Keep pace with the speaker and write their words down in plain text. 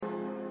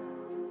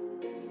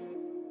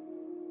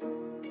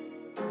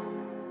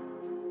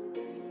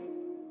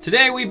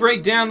Today we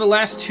break down the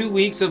last 2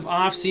 weeks of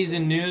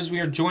off-season news. We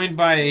are joined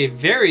by a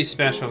very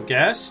special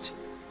guest.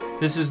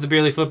 This is the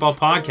Beerly Football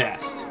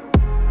Podcast.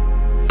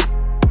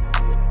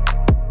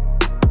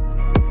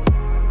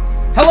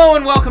 Hello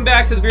and welcome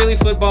back to the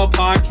Beerly Football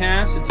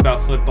Podcast. It's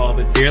about football,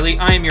 but beerly.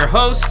 I am your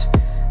host,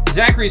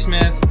 Zachary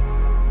Smith.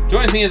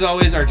 Join with me as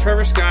always are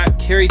Trevor Scott,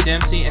 Carrie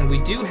Dempsey, and we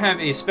do have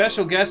a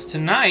special guest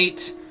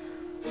tonight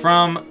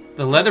from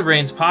the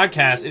Leatherbrainz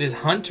podcast. It is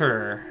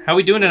Hunter. How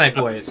we doing tonight,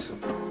 boys?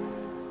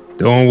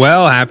 Doing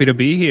well. Happy to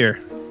be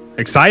here.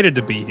 Excited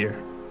to be here.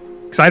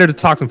 Excited to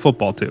talk some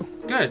football, too.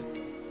 Good.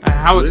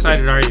 How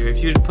excited are you?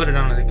 If you would put it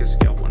on like a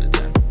scale of 1 to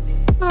 10.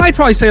 I'd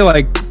probably say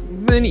like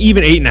an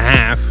even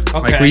 8.5.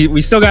 Okay. Like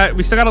we still got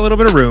a little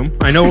bit of room.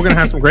 I know we're gonna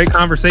have some great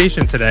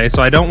conversation today,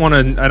 so I don't want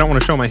to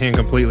show my hand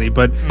completely,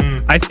 but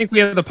I think we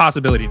have the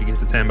possibility to get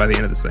to 10 by the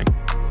end of this thing.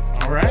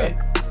 All right.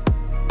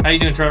 How you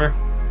doing, Trevor?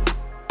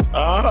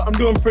 I'm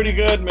doing pretty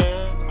good,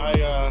 man. I'm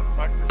not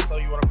gonna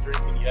tell you what I'm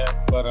drinking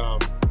yet, but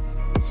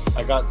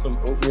I got some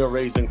oatmeal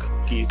raisin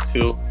cookies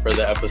too for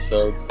the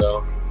episode.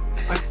 So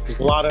there's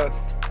a lot of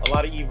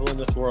evil in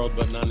this world,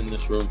 but none in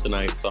this room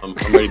tonight. So I'm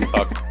ready to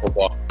talk some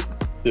football.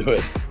 Do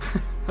it.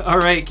 All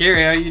right,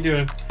 Gary, how you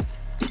doing?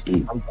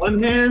 On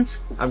one hand,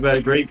 I've got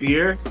a great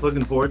beer,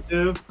 looking forward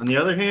to. On the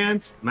other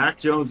hand, Mac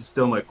Jones is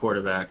still my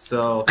quarterback,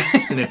 so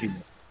it's an iffy.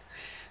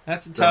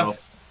 That's a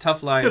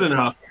tough life. Good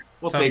enough.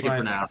 We'll take life. it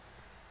for now.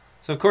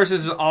 So, of course, this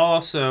is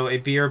also a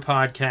beer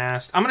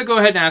podcast. I'm going to go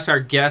ahead and ask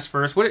our guest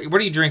first. What are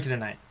you drinking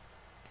tonight?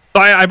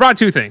 So I brought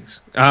two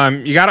things.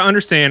 You got to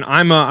understand,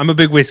 I'm a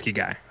big whiskey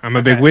guy. I'm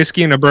a big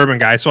whiskey and a bourbon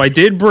guy. So I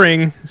did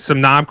bring some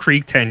Knob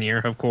Creek 10-year,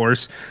 of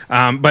course,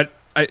 but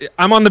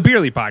I'm on the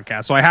Beerly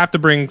podcast, so I have to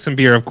bring some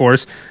beer, of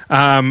course.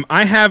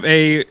 I have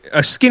a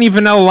skinny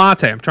vanilla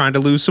latte. I'm trying to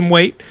lose some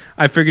weight.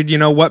 I figured,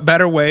 what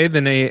better way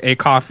than a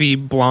coffee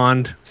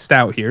blonde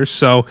stout here.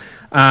 So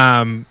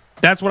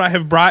that's what I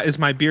have brought as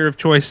my beer of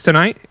choice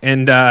tonight.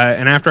 And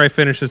after I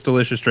finish this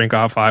delicious drink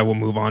off, I will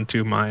move on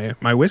to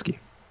my whiskey.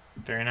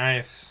 Very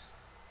nice.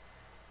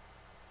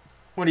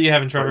 What are you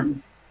having, Trevor?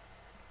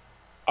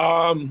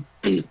 From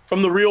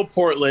the real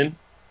Portland,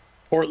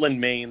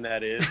 Maine,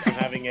 that is. I'm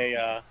having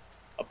a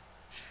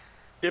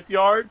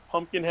Shipyard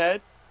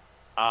Pumpkinhead,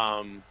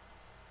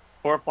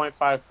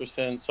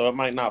 4.5%, so it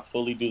might not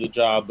fully do the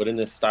job, but in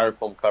this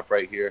styrofoam cup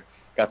right here,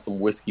 got some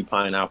whiskey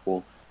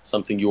pineapple,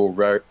 something you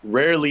will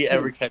rarely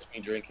ever catch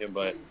me drinking,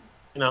 but,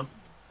 a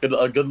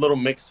good little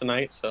mix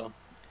tonight, so.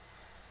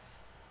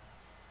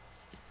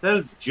 That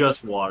is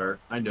just water.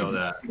 I know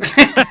that.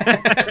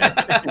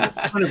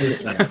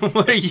 100%.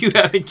 What are you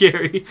having,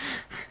 Gary?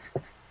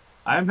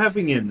 I'm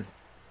having an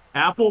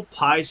apple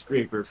pie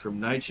scraper from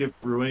Night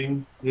Shift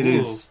Brewing. It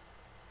is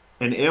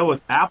an ale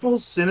with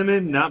apples,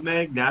 cinnamon,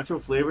 nutmeg, natural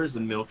flavors,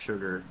 and milk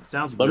sugar. It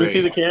sounds great. Let me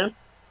see the can.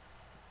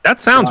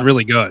 That sounds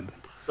really good.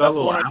 That's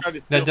the one I tried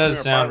to steal That does from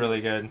your sound apartment really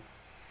good.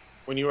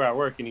 when you were at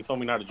work and you told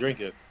me not to drink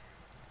it.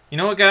 You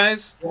know what,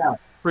 guys? Yeah,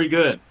 pretty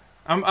good.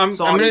 I'm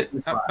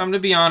gonna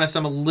be honest.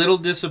 I'm a little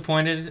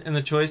disappointed in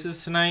the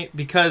choices tonight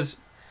because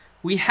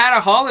we had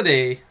a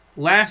holiday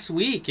last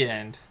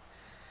weekend,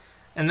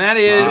 and that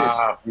is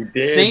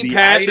St.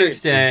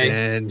 Patrick's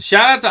Day.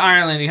 Shout out to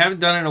Ireland. You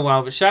haven't done it in a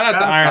while, but shout out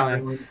to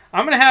Ireland.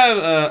 I'm gonna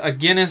have a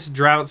Guinness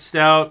Drought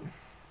Stout.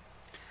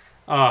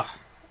 I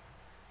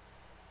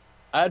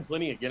had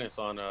plenty of Guinness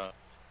on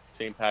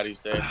St. Patty's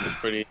Day. It was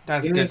pretty.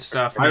 That's good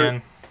stuff,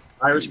 man.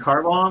 Irish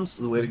car bombs,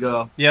 the way to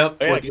go. Yep.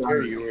 Yeah, you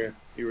were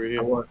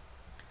here.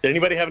 Did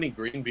anybody have any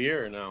green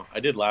beer or no? I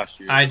did last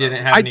year. I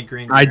didn't have any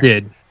green beer. I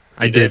did.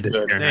 I did.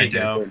 There you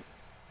go.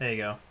 There you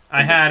go.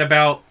 I had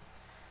about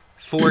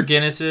 4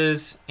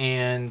 Guinnesses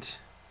and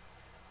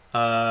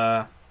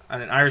an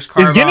Irish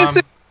car bomb. Is Guinness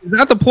is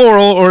that the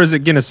plural or is it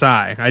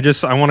Guinness-I? I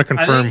want to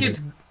confirm. I think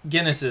it's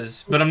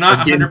Guinnesses, but I'm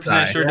not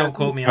 100% sure. Don't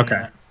quote me on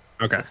that.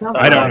 Okay.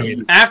 I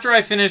don't. After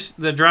I finish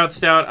the Drought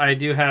Stout, I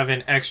do have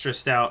an extra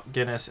stout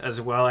Guinness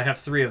as well. I have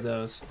 3 of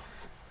those.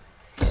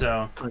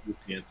 So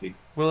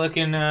we're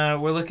looking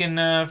have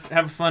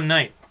a fun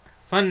night.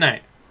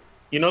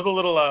 You know the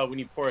little when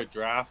you pour a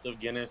draft of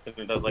Guinness and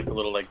it does like a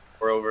little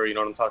pour over. You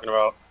know what I'm talking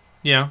about?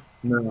 Yeah.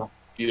 No.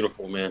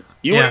 Beautiful, man.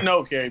 You wouldn't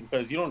know, Carrie,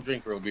 because you don't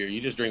drink real beer.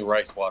 You just drink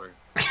rice water.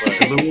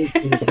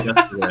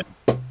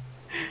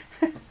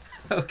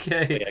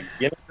 Okay.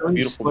 Yeah, Don't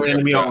explain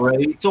to me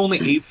already. It's only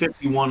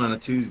 8:51 on a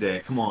Tuesday.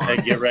 Come on. Hey,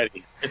 get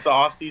ready. It's the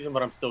off season,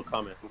 but I'm still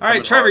coming. All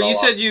right, Trevor. You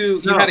said you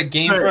had a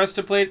game for us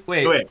to play.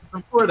 Wait.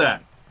 Before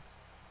that.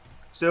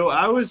 So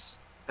I was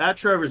at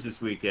Trevor's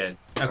this weekend.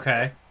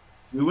 Okay.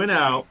 We went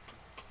out,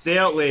 stay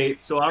out late,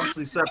 so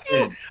obviously slept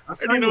in. I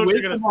didn't know what you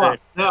were gonna say.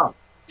 No.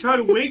 Tried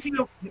to wake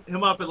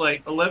him up at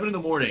 11 in the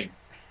morning.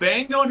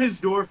 Banged on his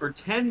door for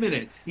 10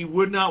 minutes. He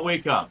would not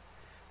wake up.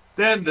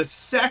 Then the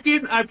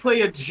second I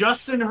play a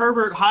Justin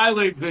Herbert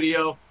highlight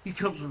video, he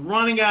comes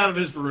running out of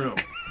his room.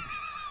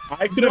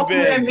 I could have been.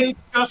 Man hates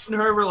Justin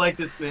Herbert like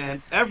this,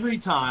 man. Every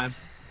time.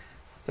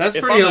 That's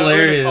pretty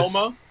hilarious.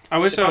 I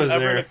wish I was there.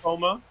 there. In a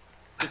coma,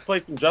 just play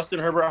some Justin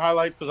Herbert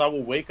highlights because I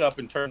will wake up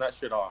and turn that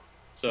shit off.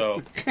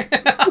 So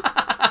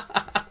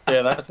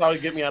Yeah, that's how you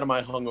get me out of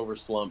my hungover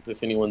slump.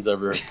 If anyone's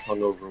ever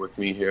hungover with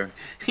me here,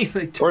 He's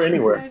like, or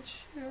anywhere.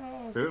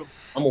 True.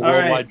 I'm a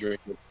worldwide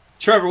drinker.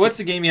 Trevor, what's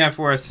the game you have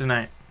for us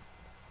tonight?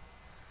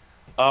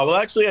 Well,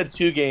 I actually had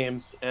 2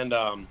 games, and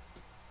I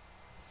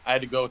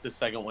had to go with the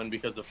second one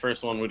because the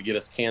first one would get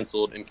us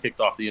canceled and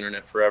kicked off the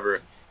internet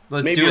forever.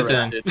 Let's do it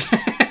arrested.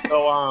 Then.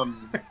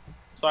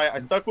 So I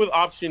stuck with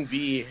option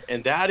B,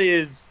 and that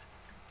is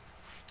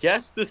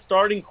guess the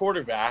starting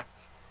quarterback,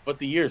 but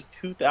the year is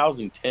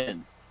 2010.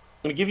 I'm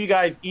going to give you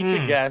guys each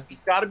a guess.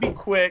 It's got to be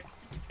quick,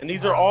 and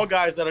these are all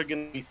guys that are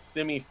going to be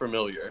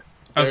semi-familiar.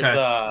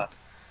 Okay.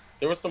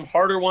 There were some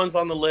harder ones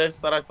on the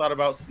list that I thought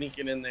about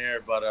sneaking in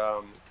there,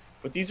 but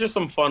these are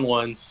some fun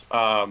ones.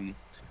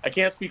 I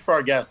can't speak for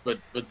our guests, but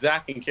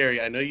Zach and Carrie,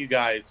 I know you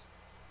guys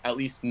at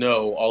least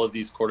know all of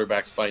these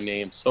quarterbacks by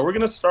name. So we're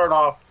going to start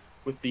off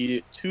with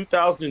the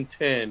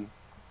 2010,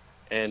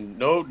 and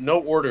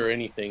no order or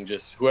anything.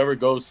 Just whoever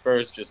goes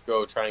first, just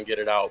go try and get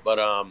it out. But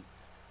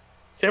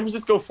San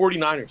Francisco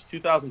 49ers,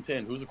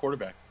 2010. Who's the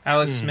quarterback?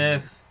 Alex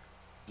Smith.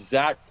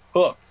 Zach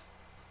Hooks.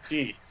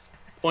 Jeez.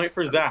 Point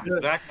for Zach.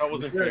 Zach, that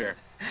wasn't fair.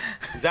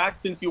 Zach,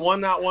 since you won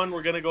that one,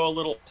 we're going to go a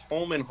little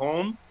home and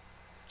home.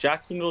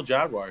 Jacksonville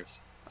Jaguars.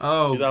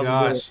 Oh,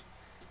 gosh. Is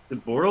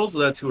it Bortles? Or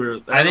that's too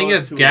early? I think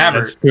it's Gabbert.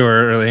 That's too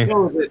early.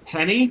 Oh, is it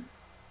Penny?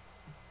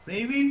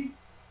 Maybe?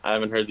 I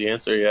haven't heard the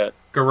answer yet.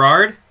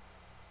 Garrard?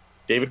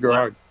 David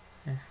Garrard.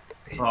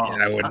 Oh,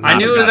 I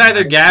knew it was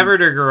either Gabbert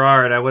or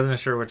Garrard. I wasn't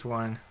sure which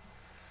one.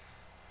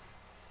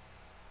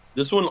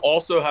 This one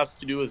also has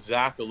to do with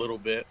Zach a little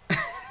bit.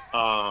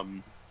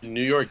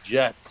 New York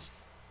Jets.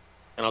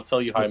 And I'll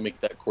tell you how I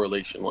make that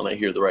correlation when I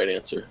hear the right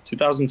answer.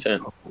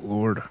 2010. Oh,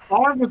 Lord.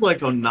 Favre was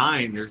like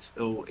 09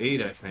 or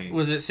 08, I think.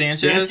 Was it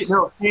Sanchez?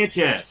 No,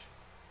 Sanchez.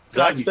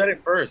 Zach said it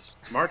first.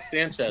 Mark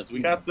Sanchez. We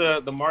got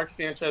the Mark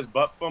Sanchez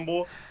butt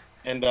fumble,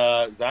 and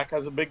Zach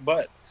has a big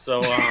butt. So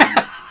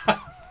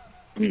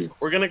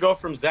we're going to go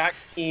from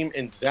Zach's team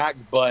and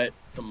Zach's butt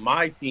to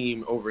my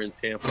team over in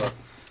Tampa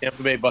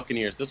Bay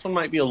Buccaneers. This one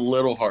might be a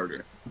little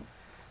harder.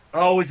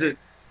 Oh, is it?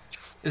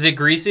 Is it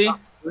Greasy?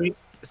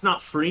 It's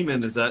not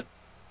Freeman, is that?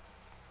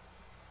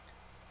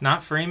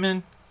 Not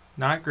Freeman?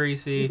 Not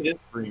Greasy? It is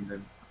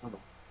Freeman.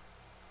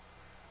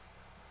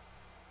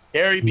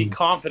 Harry, be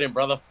confident,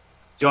 brother.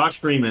 Josh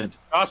Freeman.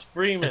 Josh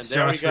Freeman. It's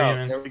Josh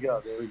Freeman. There we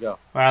go.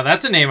 Wow,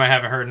 that's a name I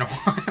haven't heard in a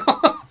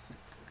while.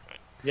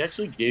 He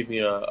actually gave me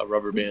a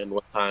rubber band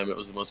one time. It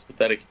was the most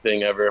pathetic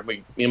thing ever.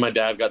 Me and my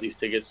dad got these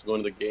tickets to go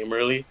into the game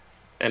early,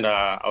 and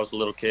I was a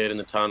little kid in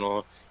the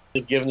tunnel.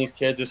 Just giving these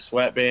kids his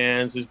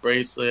sweatbands, his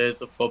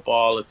bracelets, a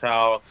football, a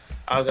towel.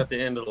 I was at the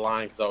end of the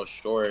line because I was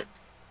short.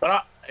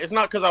 But it's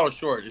not because I was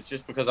short. It's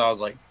just because I was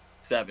like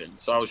 7.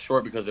 So I was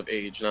short because of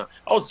age. Now,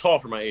 I was tall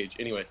for my age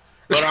anyways.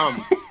 But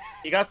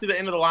he got to the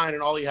end of the line,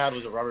 and all he had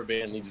was a rubber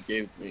band, and he just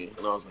gave it to me.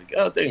 And I was like,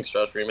 oh, thanks,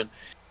 Josh Freeman.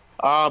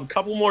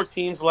 Couple more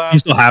teams left. You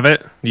still have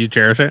it? Do you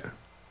cherish it?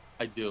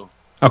 I do.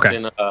 Okay. It's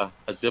in a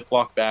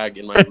Ziploc bag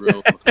in my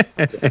room.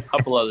 With a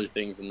couple other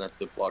things in that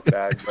Ziploc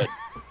bag. But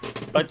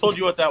if I told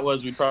you what that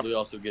was, we'd probably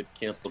also get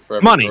canceled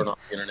forever. Money. Off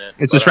the internet.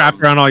 It's just wrapped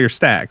around all your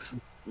stacks.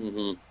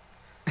 Mm-hmm.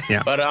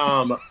 Yeah. But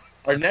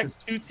our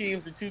next 2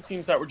 teams, the 2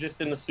 teams that were just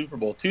in the Super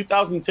Bowl,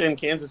 2010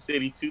 Kansas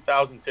City,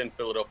 2010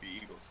 Philadelphia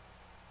Eagles.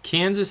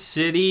 Kansas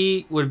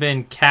City would have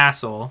been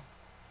Castle,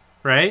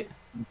 right?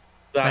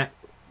 Zach,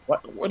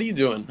 what are you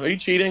doing? Are you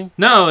cheating?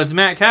 No, it's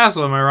Matt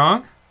Castle. Am I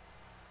wrong?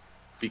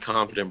 Be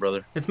confident,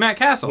 brother. It's Matt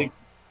Castle. It's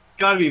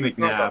got to be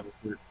McNabb.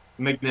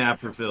 McNabb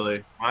for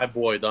Philly. My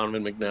boy,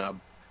 Donovan McNabb.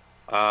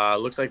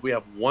 Looks like we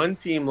have 1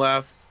 team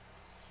left.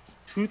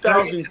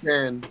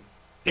 2010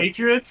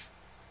 Patriots?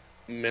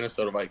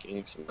 Minnesota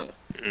Vikings.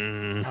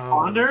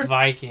 Ponder?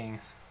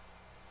 Vikings.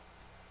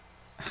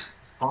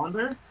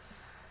 Ponder?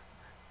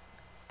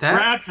 That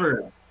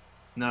Bradford.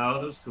 No,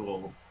 that was too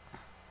old.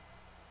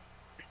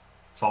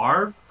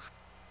 Favre?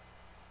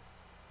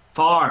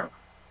 I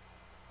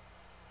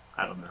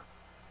don't know.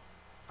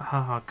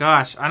 Oh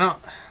gosh, I don't.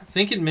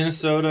 Thinking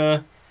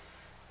Minnesota.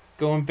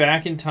 Going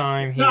back in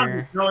time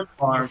here. No, it's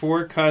Favre.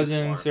 Before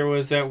Cousins, there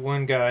was that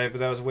one guy, but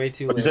that was way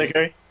too late. What'd you say,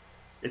 Kerry?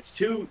 It's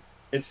too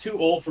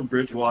old for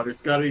Bridgewater.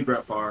 It's got to be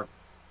Brett Favre.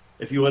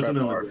 If he wasn't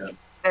in the yet.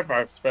 Brett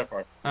Favre. It's Brett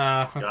Favre.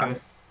 Okay.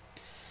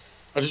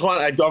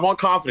 I want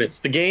confidence.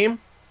 The game.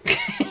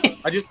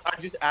 I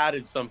just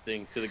added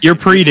something to the game. You're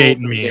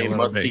predating me a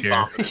little bit here.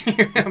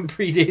 I'm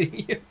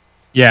predating you.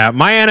 Yeah,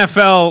 my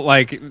NFL,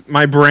 like,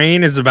 my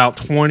brain is about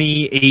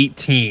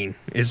 2018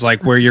 is,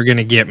 like, where you're going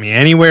to get me.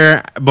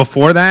 Anywhere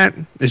before that,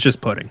 it's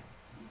just pudding.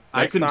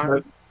 I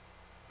can't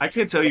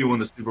tell you when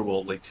the Super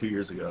Bowl, like, 2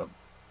 years ago.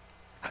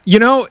 You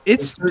know,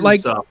 it's like...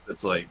 Stuff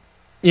that's like...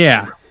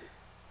 Yeah.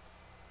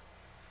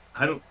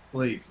 I don't,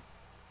 like...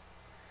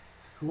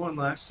 Who won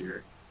last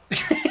year?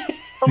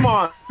 Come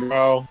on,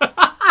 bro.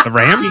 The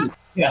Rams?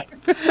 Yeah.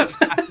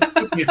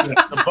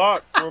 The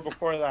Bucks were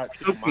before that.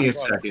 Took me a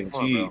second.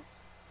 Jeez.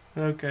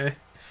 Okay.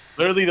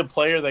 Literally the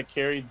player that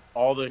carried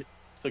all the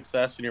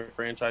success in your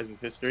franchising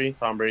history,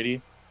 Tom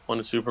Brady, won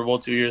the Super Bowl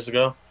 2 years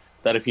ago.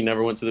 That if he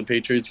never went to the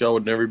Patriots, y'all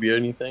would never be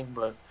anything,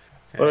 but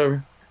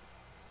whatever.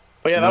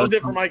 But yeah, that was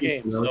it for my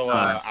game. So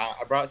I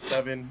brought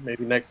 7.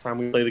 Maybe next time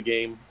we play the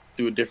game,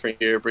 do a different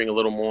year, bring a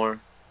little more.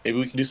 Maybe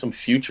we can do some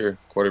future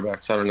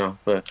quarterbacks. I don't know,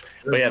 but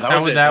yeah, that How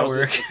was would it. that was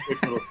work? just a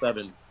quick little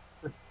 7.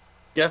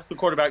 Guess the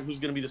quarterback who's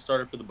going to be the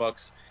starter for the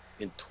Bucks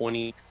in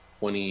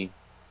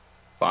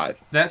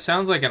 2025. That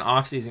sounds like an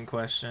off-season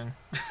question.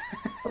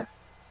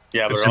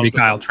 Yeah, It's but going to be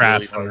Kyle really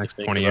Trask for hard the to next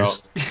think 20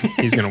 about. years.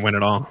 He's going to win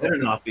it all. Better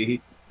not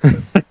be.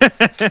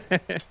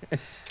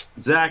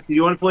 Zach, do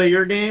you want to play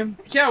your game?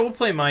 Yeah, we'll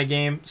play my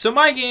game. So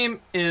my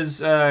game is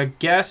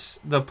guess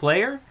the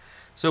player.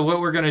 So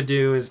what we're going to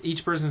do is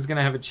each person's going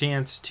to have a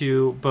chance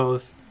to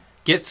both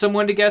get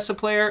someone to guess a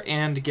player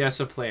and guess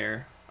a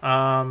player.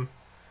 I'm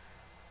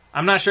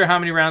not sure how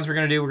many rounds we're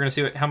going to do. We're going to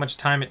see how much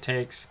time it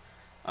takes.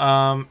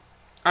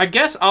 I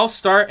guess I'll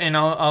start, and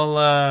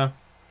I'll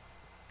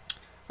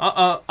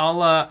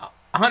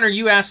Hunter,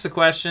 you ask the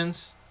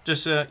questions.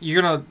 Just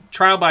you're going to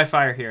trial by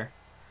fire here.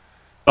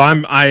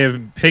 I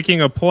am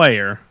picking a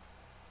player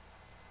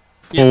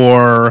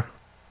for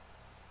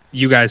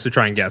you guys to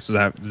try and guess.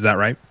 Is that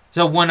right?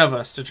 So one of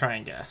us to try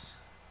and guess.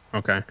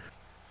 Okay.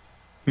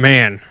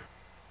 Man,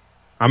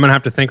 I'm going to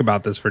have to think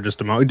about this for just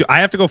a moment. Do I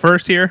have to go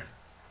first here?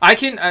 I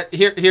can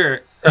here.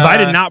 Because I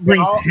did not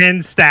bring 10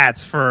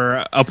 stats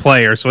for a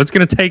player, so it's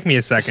going to take me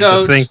a second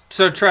to think.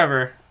 So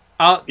Trevor,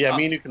 me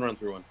and you can run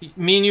through one.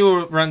 Me and you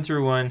will run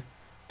through one,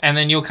 and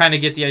then you'll kind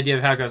of get the idea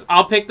of how it goes.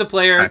 I'll pick the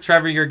player. Right.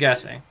 Trevor, you're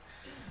guessing.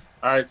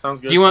 All right,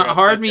 sounds good. Do you want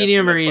hard,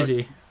 medium, or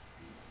easy?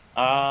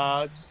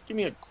 Just give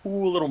me a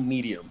cool little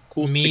medium.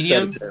 Cool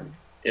medium? 6 out of 10.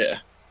 Yeah.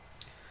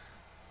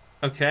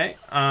 Okay,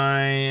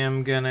 I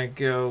am going to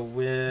go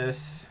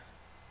with...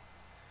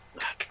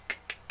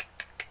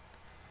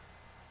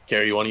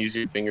 Gary, you want to use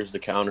your fingers to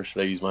count, or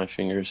should I use my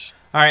fingers?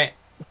 All right.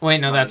 Wait,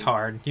 no, that's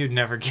hard. You'd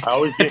never get I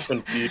always that. get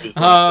confused when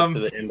I get to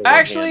the end of one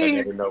actually, hand. I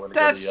never know when to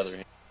go to the other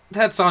hand.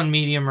 That's on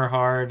medium or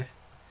hard.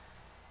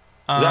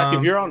 Zach,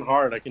 if you're on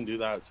hard, I can do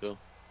that too.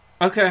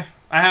 Okay,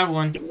 I have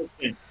one.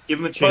 Give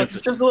him a But chance.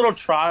 it's just a little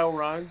trial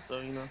run, so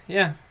you know.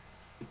 Yeah.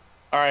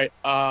 All right.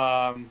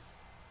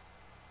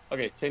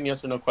 Okay, 10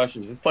 yes or no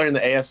questions. Is this player in the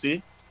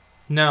AFC?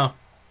 No.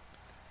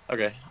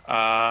 Okay.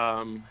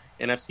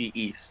 NFC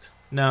East.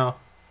 No.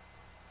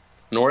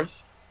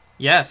 North?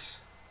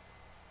 Yes.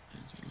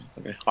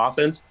 Okay.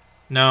 Offense?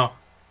 No.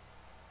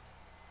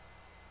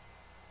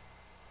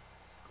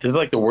 This is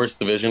like the worst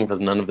division because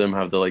none of them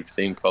have the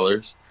same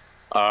colors.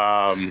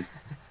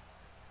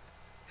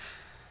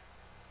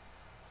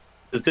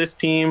 Does this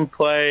team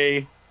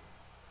play?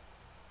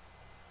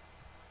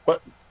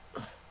 What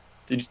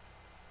did you?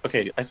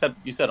 Okay,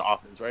 you said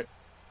offense, right?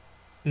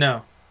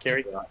 No.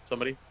 Carrie,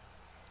 somebody.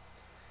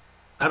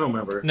 I don't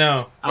remember.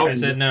 No. I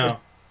said no.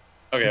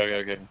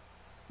 Okay.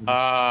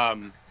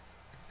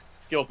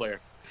 Skill player.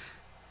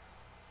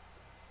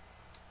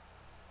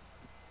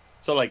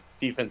 So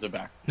defensive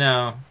back.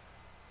 No.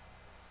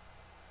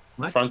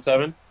 What? Front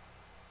 7.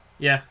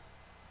 Yeah.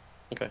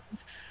 Okay.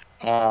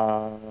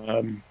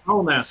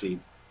 Oh, Massey.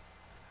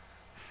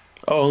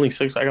 Oh, only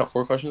 6. I got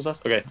 4 questions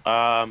left. Okay.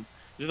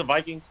 Is it the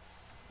Vikings?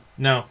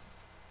 No.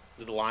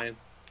 Is it the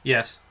Lions?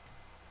 Yes.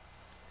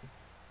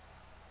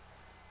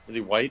 Is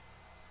he white?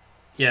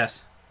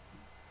 Yes.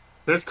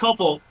 There's a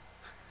couple.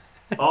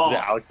 Is Oh, it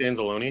Alex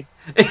Anzalone?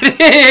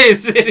 It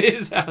is. It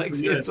is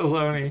Alex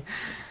Anzalone.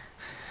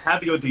 have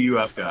to go with the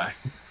UF guy.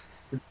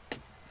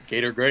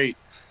 Gator great.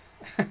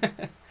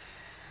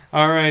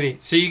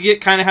 Alrighty. So you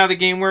get kind of how the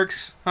game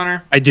works,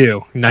 Hunter? I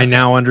do. I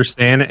now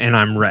understand, and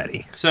I'm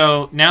ready.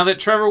 So now that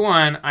Trevor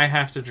won, I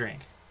have to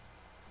drink.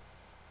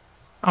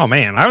 Oh,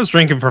 man. I was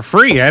drinking for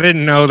free. I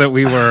didn't know that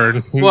we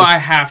were... Well, I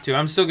have to.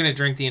 I'm still going to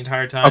drink the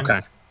entire time.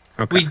 Okay.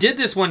 We did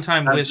this one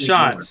time with Absolutely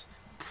shots.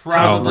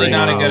 Probably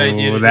not a good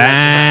idea to do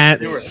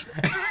That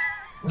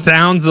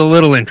sounds a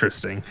little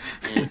interesting.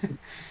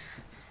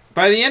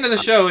 By the end of the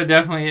show, it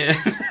definitely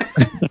is.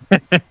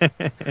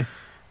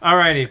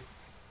 Alrighty.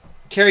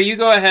 Carrie, you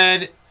go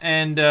ahead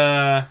and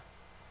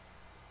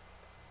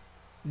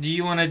do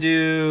you want to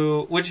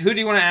do who do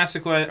you want to ask the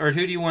question, or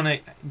who do you want to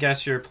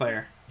guess your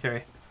player,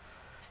 Carrie?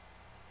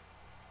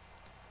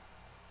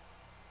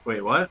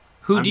 Wait, what?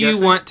 Who I'm do you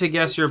guessing? want to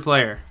guess your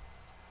player?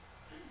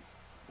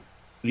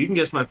 You can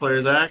guess my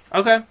player, Zach.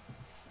 Okay.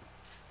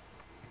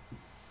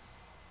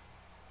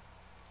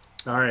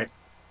 All right.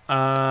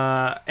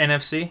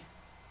 NFC?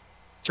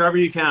 Trevor,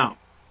 you count.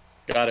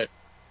 Got it.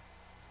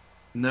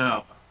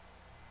 No.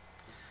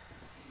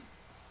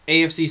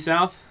 AFC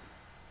South?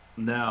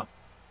 No.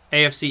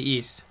 AFC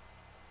East?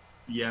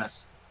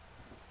 Yes.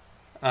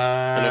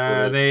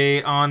 Are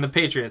they on the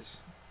Patriots?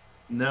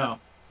 No.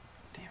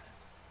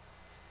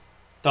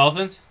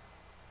 Dolphins?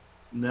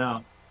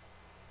 No.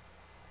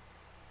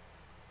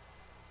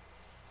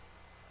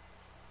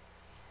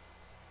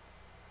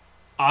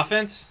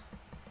 Offense?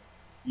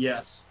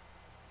 Yes.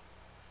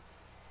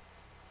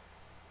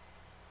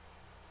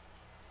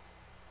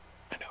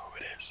 I know who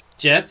it is.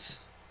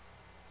 Jets?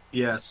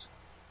 Yes.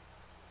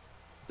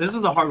 This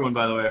is a hard one,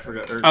 by the way. I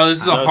forgot. Oh,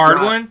 this is a No, it's hard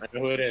not. one? I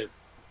know who it is.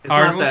 It's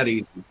hard not one? that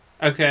easy.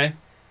 Okay.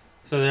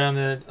 So they're on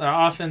the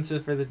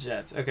offensive for the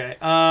Jets. Okay.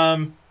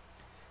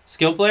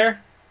 Skill player?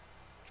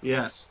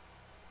 Yes.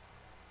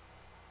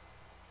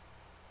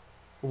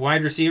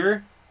 Wide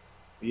receiver?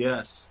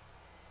 Yes.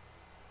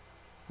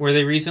 Were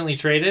they recently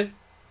traded?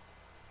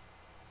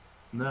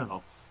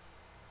 No.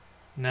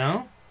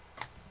 No?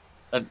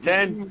 That's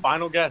 10.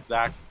 Final guess,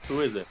 Zach. Who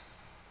is it?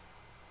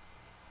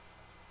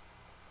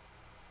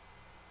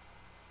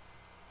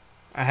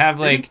 I have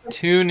like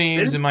 2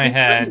 names in my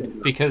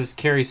head because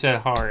Carrie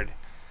said hard.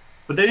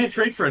 But they didn't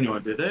trade for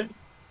anyone, did they?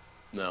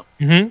 No.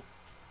 Mm-hmm.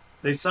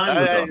 They signed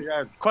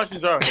Lazard.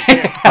 Questions are.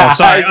 Oh,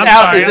 sorry.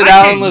 Is it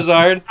Alan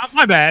Lazard?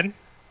 My bad.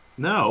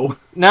 No.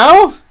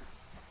 No?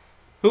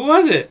 Who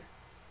was it?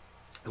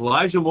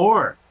 Elijah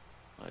Moore.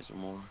 Elijah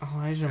Moore.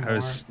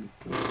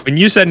 When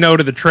you said no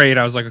to the trade,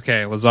 I was like,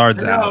 okay,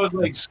 Lazard's I out. was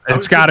like-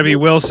 It's got to be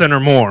Wilson or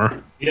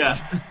Moore. Yeah.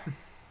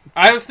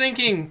 I was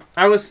thinking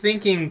it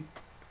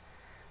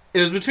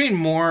was between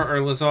Moore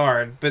or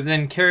Lazard, but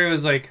then Carrie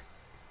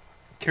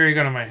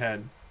got in my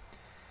head.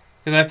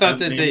 Because I thought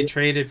that they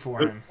traded for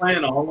Good him.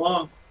 plan all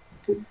along.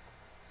 All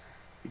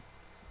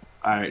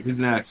right, who's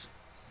next?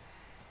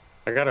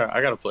 I got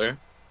a player.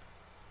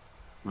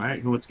 All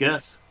right, who? Let's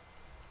guess.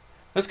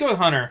 Let's go with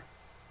Hunter.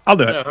 I'll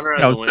do it. Yeah, Hunter Yeah,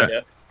 hasn't let's won do it.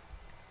 yet.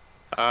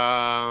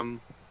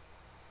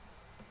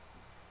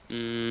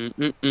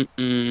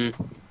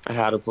 I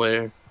had a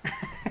player.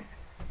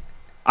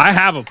 I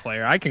have a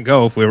player. I can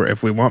go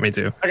if we want me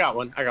to. I got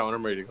one.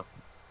 I'm ready to go.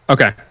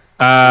 Okay.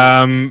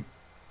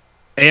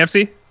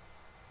 AFC?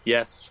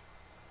 Yes.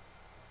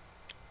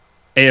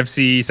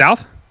 AFC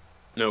South?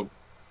 No.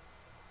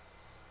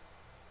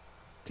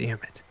 Damn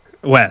it.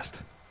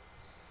 West.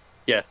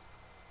 Yes.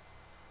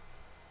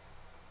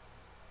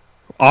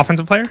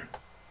 Offensive player?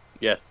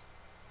 Yes.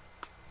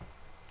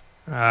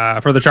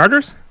 For the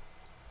Chargers?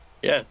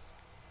 Yes.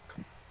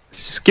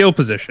 Skill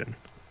position.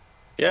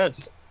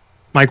 Yes.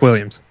 Mike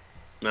Williams.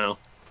 No.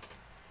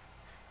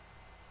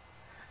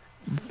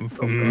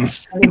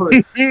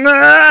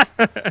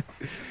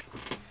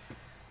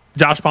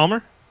 Josh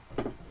Palmer?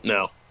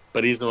 No.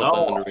 But he's the most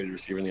underrated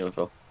receiver in the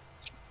NFL.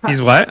 He's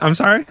what? I'm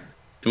sorry?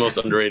 The most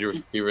underrated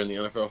receiver in the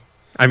NFL.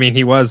 I mean,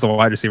 he was the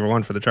wide receiver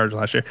 1 for the Chargers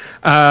last year.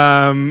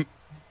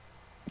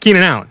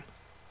 Keenan Allen.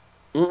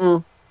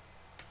 Mm-mm.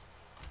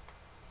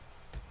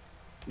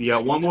 You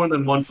got one more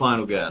than one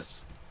final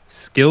guess.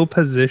 Skill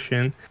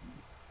position.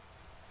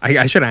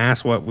 I should have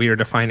asked what we are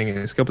defining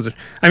as skill position.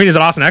 I mean, is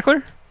it Austin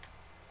Eckler?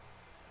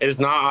 It is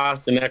not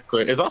Austin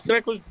Eckler. Is Austin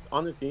Eckler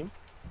on the team?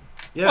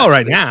 Yeah. Well,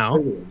 right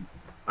now.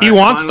 He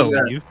wants to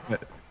leave.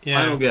 But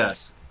Final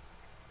guess.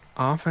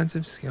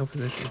 offensive skill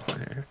position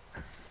player.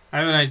 I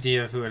have an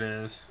idea of who it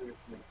is.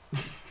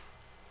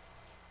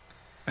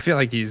 I feel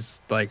like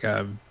he's like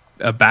a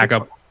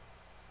backup.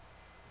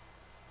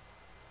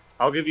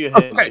 I'll give you a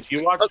hint. Okay. If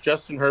you watch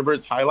Justin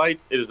Herbert's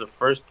highlights, it is the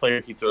first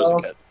player he throws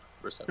a catch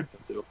for 7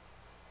 to 2.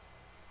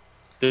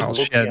 Oh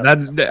shit!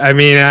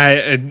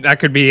 That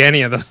could be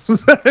any of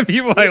the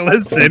people I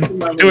listed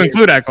to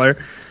include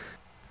Eckler.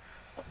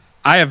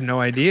 I have no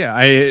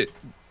idea.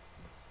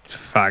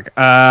 Fuck.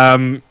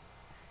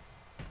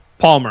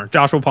 Palmer,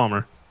 Joshua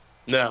Palmer.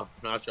 No,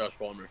 not Josh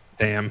Palmer.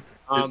 Damn.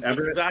 This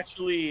is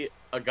actually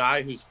a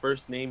guy whose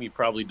first name you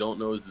probably don't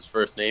know is his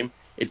first name.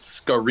 It's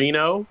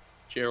Scarino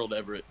Gerald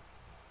Everett.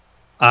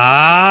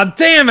 Ah,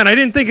 damn it! I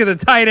didn't think of the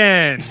tight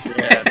end.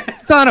 Yeah.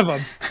 Son of a.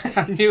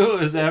 I knew it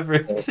was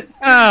Everett.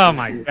 Oh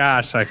my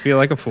gosh! I feel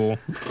like a fool.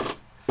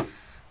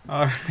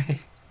 All right.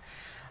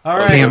 All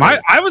right. Damn,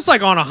 I was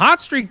like on a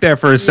hot streak there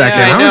for a second.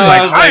 Yeah,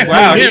 I was like,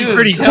 wow, he him was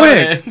pretty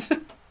killing quick. it.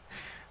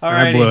 All I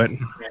right. blew it.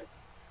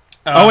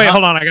 Oh wait,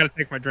 hold on! I gotta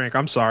take my drink.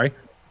 I'm sorry.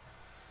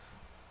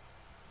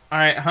 All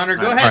right, Hunter,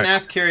 go All ahead and right.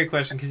 ask Carrie a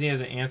question because he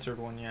hasn't answered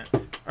one yet.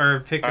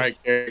 Or pick. All right,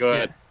 Gary, go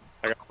ahead.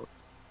 I got one.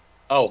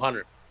 Oh,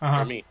 Hunter.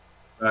 For me.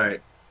 All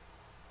right.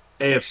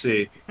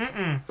 AFC.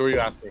 Mm-mm. Who are you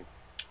asking?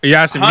 Are you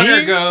asking Hunter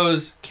me?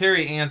 goes.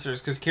 Carrie answers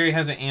because Carrie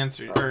hasn't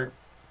answered or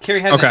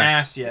Carrie hasn't Okay.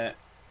 asked yet.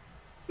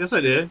 Yes, I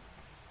did.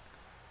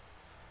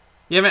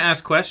 You haven't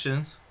asked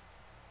questions.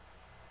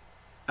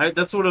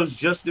 That's what I was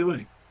just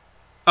doing.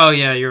 Oh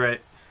yeah, you're right.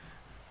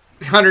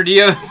 Hunter, do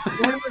you have?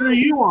 What are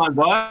you on,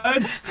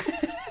 bud?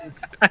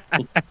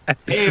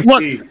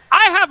 AFC. Look,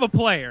 I have a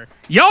player.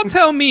 Y'all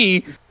tell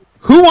me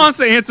who wants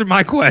to answer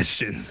my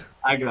questions.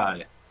 I got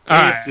it. All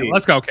AFC. right,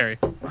 let's go, Carrie.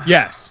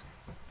 Yes.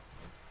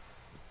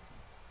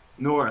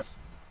 North.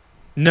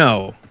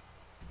 No.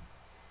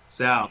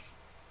 South.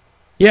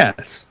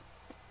 Yes.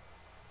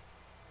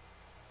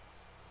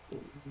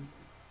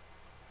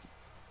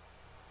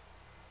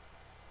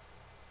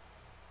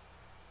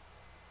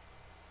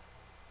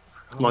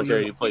 Come on,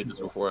 Gary, you played this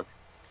before.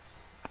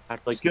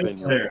 Act like Skill you've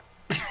been here.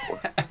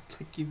 player.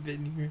 Like you've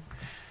been here.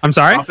 I'm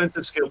sorry?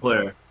 Offensive skill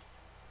player.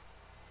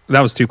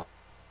 That was 2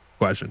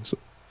 questions.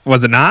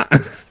 Was it not?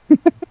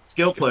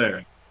 Skill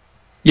player.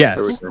 Yes.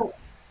 There we go.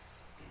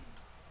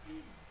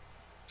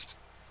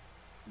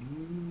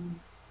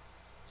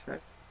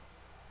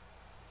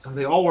 So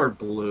they all wear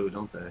blue,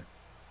 don't they?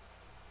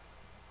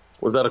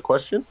 Was that a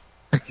question?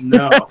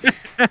 No.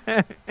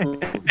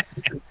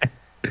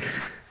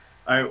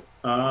 All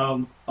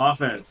right.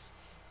 Offense.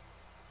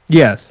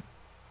 Yes.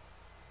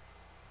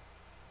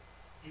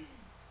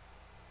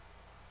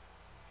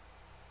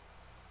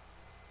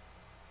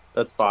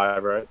 That's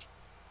 5, right?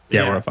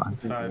 Yeah, we're at 5.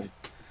 5.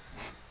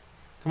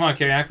 Come on,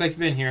 Kerry, act like you've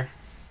been here.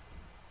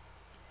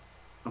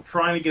 I'm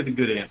trying to get the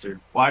good answer.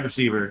 Wide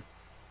receiver.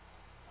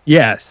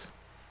 Yes.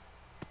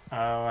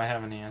 Oh, I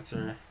have an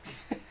answer.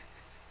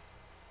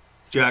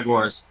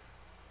 Jaguars.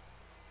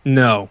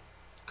 No.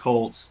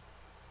 Colts.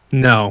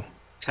 No.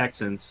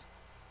 Texans.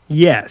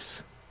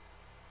 Yes.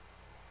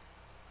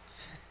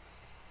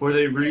 Were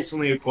they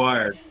recently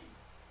acquired?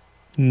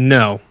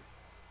 No.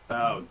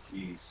 Oh,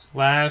 jeez.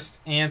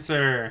 Last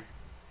answer.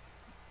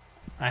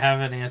 I have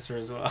an answer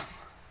as well.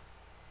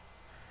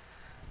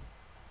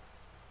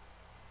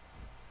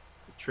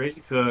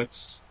 Traded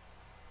Cooks.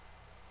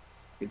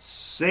 It's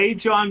say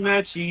John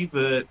Mechie,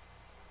 but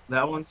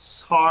that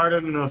one's hard.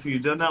 I don't know if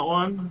you've done that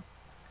one.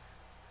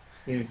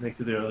 Can't even think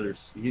of the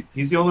others.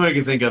 He's the only one I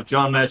can think of.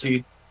 John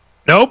Mechie.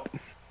 Nope.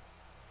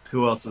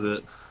 Who else is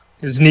it?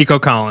 It's Nico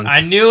Collins.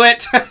 I knew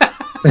it. I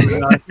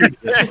wouldn't have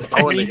Nico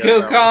guessed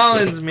that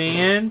Collins,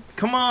 man.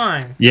 Come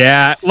on.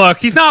 Yeah, look,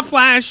 he's not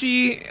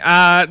flashy.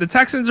 The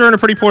Texans are in a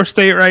pretty poor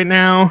state right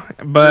now,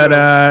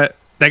 but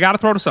they got to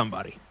throw to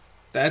somebody.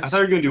 I thought you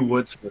were going to do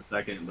Woods for a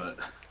second, but...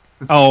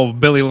 Oh,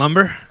 Billy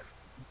Lumber?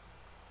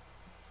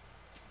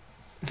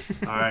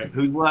 All right,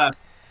 who's left?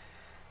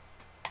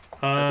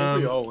 I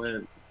think we all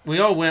went. We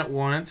all went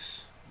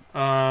once,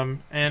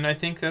 and I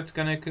think that's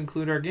going to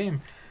conclude our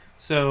game.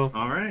 So,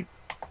 All right.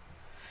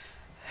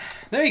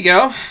 there you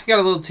go. Got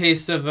a little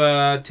taste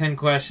of 10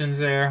 questions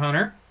there,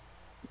 Hunter.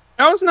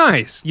 That was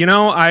nice. You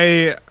know,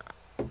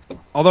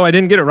 although I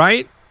didn't get it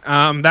right,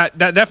 that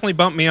definitely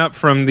bumped me up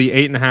from the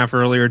 8.5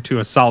 earlier to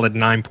a solid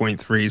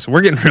 9.3. So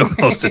we're getting real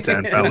close to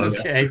 10, fellas.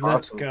 Okay,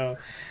 let's go.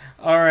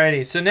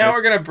 Alrighty, so now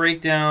we're going to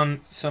break down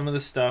some of the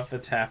stuff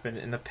that's happened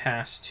in the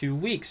past 2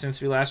 weeks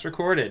since we last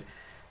recorded.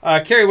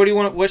 Kerry,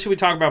 what should we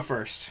talk about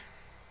first?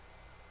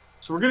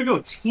 So we're going to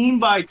go team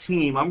by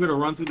team. I'm going to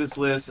run through this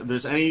list. If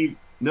there's any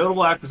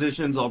notable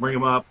acquisitions, I'll bring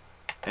them up.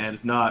 And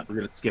if not, we're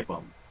going to skip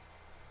them.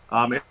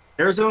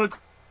 Arizona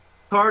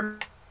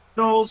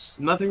Cardinals,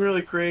 nothing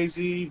really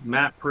crazy.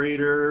 Matt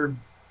Prater.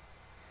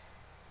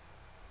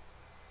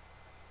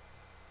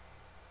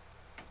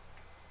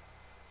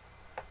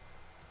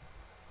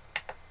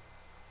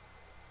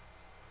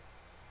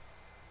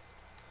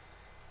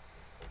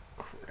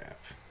 Crap.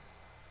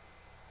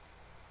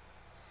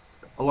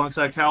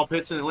 Alongside Kyle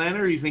Pitts in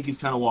Atlanta, or you think he's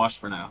kind of washed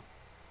for now?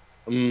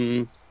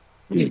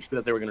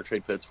 That they were going to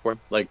trade Pitts for him,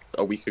 like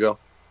a week ago.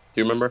 Do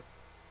you remember?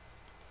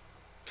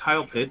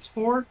 Kyle Pitts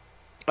for?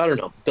 I don't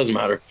know. Doesn't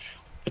matter.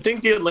 I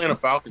think the Atlanta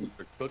Falcons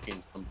are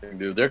cooking something,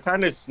 dude. They're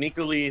kind of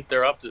sneakily,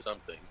 they're up to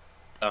something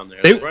down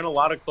there. They ran a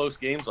lot of close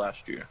games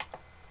last year.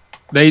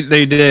 They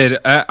did.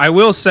 I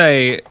will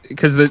say,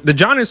 because the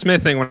Jonnu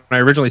Smith thing, when I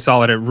originally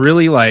saw it, it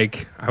really, I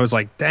was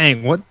like,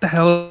 dang, what the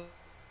hell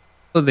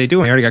are they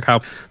doing? I already got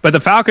Kyle. But the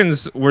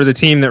Falcons were the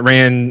team that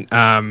ran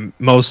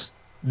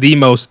the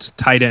most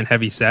tight end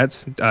heavy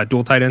sets,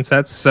 dual tight end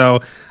sets.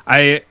 So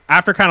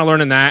after kind of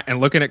learning that and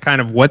looking at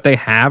kind of what they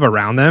have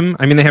around them,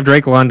 I mean, they have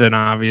Drake London,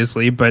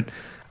 obviously, but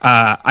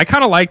I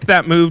kind of liked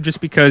that move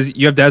just because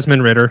you have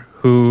Desmond Ridder,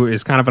 who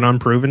is kind of an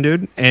unproven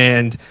dude.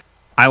 And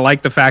I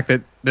like the fact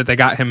that they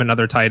got him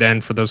another tight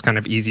end for those kind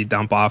of easy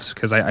dump offs,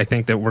 because I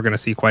think that we're going to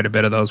see quite a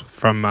bit of those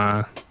from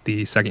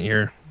the second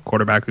year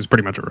quarterback, who's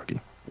pretty much a rookie.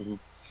 Mm-hmm.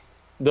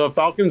 The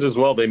Falcons as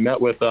well, they met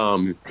with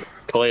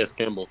Calais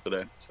Campbell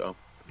today, so.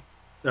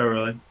 Oh,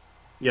 really?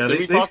 Yeah, Did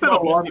we they talk spent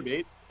about a lot Jesse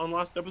Bates on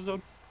last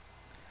episode?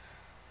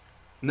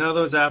 No,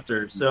 those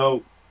after.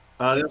 So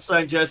they'll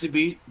sign Jesse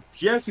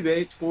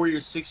Bates, 4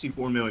 years,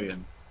 $64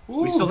 million.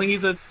 Ooh. We still think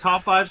he's a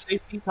top 5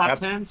 safety, top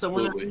 10,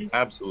 somewhere in that range?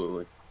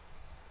 Absolutely.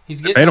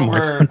 He's getting Random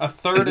over a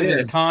third of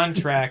his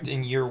contract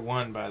in year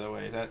 1, by the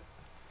way. That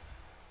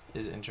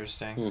is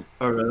interesting.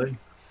 Oh, really?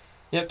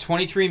 Yep,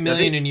 $23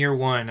 million in year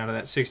 1 out of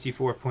that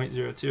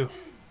 64.02.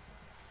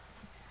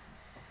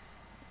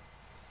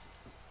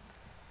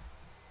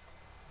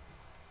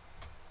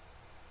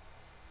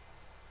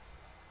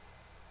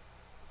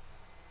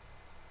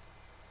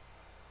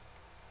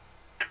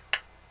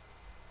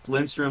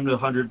 Lindstrom to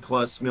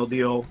 $100+ mil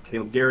deal.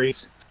 Caleb Gary.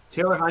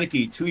 Taylor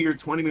Heineke, 2-year,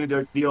 $20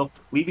 million deal,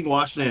 leaving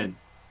Washington.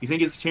 You think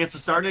he has a chance to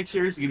start next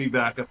year? Or is he going to be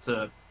back up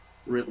to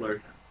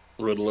Riddler?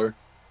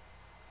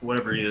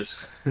 Whatever he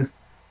is.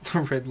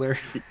 Riddler.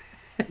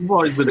 You've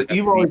always been a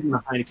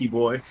Heineke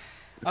boy.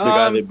 The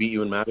guy that beat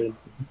you in Madden.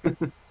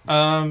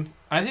 I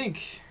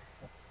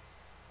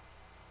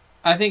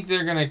think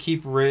they're gonna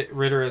keep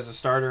Ritter as a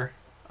starter.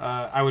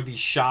 I would be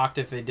shocked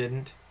if they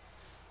didn't.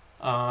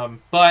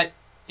 But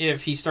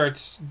if he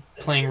starts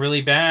playing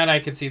really bad, I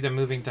could see them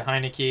moving to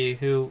Heineke,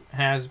 who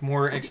has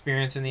more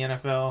experience in the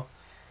NFL,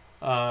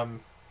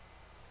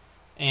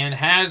 and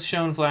has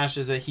shown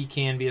flashes that he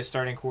can be a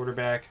starting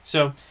quarterback.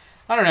 So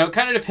I don't know. It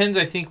kind of depends,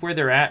 I think, where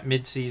they're at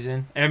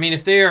mid-season. I mean,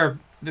 if they are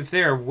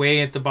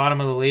way at the bottom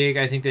of the league,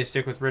 I think they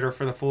stick with Ritter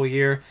for the full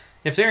year.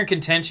 If they're in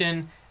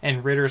contention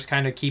and Ritter's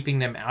kind of keeping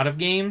them out of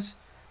games,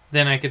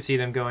 then I could see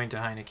them going to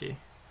Heineke.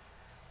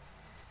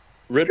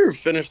 Ritter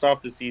finished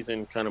off the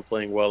season kind of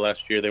playing well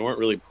last year. They weren't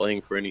really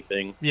playing for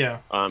anything. Yeah.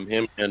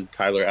 Him and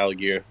Tyler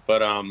Algier.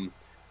 But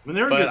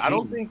I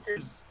don't think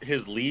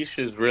his leash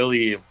is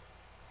really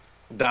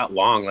that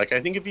long. Like,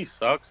 I think if he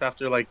sucks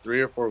after like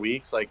 3 or 4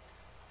 weeks, like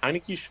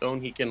Heineke's shown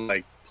he can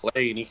like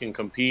play and he can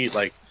compete.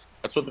 Like,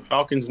 that's what the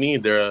Falcons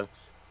need. They're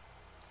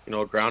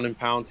a ground and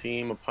pound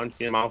team, a punch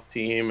and mouth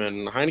team,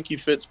 and Heineke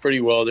fits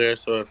pretty well there.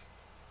 So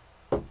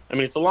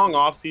it's a long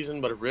offseason,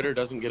 but if Ritter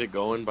doesn't get it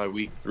going by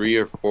week 3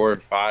 or 4 or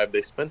 5,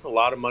 they spent a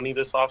lot of money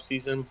this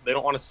offseason. They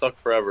don't want to suck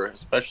forever,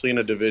 especially in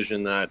a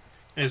division that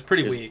is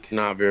pretty weak.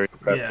 Not very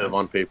impressive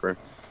on paper.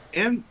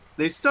 And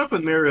they stuck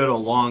with Mariota a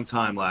long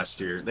time last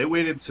year. They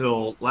waited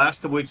till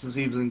last couple weeks of the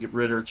season to give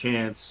Ritter a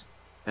chance,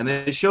 and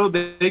they showed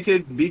that they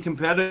could be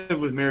competitive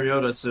with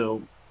Mariota.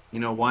 So,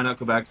 why not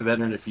go back to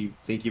veteran if you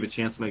think you have a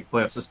chance to make the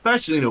playoffs,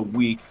 especially in a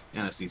weak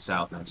NFC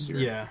South next year?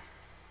 Yeah.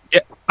 Yeah,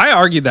 I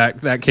argue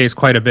that case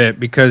quite a bit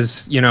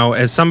because,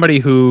 as somebody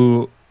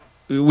who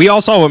we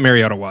all saw what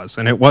Mariota was,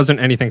 and it wasn't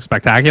anything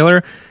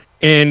spectacular.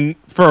 And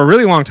for a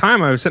really long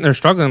time, I was sitting there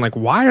struggling, like,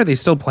 why are they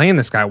still playing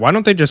this guy? Why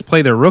don't they just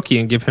play their rookie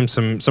and give him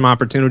some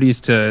opportunities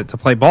to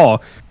play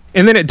ball?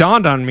 And then it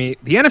dawned on me,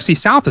 the NFC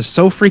South is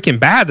so freaking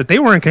bad that they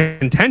were in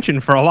contention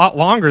for a lot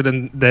longer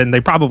than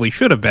they probably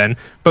should have been.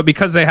 But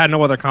because they had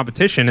no other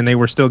competition and they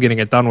were still getting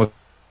it done with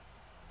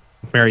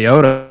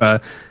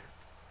Mariota,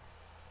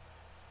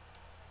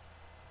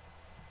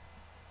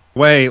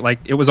 like,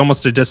 it was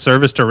almost a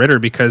disservice to Ritter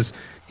because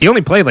he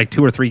only played like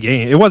 2 or 3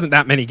 games. It wasn't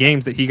that many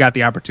games that he got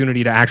the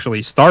opportunity to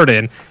actually start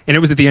in, and it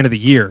was at the end of the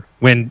year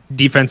when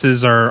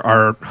defenses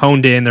are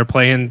honed in, they're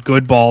playing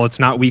good ball. It's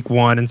not week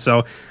 1, and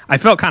so I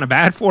felt kind of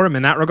bad for him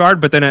in that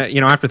regard. But then,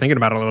 after thinking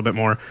about it a little bit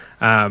more,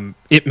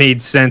 it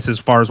made sense as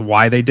far as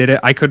why they did it.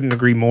 I couldn't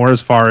agree more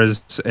as far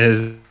as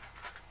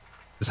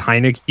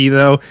Heineke,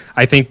 though.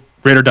 I think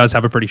Ritter does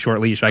have a pretty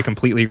short leash. I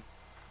completely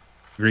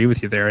agree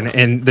with you there,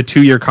 and the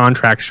 2-year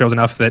contract shows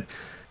enough that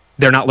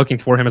they're not looking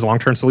for him as a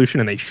long-term solution,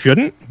 and they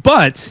shouldn't.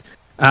 But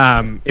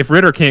if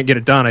Ritter can't get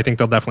it done, I think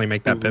they'll definitely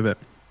make that pivot.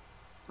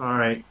 All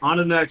right, on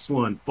to the next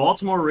one.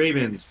 Baltimore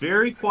Ravens.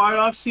 Very quiet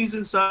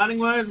offseason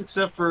signing-wise,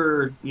 except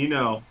for,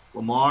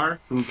 Lamar,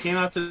 who came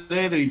out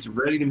today that he's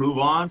ready to move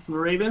on from the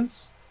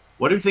Ravens.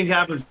 What do you think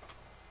happens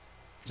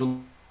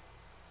to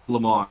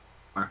Lamar?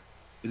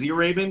 Is he a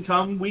Raven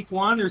come week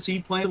 1, or is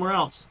he playing somewhere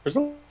else?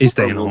 He's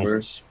staying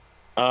home.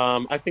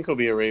 I think he'll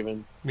be a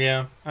Raven.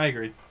 Yeah, I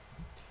agree.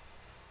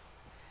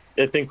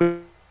 I think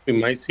we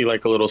might see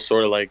like a little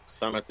sort of like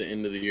some at the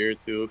end of the year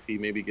too, if he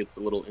maybe gets a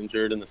little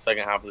injured in the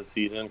second half of the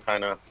season,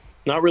 kind of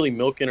not really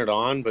milking it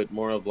on, but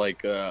more of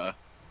like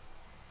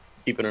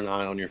keeping an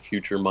eye on your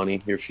future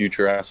money, your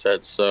future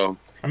assets. So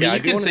you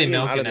can say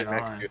milking it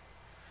on.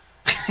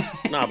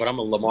 No, but I'm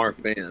a Lamar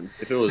fan.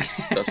 If it was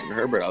Justin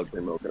Herbert, I would say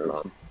milking it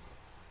on.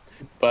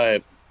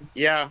 But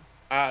yeah,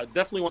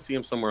 definitely want to see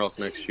him somewhere else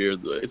next year.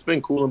 It's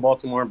been cool in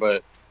Baltimore,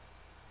 but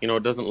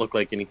it doesn't look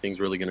like anything's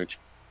really going to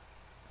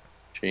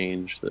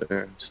change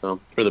there. So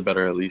for the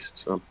better, at least.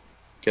 So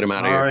get him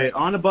out of here. All right,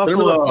 on to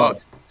Buffalo.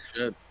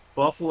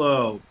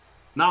 Buffalo,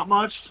 not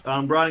much.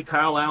 Brought in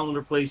Kyle Allen to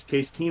replace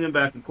Case Keenum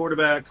back in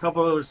quarterback. A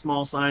couple other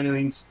small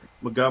signings: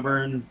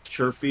 McGovern,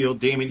 Sherfield,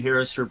 Damian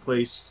Harris to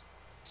replace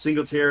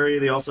Singletary.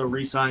 They also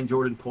re-signed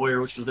Jordan Poyer,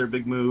 which was their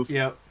big move.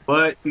 Yep.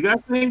 But you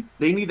guys think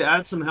they need to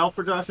add some help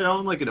for Josh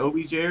Allen, like an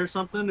OBJ or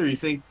something, or you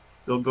think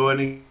they'll go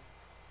in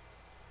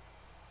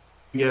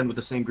again with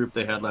the same group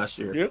they had last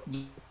year?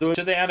 Yep.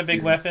 Should they add a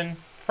big weapon?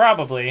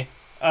 Probably.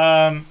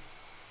 I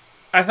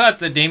thought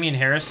the Damian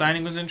Harris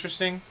signing was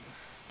interesting,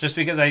 just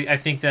because I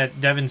think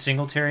that Devin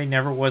Singletary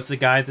never was the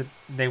guy that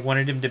they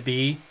wanted him to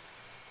be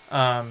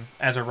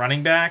as a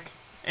running back.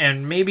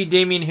 And maybe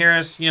Damian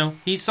Harris,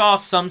 he saw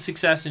some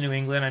success in New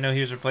England. I know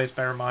he was replaced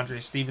by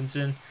Ramondre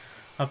Stevenson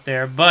up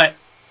there, but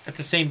at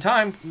the same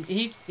time,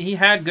 he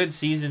had good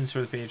seasons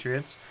for the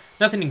Patriots.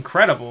 Nothing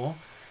incredible,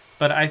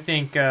 but I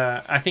think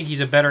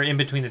he's a better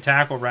in-between the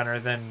tackle runner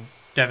than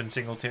Devin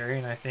Singletary,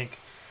 and I think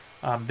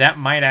that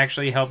might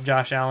actually help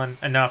Josh Allen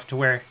enough to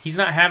where he's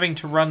not having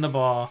to run the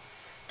ball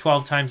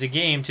 12 times a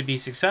game to be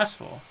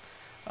successful.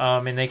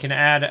 And they can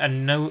add a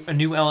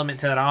new element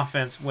to that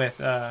offense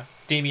with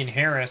Damian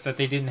Harris that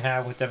they didn't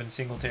have with Devin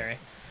Singletary.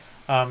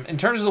 In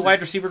terms of the wide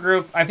receiver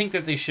group, I think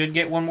that they should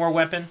get one more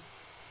weapon.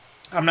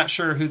 I'm not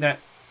sure who that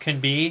can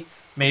be.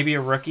 Maybe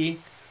a rookie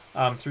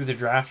through the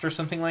draft or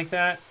something like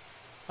that.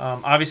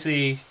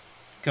 Obviously,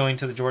 going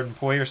to the Jordan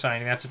Poyer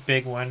signing, that's a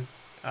big one,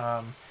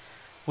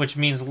 which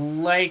means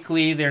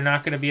likely they're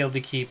not going to be able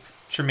to keep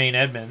Tremaine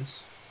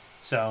Edmonds.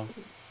 So,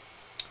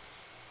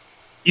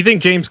 you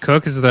think James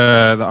Cook is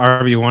the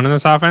RB1 in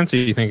this offense, or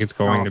you think it's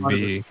going to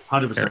be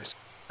 100%? Harris?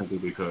 I think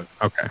it'll be Cook.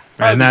 Okay,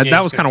 and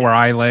that was kind of where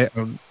I lay.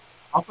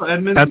 Also,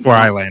 Edmonds. That's where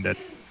I landed.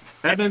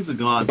 Edmonds is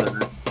gone.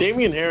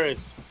 Damian Harris,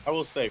 I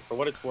will say, for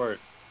what it's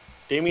worth,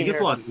 Damian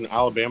Harris is an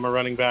Alabama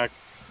running back.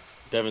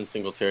 Devin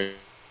Singletary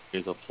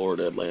is a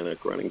Florida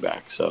Atlantic running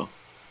back. So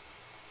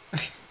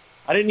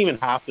I didn't even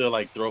have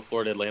to throw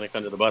Florida Atlantic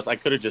under the bus. I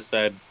could have just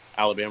said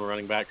Alabama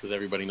running back because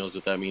everybody knows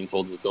what that means,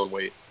 holds its own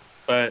weight.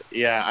 But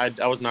yeah,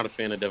 I was not a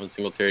fan of Devin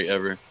Singletary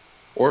ever,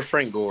 or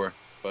Frank Gore.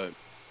 But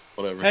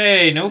whatever.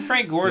 Hey, no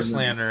Frank Gore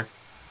slander.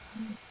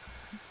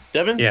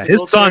 Devin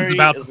his son's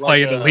about to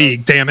play in the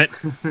league. Damn it!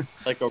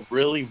 Like a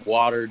really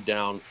watered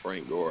down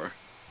Frank Gore.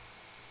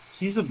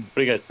 He's a. What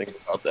do you guys think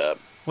about that?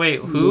 Wait,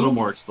 A who? little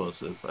more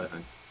explosive, I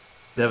think.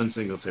 Devin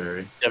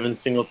Singletary. Devin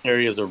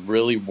Singletary is a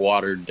really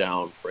watered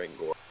down Frank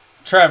Gore.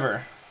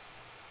 Trevor.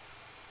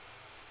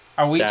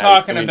 Are we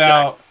talking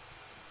about?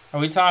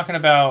 Are we talking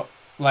about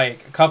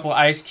like a couple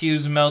ice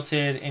cubes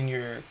melted in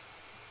your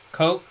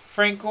Coke,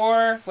 Frank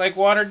Gore, like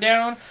watered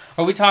down?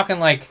 Or are we talking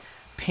like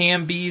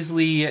Pam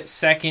Beasley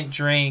second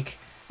drink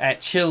at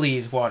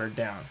Chili's watered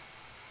down?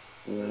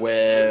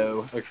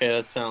 Whoa. Okay,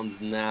 that sounds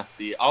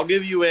nasty. I'll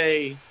give you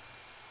a.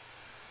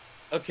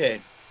 Okay.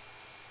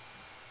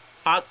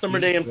 Hot summer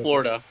day in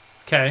Florida.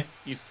 Okay.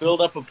 You filled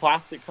up a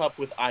plastic cup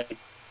with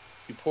ice.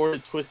 You poured a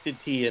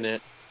twisted tea in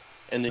it,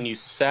 and then you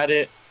set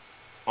it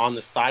on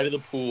the side of the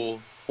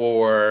pool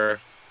for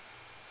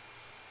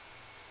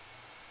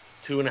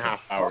 2.5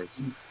 hours.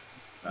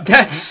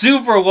 That's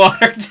super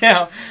watered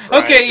down.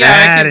 Right. Okay,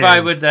 yeah, I can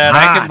vibe with that.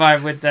 I can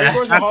vibe with Frank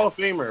Gore's that. a Hall of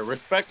Famer.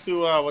 Respect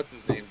to what's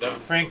his name? Devin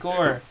Frank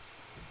Singletary. Gore.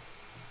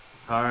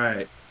 All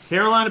right.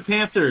 Carolina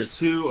Panthers,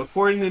 who,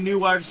 according to new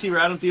wide receiver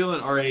Adam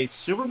Thielen, are a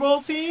Super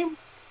Bowl team.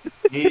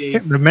 The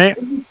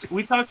man.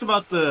 We talked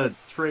about the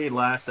trade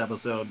last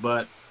episode,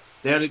 but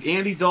they added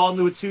Andy Dalton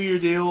to a 2-year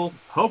deal.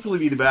 Hopefully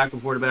be the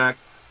backup quarterback.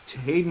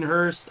 Hayden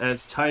Hurst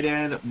as tight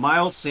end.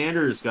 Miles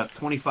Sanders got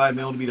 $25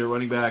 million to be their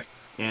running back,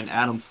 and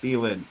Adam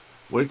Thielen.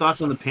 What are your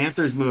thoughts on the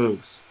Panthers'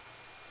 moves?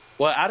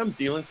 Well, Adam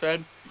Thielen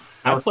said,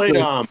 I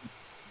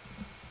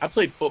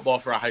played football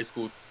for a high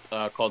school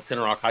called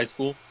Tenor Rock High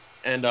School,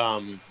 and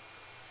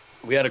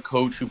we had a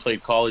coach who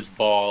played college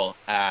ball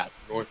at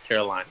North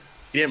Carolina.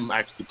 He didn't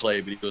actually play,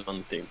 but he was on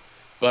the team.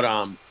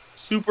 But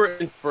super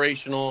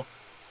inspirational.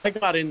 I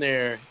got in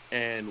there,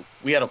 and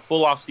we had a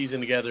full off season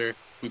together.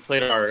 We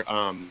played our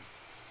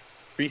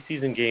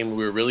preseason game.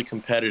 We were really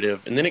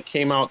competitive, and then it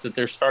came out that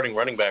their starting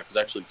running back was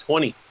actually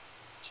 20.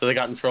 So they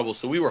got in trouble.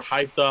 So we were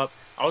hyped up.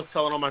 I was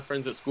telling all my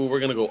friends at school, we're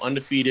going to go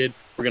undefeated.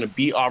 We're going to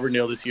beat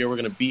Auburndale this year. We're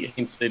going to beat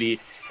Haines City.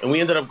 And we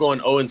ended up going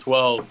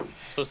 0-12.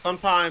 So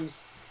sometimes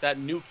that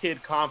new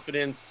kid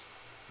confidence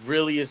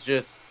really is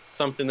just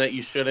something that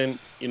you shouldn't,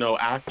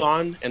 act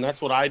on. And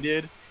that's what I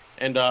did.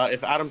 And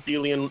if Adam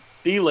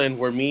Thielen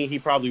were me, he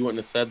probably wouldn't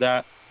have said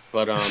that.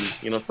 But,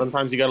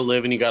 sometimes you got to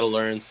live and you got to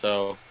learn.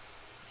 So,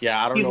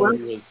 yeah, I don't know what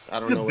he was. I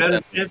don't know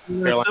what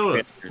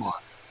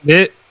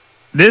that.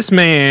 This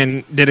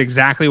man did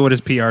exactly what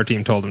his PR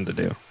team told him to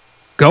do.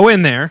 Go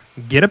in there,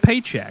 get a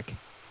paycheck,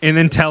 and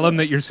then tell him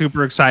that you're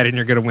super excited and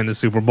you're going to win the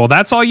Super Bowl.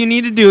 That's all you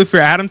need to do if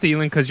you're Adam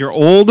Thielen, because you're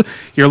old.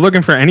 You're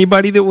looking for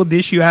anybody that will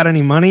dish you out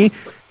any money.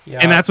 Yeah.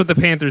 And that's what the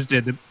Panthers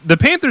did. The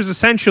Panthers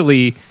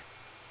essentially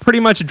pretty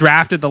much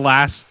drafted the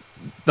last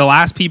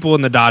people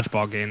in the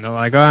dodgeball game. They're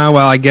like, oh,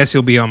 well, I guess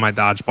you'll be on my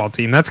dodgeball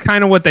team. That's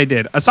kind of what they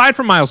did, aside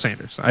from Miles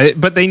Sanders.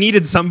 But they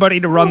needed somebody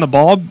to run the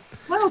ball.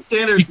 Miles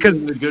Sanders is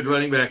a good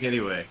running back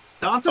anyway.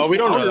 We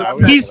don't know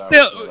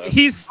that.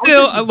 He's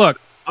still look.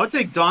 I would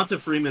take Donta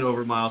Freeman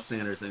over Miles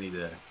Sanders any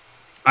day.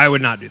 I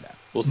would not do that.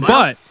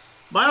 But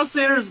Miles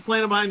Sanders is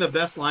playing behind the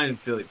best line in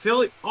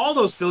Philly. All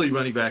those Philly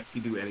running backs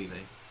can do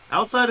anything.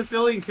 Outside of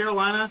Philly and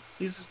Carolina,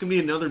 he's just gonna be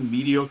another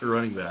mediocre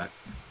running back.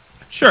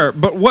 Sure,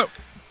 but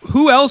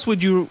who else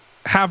would you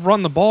have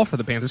run the ball for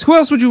the Panthers? Who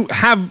else would you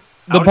have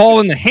the ball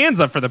in the hands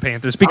of for the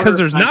Panthers? Because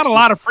there's not a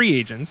lot of free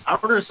agents. I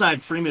would have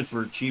signed Freeman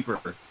for cheaper.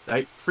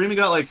 Right? Freeman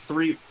got like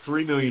 $3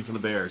 million from the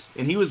Bears,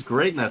 and he was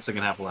great in that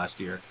second half of last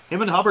year.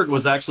 Him and Hubbard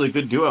was actually a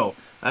good duo.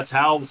 That's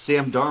how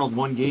Sam Darnold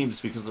won games,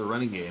 because of the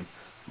running game.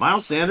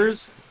 Miles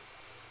Sanders,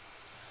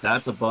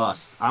 that's a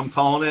bust. I'm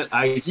calling it.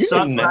 I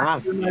suck in my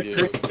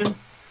prediction,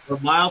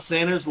 but Miles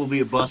Sanders will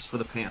be a bust for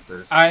the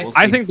Panthers.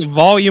 I think the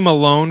volume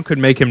alone could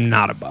make him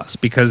not a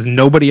bust, because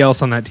nobody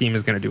else on that team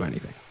is going to do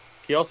anything.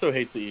 He also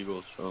hates the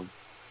Eagles, so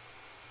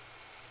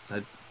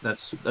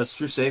that's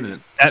true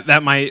statement.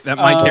 That might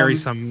carry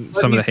some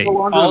of the hate.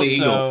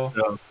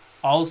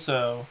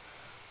 Also,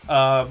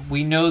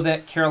 we know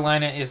that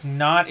Carolina is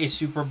not a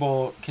Super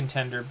Bowl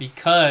contender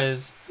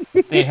because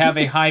they have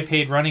a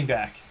high-paid running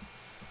back.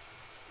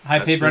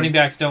 High-paid running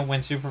backs don't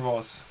win Super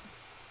Bowls.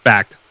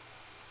 Fact.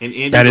 And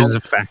Andy that is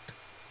a fact.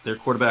 Their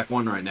quarterback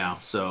won right now,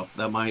 so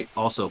that might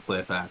also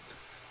play a fact.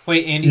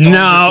 Wait, Andy Dalton's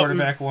the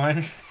quarterback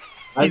won?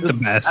 He's the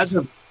best.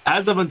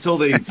 As of until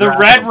they the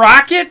Red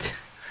Rocket.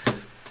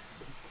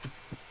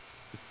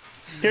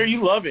 Here,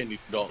 you love Andy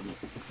Dalton.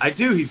 I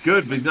do. He's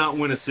good, but he's not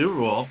win a Super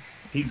Bowl.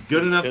 He's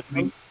good enough.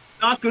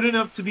 Not good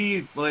enough to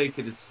be like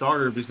a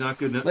starter, but he's not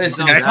good enough.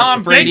 Listen,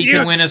 Tom Brady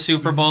can win a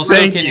Super Bowl, so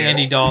can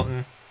Andy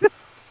Dalton.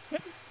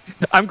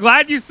 I'm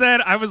glad you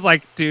said. I was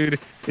like, dude,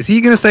 is he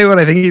going to say what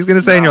I think he's going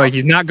to say? And you're like,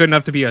 he's not good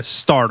enough to be a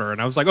starter.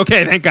 And I was like,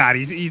 okay, thank God.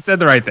 He said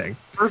the right thing.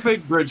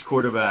 Perfect bridge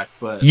quarterback,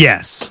 but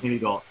yes, Andy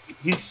Dalton.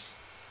 He's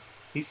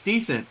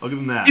decent. I'll give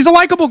him that. He's a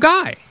likable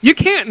guy. You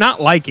can't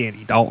not like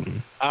Andy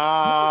Dalton.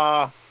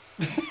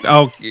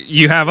 Oh,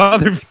 you have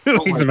other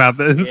feelings about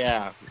this.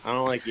 Yeah, I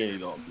don't like Andy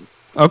Dalton.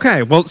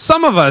 Okay, well,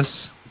 some of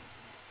us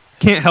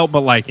can't help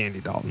but like Andy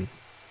Dalton.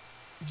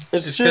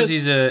 It's because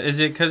he's a. Is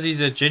it because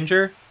he's a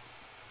ginger?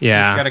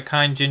 Yeah. He's got a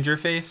kind ginger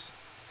face.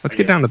 Let's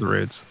get down to the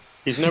roots.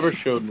 He's never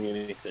showed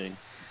me anything.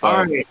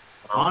 All right,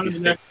 on to the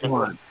next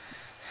one.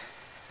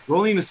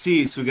 Rolling the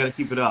C's, so we got to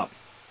keep it up.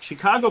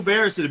 Chicago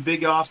Bears did a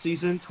big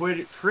offseason,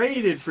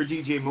 traded for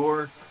DJ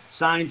Moore,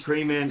 signed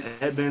Trayman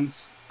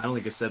Edmonds. I don't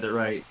think I said that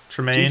right.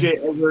 TJ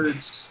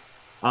Edwards.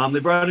 They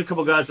brought in a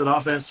couple guys on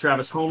offense.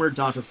 Travis Homer,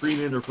 Donta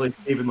Freeman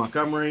replaced David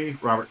Montgomery.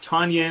 Robert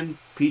Tonyan,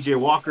 PJ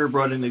Walker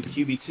brought in the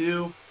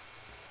QB2.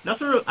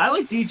 I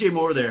like DJ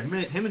Moore there.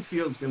 Him and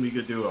Fields is going to be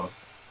a good duo.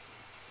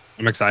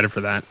 I'm excited for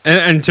that.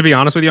 And to be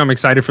honest with you, I'm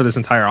excited for this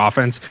entire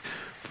offense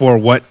for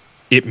what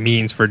it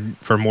means for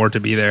Moore to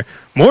be there.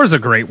 Moore is a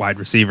great wide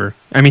receiver.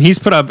 I mean, he's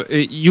put up,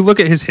 you look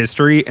at his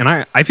history, and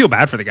I feel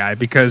bad for the guy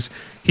because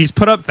he's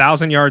put up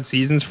 1,000-yard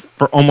seasons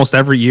for almost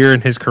every year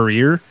in his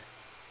career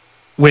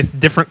with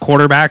different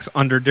quarterbacks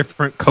under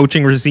different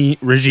coaching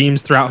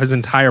regimes throughout his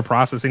entire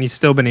process, and he's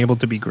still been able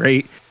to be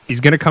great.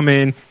 He's going to come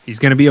in. He's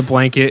going to be a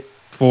blanket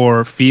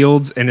for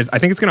Fields, and I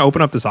think it's going to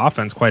open up this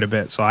offense quite a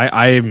bit. So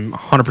I'm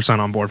 100%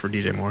 on board for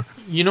DJ Moore.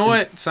 You know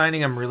what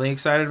signing I'm really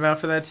excited about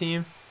for that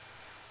team?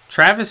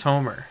 Travis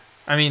Homer.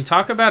 I mean,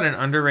 talk about an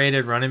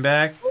underrated running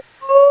back.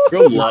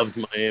 Joe loves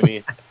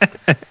Miami.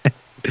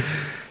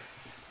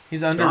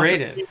 He's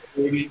underrated.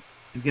 He's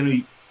going to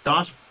be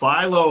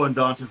buy low on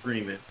Donta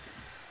Freeman.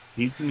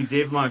 He's going to be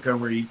David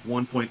Montgomery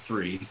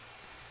 1.3.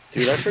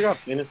 Dude, I forgot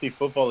fantasy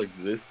football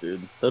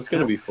existed. That's going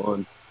to be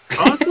fun.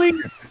 Honestly,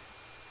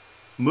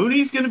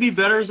 Mooney's going to be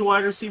better as a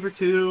wide receiver,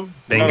 too.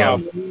 Bingo.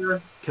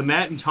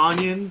 Komet and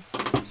Tonyan.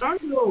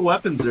 Starting to know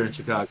weapons there in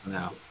Chicago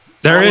now.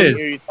 There is.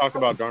 Hear you talk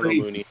about Darnell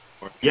Mooney.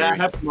 Yeah, I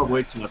have to come up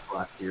way too much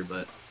last year,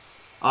 but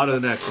on to the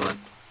next one.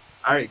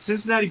 All right,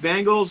 Cincinnati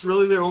Bengals,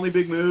 really their only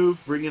big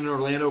move, bringing in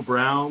Orlando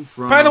Brown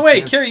from... By the way,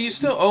 Kerry, you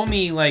still owe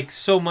me, like,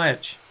 so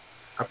much.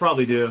 I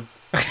probably do.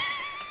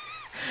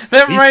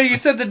 Right, you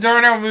said the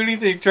Darnell Mooney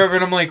thing, Trevor,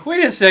 and I'm like,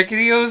 wait a second,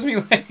 he owes me,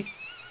 like...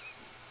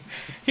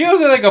 He owes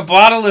me, like, a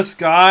bottle of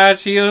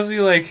scotch. He owes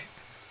me, like,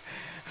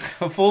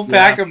 a full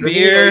pack of beer. Does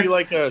he owe you,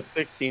 like, a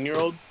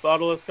 16-year-old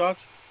bottle of scotch?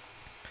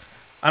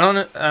 I don't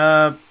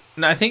know.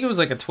 No, I think it was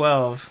like a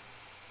 12.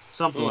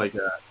 Something like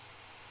that.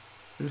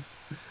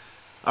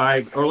 All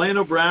right,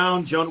 Orlando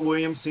Brown, Jonah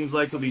Williams seems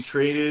like he'll be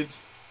traded.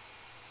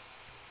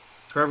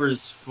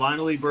 Trevor's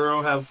finally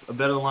Burrow have a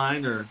better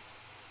line, or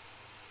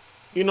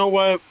you know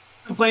what?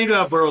 Complained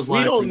about Burrow's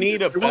line. We don't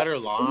need a better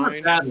line. They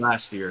weren't bad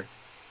last year.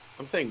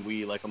 I'm saying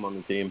we, like I'm on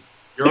the team.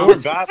 They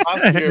weren't bad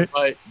last year,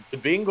 but the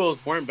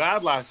Bengals weren't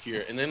bad last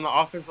year, and then the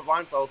offensive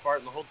line fell apart,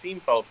 and the whole team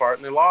fell apart,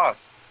 and they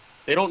lost.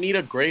 They don't need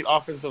a great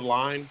offensive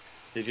line.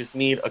 They just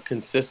need a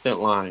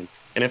consistent line.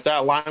 And if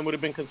that line would have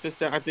been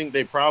consistent, I think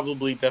they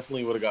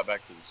definitely would have got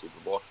back to the Super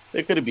Bowl.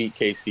 They could have beat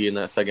KC in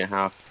that second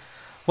half.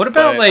 What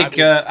about,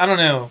 I don't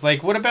know,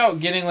 like, what about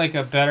getting, like,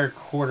 a better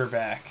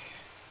quarterback?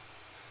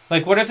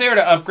 Like, what if they were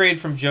to upgrade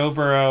from Joe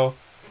Burrow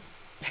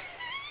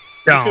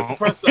to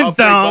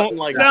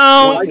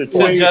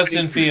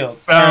Justin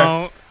Fields?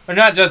 Or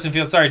not Justin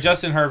Fields, sorry,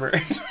 Justin Herbert.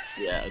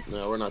 Yeah,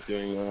 no, we're not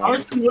doing that.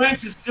 Carson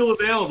Wentz is still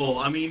available.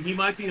 I mean, he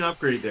might be an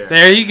upgrade there.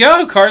 There you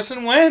go,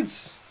 Carson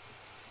Wentz.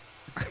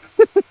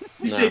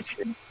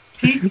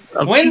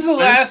 When's the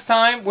last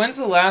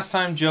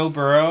time Joe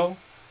Burrow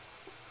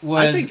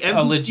was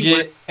a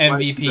legit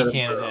MVP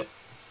candidate?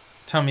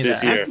 Tell me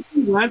that. Year.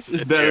 MVP Wentz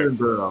is better than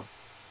Burrow.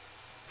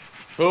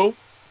 Who?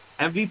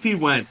 MVP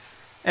Wentz.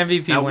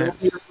 MVP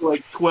Wentz. For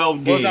like 12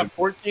 games. What was that,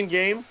 14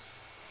 games?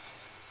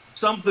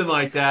 Something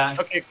like that.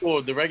 Okay,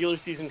 cool. The regular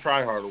season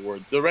tryhard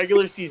award. The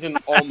regular season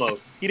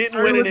almost. He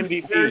didn't win an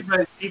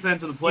MVP.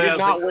 Defense in the playoffs. He did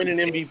not win an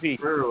MVP.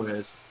 Burrow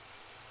is.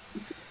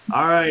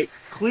 All right,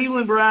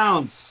 Cleveland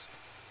Browns.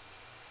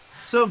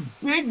 Some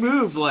big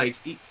moves like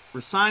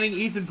signing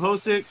Ethan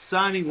Posick,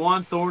 signing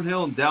Juan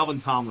Thornhill, and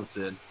Dalvin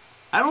Tomlinson.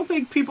 I don't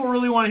think people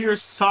really want to hear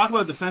us talk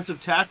about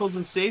defensive tackles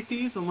and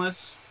safeties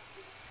unless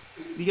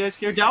you guys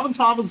care. Dalvin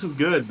Tomlinson's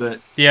good, but...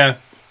 Yeah.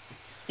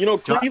 You know,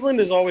 Cleveland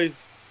is always...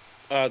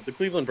 the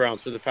Cleveland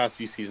Browns for the past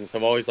few seasons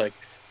have always, like,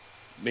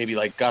 maybe,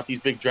 like, got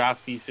these big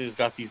draft pieces,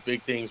 got these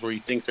big things where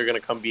you think they're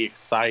going to come be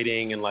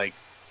exciting and, like,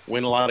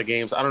 win a lot of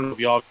games. I don't know if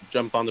y'all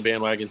jumped on the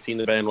bandwagon, seen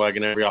the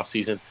bandwagon every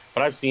offseason,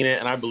 but I've seen it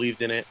and I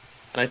believed in it.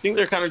 And I think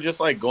they're kind of just,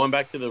 like, going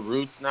back to the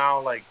roots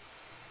now. Like,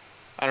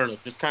 I don't know,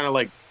 just kind of,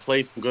 like,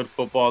 play some good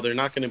football. They're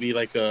not going to be,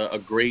 like, a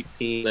great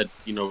team that,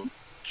 you know,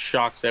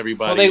 shocks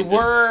everybody.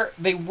 Well,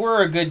 they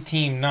were a good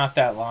team not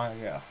that long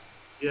ago.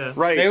 Yeah,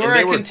 right. They were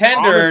a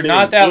contender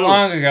not that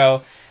long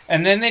ago,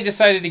 and then they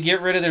decided to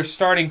get rid of their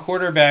starting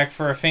quarterback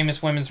for a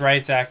famous women's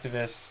rights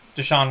activist,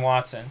 Deshaun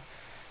Watson.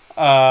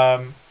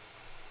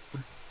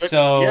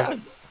 So yeah,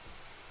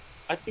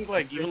 I think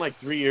like even like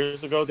 3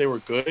 years ago they were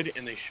good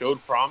and they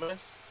showed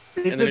promise,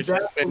 and then it's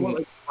just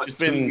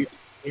been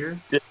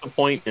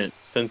disappointment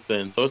since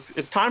then. So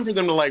it's time for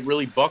them to like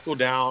really buckle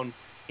down.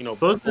 You know,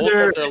 both of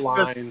their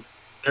lines.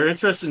 They're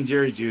interested in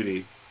Jerry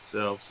Jeudy.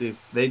 So see if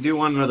they do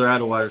want another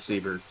wide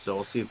receiver. So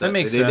we'll see if that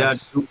makes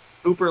sense.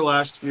 Cooper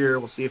last year.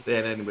 We'll see if they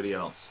had anybody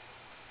else.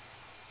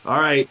 All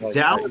right,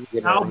 Dallas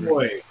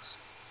Cowboys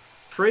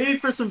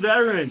traded for some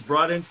veterans.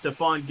 Brought in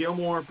Stephon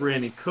Gilmore,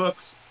 Brandon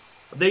Cooks.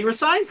 They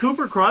resigned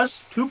Cooper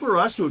Rush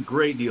to a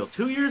great deal.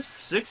 2 years,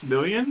 $6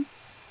 million.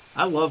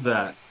 I love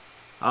that.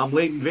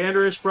 Leighton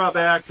Vander Esch brought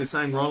back. They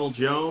signed Ronald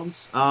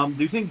Jones. Do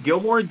you think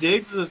Gilmore and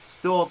Diggs is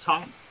still a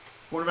top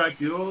quarterback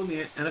duo in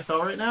the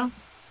NFL right now?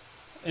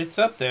 It's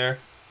up there.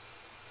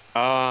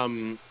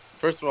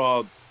 First of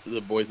all,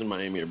 the boys in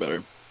Miami are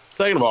better.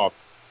 Second of all,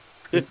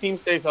 this team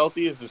stays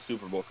healthy as a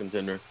Super Bowl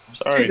contender.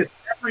 Sorry.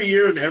 Every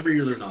year and every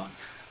year they're not.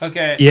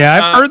 Okay. Yeah,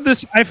 I've heard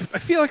this. I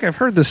feel like I've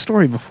heard this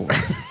story before.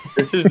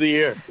 This is the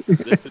year.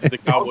 This is the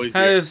Cowboys'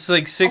 year. It's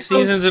like 6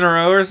 seasons in a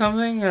row or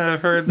something. I've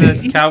heard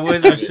that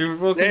Cowboys are Super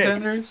Bowl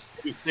contenders.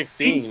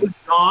 16.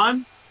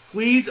 John,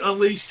 please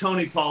unleash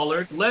Tony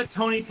Pollard. Let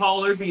Tony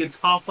Pollard be a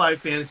top 5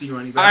 fantasy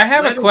running back. I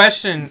have a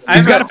question.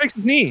 He's got to fix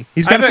his knee.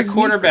 He's got a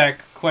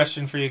quarterback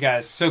question for you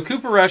guys. So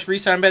Cooper Rush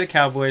re-signed by the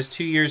Cowboys,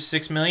 2 years,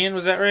 $6 million.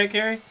 Was that right,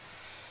 Gary?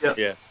 Yep.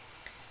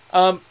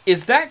 Yeah.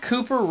 Is that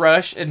Cooper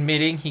Rush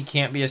admitting he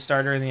can't be a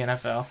starter in the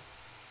NFL?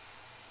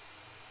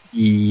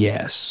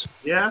 Yes.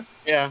 Yeah?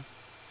 Yeah.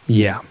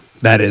 Yeah.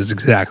 That is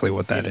exactly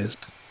what that is.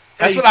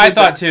 That's what I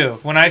thought, too.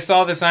 When I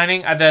saw the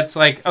signing, that's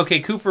like, okay,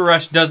 Cooper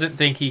Rush doesn't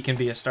think he can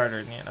be a starter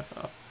in the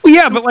NFL. Well,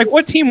 yeah, but like,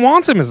 what team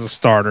wants him as a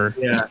starter?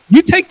 Yeah.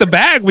 You take the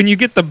bag when you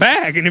get the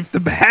bag, and if the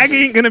bag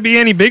ain't going to be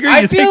any bigger,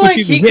 I you feel take like what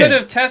you he can get. could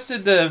have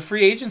tested the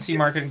free agency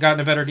market and gotten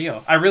a better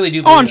deal. I really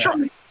do believe Oh, I'm that.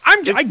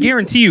 sure. I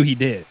guarantee you he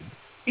did.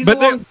 He's But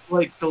along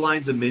like the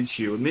lines of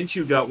Minshew. And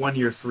Minshew got 1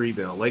 year $3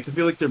 bill. Like, I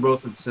feel like they're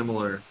both in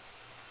similar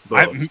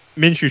boats.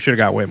 Minshew should have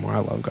got way more. I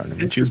love Gardner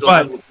Minshew, Minshew's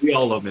but we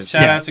all love Minshew.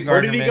 Shout out to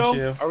Where Gardner did he go?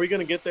 Minshew. Are we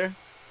going to get there?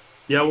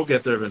 Yeah, we'll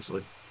get there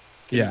eventually.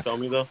 Can you tell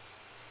me, though?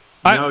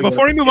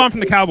 Before we move on from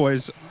the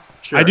Cowboys,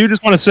 Sure. I do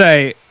just want to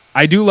say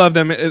I do love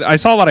them. I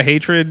saw a lot of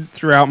hatred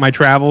throughout my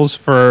travels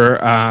for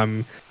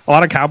a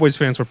lot of Cowboys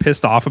fans were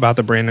pissed off about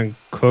the Brandon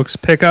Cooks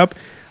pickup.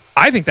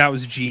 I think that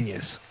was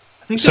genius.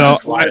 I think So,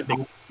 that's I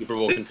think Super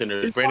Bowl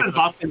contenders. Brandon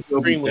Hopkins is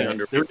extremely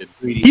underrated.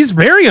 he's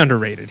very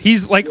underrated.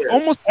 He's like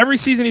almost every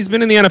season he's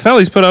been in the NFL,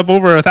 he's put up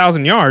over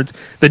 1,000 yards.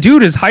 The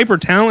dude is hyper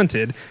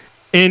talented,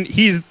 and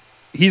he's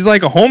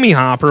like a homie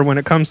hopper when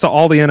it comes to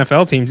all the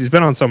NFL teams. He's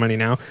been on so many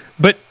now,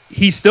 but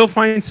he still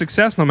finds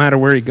success no matter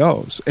where he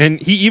goes. And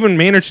he even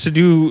managed to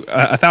do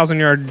a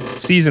 1,000-yard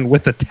season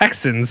with the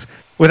Texans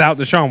without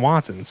Deshaun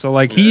Watson. So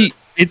like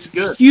it's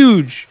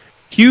huge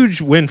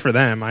win for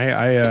them.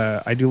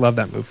 I do love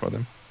that move for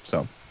them.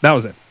 So that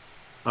was it.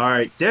 All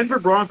right, Denver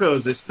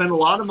Broncos. They spent a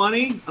lot of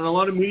money on a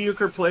lot of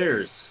mediocre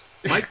players.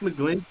 Mike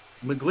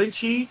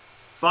McGlinchey,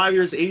 5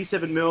 years,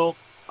 $87 million.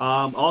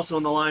 Also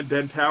on the line,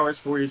 Ben Powers,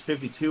 4 years,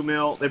 $52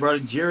 million. They brought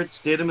in Jarrett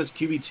Stidham as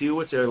QB2,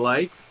 which I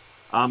like.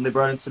 They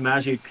brought in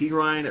Samaje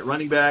Perine at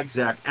running back.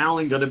 Zach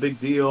Allen got a big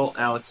deal.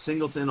 Alex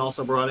Singleton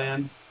also brought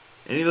in.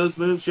 Any of those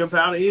moves jump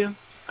out at you?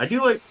 I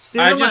do like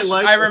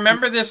Stidham. I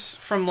remember this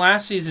from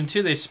last season,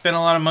 too. They spent a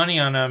lot of money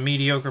on a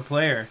mediocre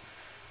player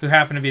who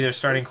happened to be their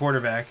starting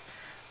quarterback.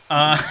 Do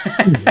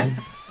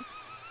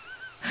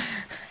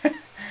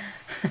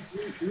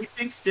you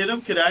think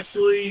Stidham could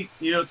actually,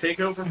 take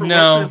over from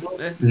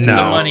it's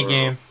a money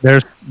game.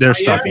 They're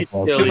stuck with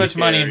Too much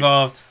money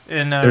involved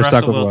in They're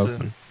stuck Russell with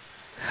Wilson.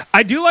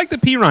 I do like the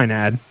Perine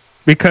ad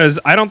because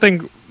I don't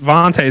think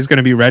Vontae is going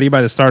to be ready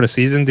by the start of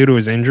season due to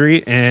his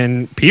injury,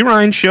 and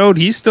Perine showed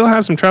he still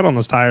has some tread on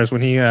those tires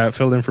when he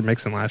filled in for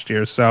Mixon last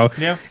year. So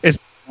it's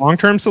a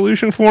long-term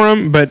solution for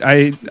him, but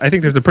I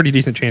think there's a pretty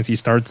decent chance he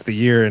starts the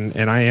year,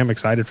 and I am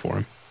excited for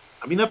him.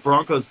 I mean, that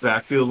Broncos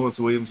backfield once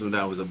Williams went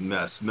out was a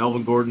mess.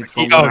 Melvin Gordon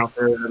fumbling out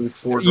there every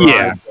 4 drives.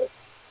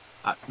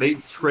 Yeah. They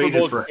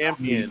traded for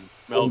champion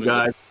Melvin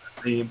guys.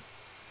 Team.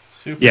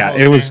 Super Bowl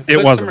it was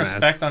Put some a mess.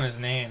 respect on his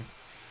name.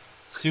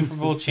 Super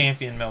Bowl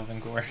champion Melvin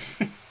Gordon.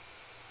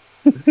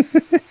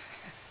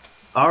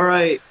 All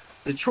right.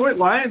 Detroit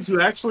Lions,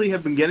 who actually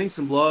have been getting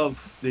some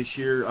love this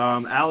year.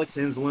 Alex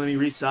Anzalone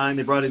re-signed.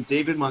 They brought in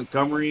David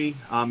Montgomery.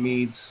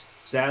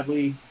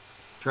 Sadly,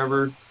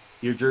 Trevor,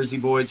 your Jersey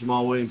boy,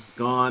 Jamal Williams is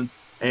gone.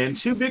 And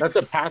two big... That's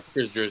a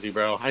Packers jersey,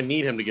 bro. I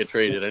need him to get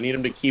traded. I need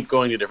him to keep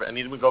going to different... I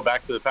need him to go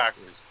back to the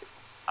Packers.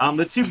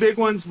 The two big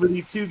ones would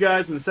be two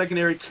guys in the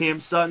secondary,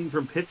 Cam Sutton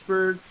from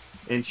Pittsburgh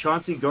and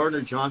Chauncey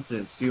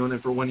Gardner-Johnson stealing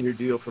it for a 1-year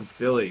deal from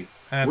Philly.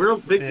 We're a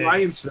big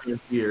Lions fans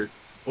here.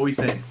 What do we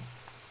think?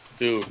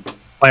 Dude.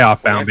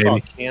 Playoff bound,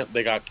 baby.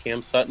 They got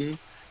Cam Sutton.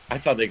 I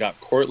thought they got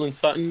Cortland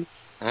Sutton.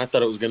 And I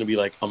thought it was going to be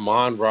like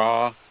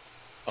Amon-Ra,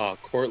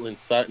 Cortland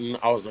Sutton.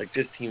 I was like,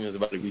 this team is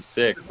about to be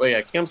sick. But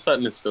yeah, Cam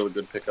Sutton is still a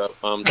good pickup.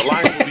 The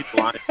Lions will beat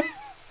the Lions.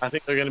 I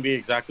think they're going to be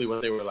exactly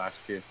what they were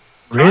last year.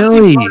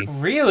 Really?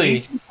 Really? Did you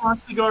see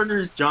Chauncey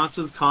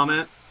Gardner-Johnson's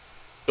comment?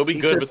 They'll be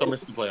good, but they'll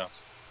miss the playoffs.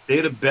 They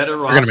had a better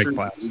roster than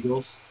the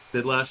Eagles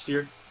did last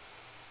year.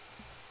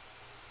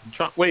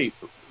 Wait,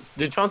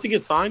 did Chauncey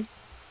get signed?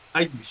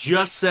 I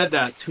just said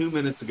that 2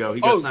 minutes ago.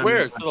 He got signed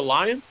where? To the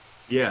Lions?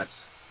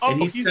 Yes. Oh,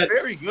 and he's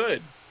very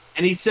good.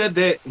 And he said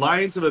that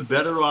Lions have a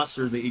better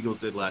roster than the Eagles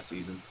did last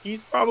season. He's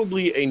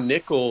probably a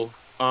nickel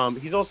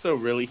He's also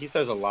he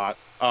says a lot.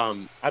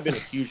 I've been a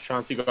huge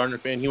Chauncey Gardner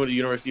fan. He went to the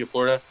University of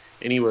Florida,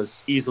 and he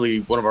was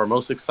easily one of our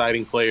most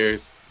exciting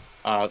players.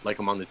 Like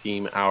I'm on the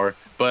team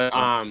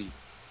but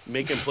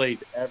making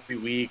plays every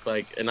week.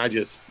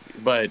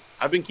 But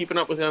I've been keeping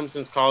up with him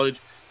since college.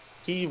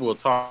 He will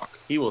talk.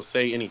 He will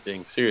say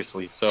anything.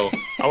 Seriously. So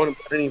I wouldn't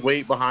put any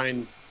weight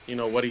behind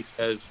what he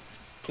says.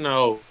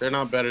 No, they're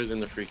not better than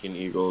the freaking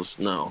Eagles.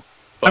 No,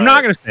 but I'm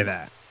not going to say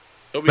that.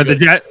 But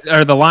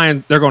the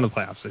Lions, they're going to the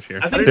playoffs this year.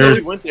 I think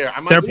they went there. I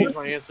might change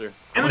my answer.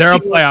 They're a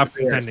playoff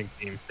contending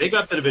team. They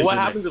got the division. What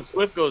happens if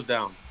Swift goes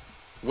down?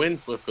 When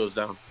Swift goes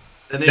down?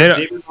 And they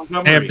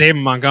have David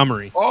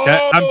Montgomery. Oh,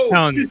 I'm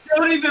telling you.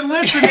 Don't even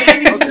listen.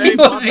 He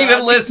wasn't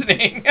even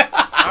listening.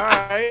 All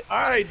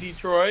right,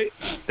 Detroit.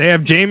 They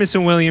have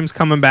Jamison Williams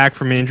coming back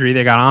from injury.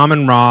 They got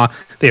Amon-Ra.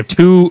 They have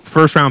 2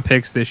 first-round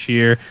picks this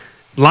year.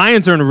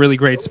 Lions are in a really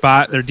great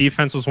spot. Their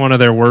defense was one of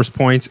their worst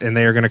points, and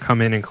they are going to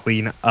come in and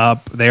clean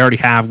up. They already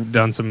have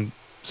done some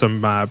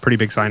pretty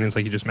big signings,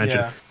 like you just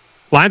mentioned. Yeah.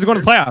 Lions are going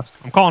to the playoffs.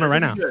 I'm calling it right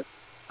now.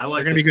 I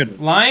like They're going to be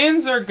good.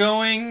 Lions are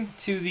going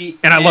to the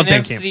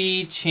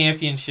NFC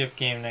Championship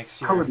game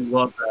next year. I would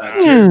love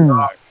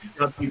that.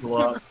 Shut people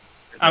up.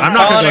 I'm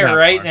calling it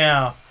right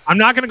now. I'm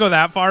not going to go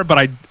that far,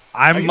 but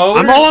I'm all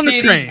Motor on the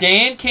City, train.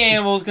 Dan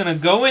Campbell's going to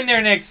go in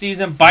there next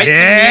season, bite some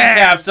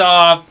kneecaps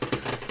off,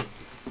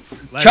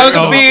 chug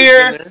a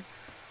beer,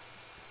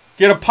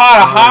 get a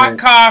pot of hot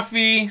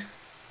coffee.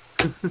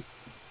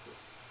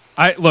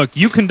 Look,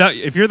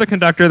 if you're the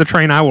conductor of the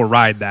train, I will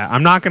ride that.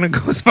 I'm not going to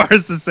go as far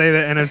as to say the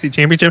NFC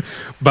Championship,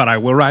 but I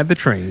will ride the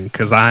train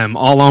because I am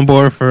all on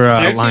board for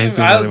Lions.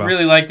 I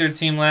really liked their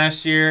team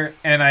last year,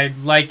 and I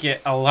like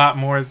it a lot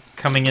more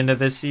coming into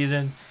this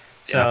season.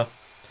 So,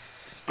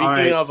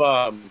 speaking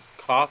of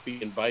coffee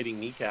and biting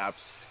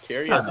kneecaps,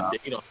 Carrie has a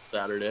date on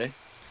Saturday.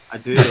 I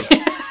do.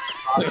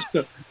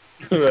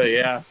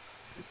 Yeah.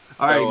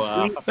 All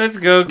right, let's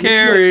go,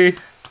 Carrie.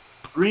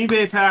 Green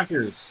Bay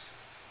Packers.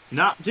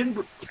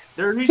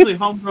 They're usually a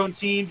homegrown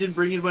team. Didn't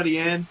bring anybody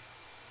in.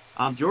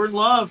 Jordan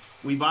Love,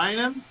 we buying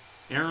him?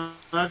 Aaron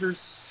Rodgers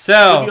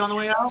sell on the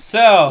way out.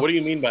 Sell. What do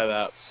you mean by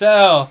that?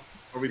 Sell.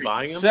 Are we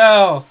buying him?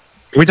 Sell.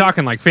 Are we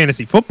talking like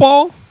fantasy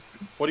football?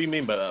 What do you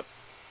mean by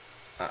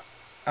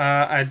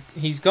that?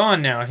 He's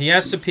gone now. He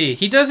has to pee.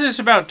 He does this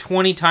about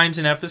 20 times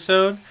an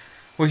episode,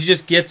 where he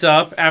just gets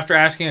up after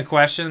asking a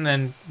question, and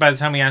then by the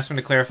time we ask him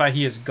to clarify,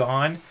 he is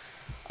gone.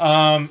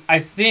 I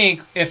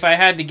think, if I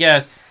had to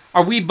guess,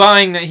 are we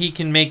buying that he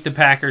can make the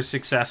Packers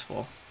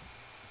successful?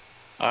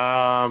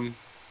 I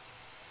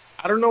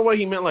don't know what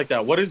he meant like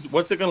that. What's it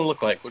going to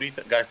look like? What do you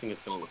guys think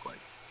it's going to look like?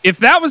 If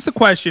that was the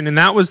question, and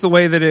that was the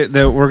way that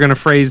we're going to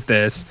phrase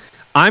this,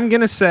 I'm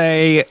going to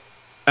say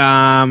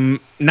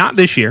not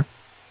this year.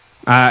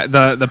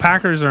 The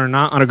Packers are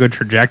not on a good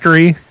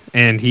trajectory,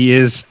 and he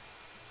is.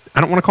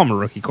 I don't want to call him a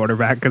rookie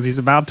quarterback because he's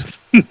about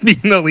to be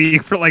in the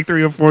league for like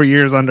 3 or 4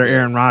 years under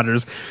Aaron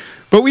Rodgers.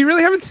 But we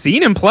really haven't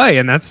seen him play,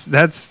 and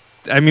that's.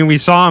 I mean, we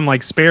saw him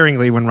like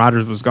sparingly when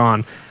Rodgers was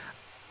gone.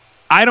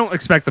 I don't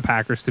expect the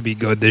Packers to be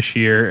good this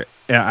year.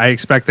 I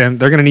expect they're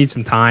going to need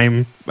some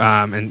time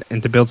and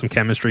to build some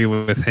chemistry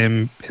with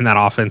him in that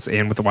offense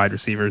and with the wide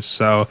receivers.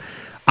 So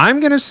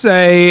I'm going to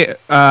say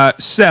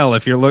sell.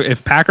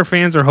 If Packer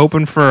fans are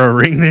hoping for a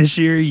ring this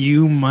year,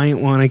 you might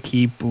want to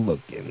keep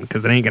looking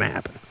because it ain't going to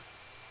happen.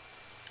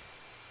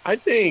 I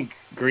think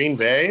Green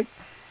Bay,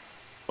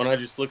 when I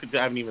just I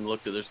haven't even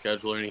looked at their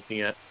schedule or anything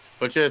yet,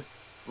 but just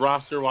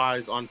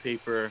roster-wise, on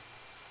paper,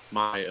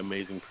 my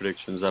amazing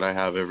predictions that I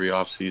have every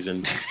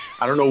offseason.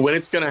 I don't know when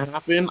it's going to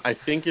happen. I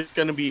think it's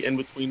going to be in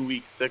between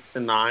week 6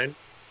 and 9.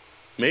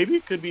 Maybe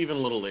it could be even a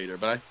little later,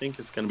 but I think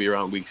it's going to be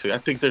around week 6. I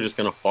think they're just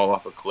going to fall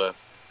off a cliff.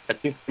 I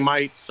think they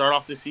might start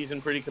off the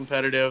season pretty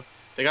competitive.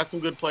 They got some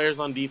good players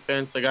on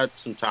defense. They got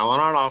some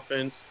talent on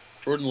offense.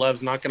 Jordan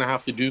Love's not going to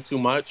have to do too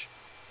much,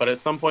 but at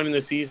some point in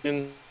the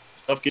season,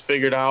 stuff gets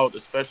figured out,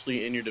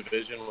 especially in your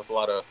division with a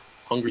lot of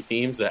hungry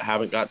teams that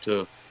haven't got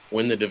to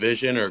win the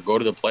division or go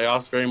to the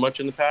playoffs very much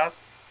in the past.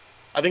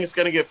 I think it's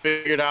going to get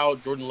figured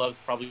out. Jordan Love's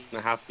probably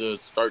going to have to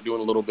start doing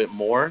a little bit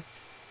more.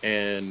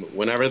 And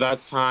whenever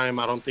that's time,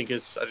 I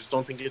just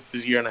don't think it's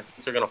his year. And I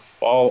think they're going to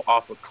fall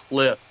off a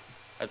cliff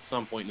at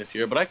some point this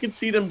year. But I could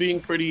see them being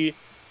pretty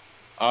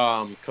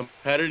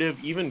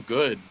competitive, even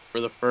good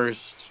for the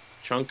first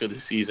chunk of the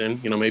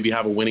season. Maybe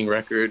have a winning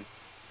record,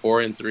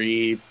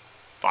 4-3,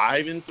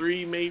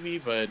 5-3 maybe,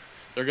 but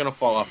they're going to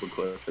fall off a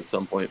cliff at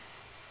some point.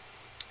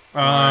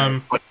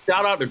 But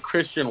shout out to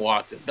Christian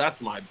Watson. That's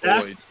my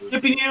boy.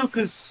 Flipping you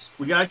because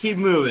we gotta keep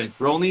moving.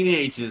 We're only in the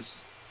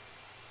H's.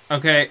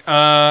 Okay,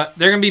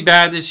 they're gonna be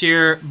bad this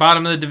year.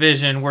 Bottom of the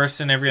division, worse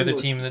than every other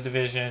team in the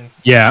division.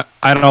 Yeah,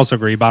 I'd also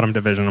agree. Bottom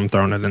division. I'm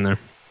throwing it in there.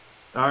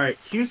 All right,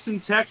 Houston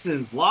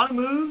Texans. A lot of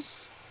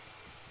moves.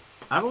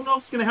 I don't know if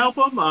it's gonna help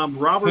them.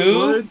 Robert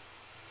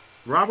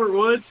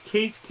Woods,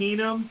 Case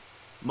Keenum,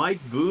 Mike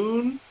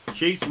Boone,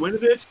 Chase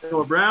Winovich,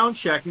 Noah Brown,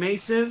 Shaq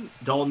Mason,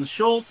 Dalton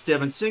Schultz,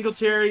 Devin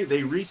Singletary.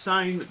 They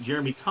re-signed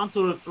Jeremy Tunsil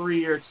to a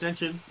 3-year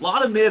extension. A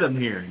lot of mid I'm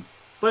hearing.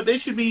 But they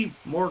should be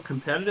more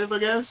competitive, I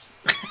guess.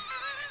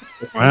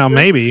 Well,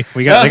 maybe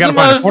they That's got the to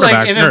find a most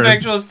quarterback.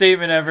 ineffectual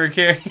statement ever,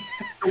 Carrie.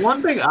 The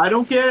one thing I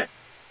don't get,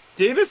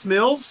 Davis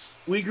Mills,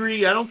 we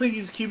agree, I don't think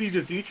he's QB of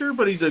the future,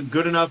 but he's a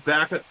good enough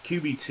backup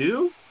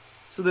QB2.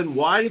 So then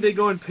why did they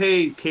go and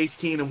pay Case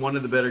Keenum, one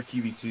of the better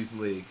QB2s in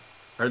the league?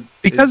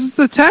 Because it's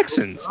the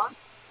Texans.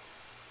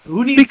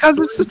 Who needs Because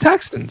it's the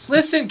Texans.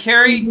 Listen,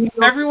 Carrie,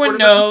 everyone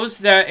knows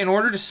that in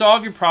order to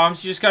solve your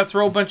problems, you just got to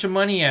throw a bunch of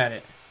money at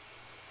it.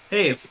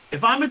 Hey,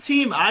 if I'm a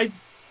team, I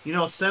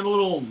send a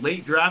little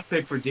late draft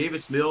pick for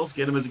Davis Mills,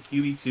 get him as a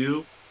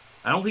QB2.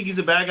 I don't think he's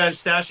a bad guy to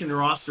stash in the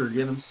roster.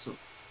 Get him.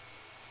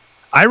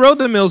 I rode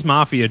the Mills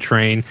Mafia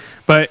train,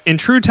 but in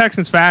true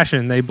Texans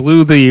fashion, they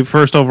blew the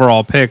first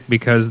overall pick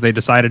because they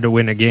decided to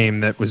win a game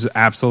that was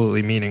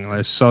absolutely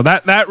meaningless. So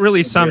that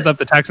really sums up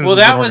the Texans. Well,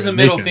 that was a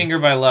middle finger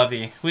by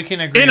Lovey. We can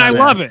agree. And on I that.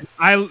 love it.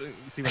 I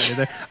see what I did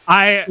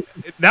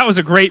there. That was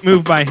a great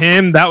move by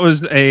him. That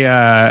was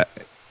a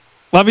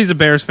Lovey's a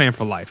Bears fan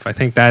for life. I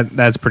think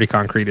that's pretty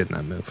concrete in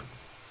that move.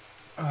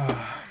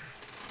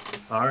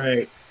 All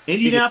right,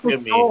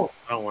 Indianapolis Colts.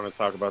 I don't want to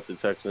talk about the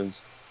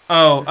Texans.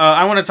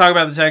 I want to talk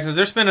about the Texans.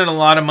 They're spending a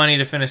lot of money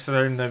to finish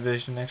third in the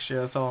division next year.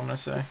 That's all I'm going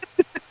to say.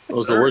 It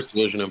was the worst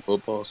division in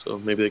football, so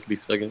maybe they could be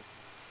second.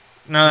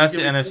 No, that's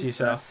the NFC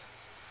South.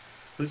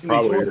 Who's going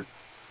to be fourth?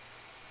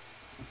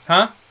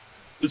 Huh?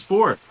 Who's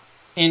fourth?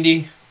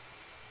 Indy.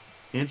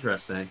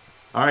 Interesting.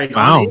 All right.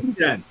 Wow.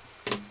 Then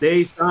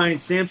they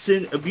signed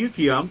Samson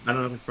Abukium. I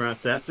don't know if I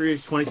pronounced that. 3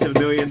 years, $27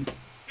 million.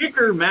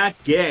 Kicker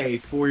Matt Gay,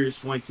 4 years,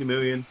 $22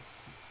 million.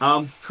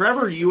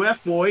 Trevor,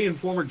 UF boy and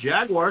former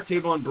Jaguar,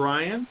 Tavon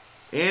Bryan,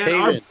 and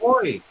our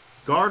boy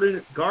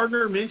Gardner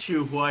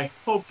Minshew, who I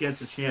hope gets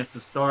a chance to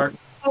start.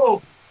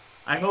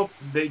 I hope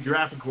they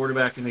draft a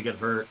quarterback and they get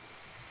hurt.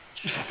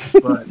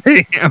 But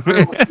they get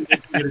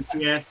a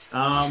chance.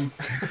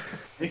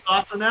 Any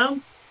thoughts on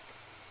them?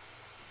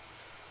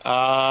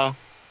 I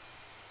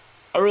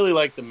really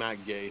like the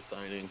Matt Gay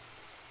signing.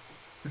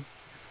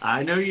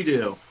 I know you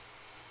do.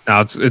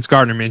 No, it's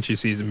Gardner Minshew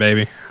season,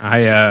 baby.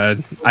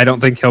 I don't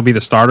think he'll be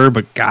the starter,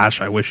 but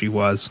gosh, I wish he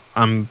was.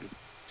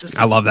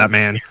 I love that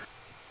man.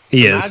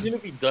 Imagine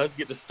if he does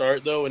get to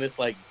start though, and it's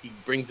like he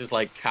brings his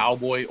like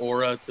cowboy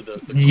aura to the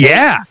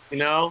yeah,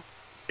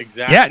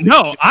 exactly. Yeah,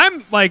 no,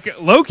 I'm like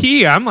low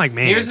key. I'm like,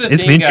 man, here's the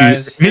it's thing, Minshew,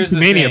 guys. Here's Minshew the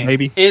mania, thing.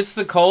 baby. It's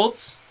the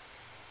Colts.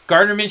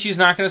 Gardner Minshew's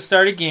not going to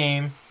start a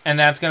game, and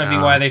that's going to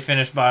be why they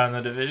finished bottom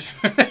of the division.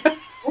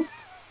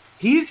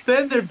 He's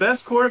been their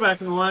best quarterback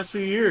in the last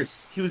few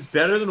years. He was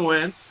better than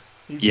Wentz.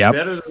 He's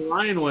better than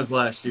Ryan was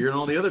last year and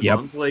all the other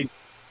bums. Like,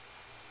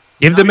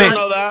 give the man.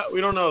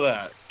 We don't know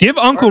that. Give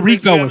Uncle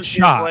Rico a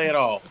shot. Play at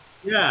all.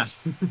 Yeah.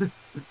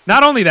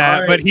 Not only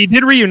that, but he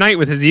did reunite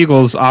with his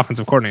Eagles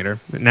offensive coordinator,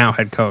 now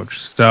head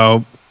coach.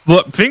 So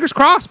look, fingers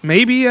crossed.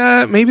 Maybe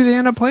they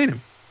end up playing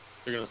him.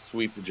 They're gonna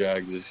sweep the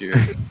Jags this year.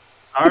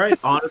 All right,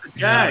 on to the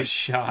Jags.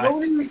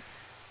 Shot.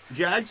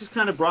 Jags just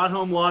kind of brought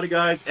home a lot of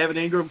guys. Evan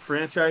Ingram,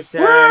 franchise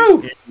tag.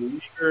 Woo! Andrew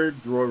Leader,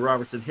 Roy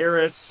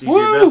Robertson-Harris, Woo!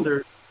 CJ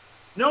Beathard.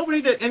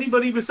 Nobody that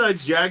anybody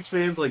besides Jags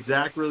fans like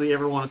Zach really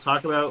ever want to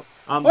talk about.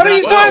 What are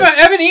you talking about?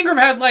 Evan Ingram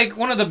had like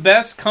one of the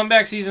best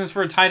comeback seasons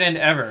for a tight end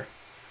ever.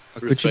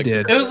 Which he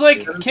did. It was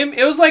like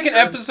an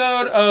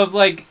episode of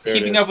like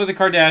Keeping Up with the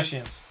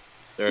Kardashians.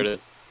 There it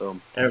is.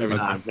 Boom. Every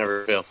time.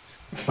 Never fails.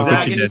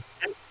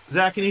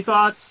 Zach, any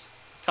thoughts?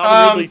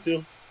 Calvin Ridley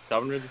too.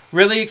 Calvin Ridley.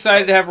 Really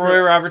excited to have Roy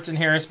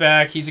Robertson-Harris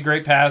back. He's a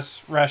great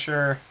pass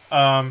rusher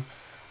on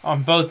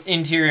both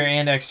interior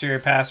and exterior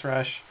pass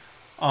rush.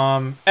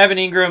 Evan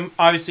Ingram,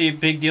 obviously a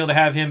big deal to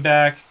have him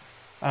back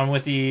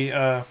with the,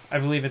 I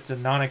believe it's a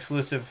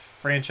non-exclusive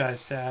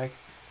franchise tag.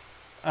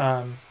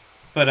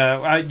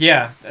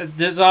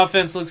 This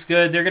offense looks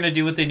good. They're going to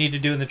do what they need to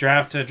do in the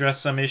draft to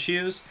address some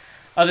issues.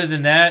 Other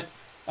than that,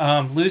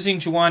 losing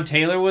Juwan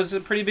Taylor was a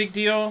pretty big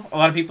deal. A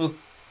lot of people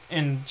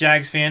in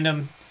Jags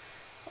fandom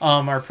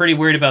are pretty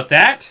worried about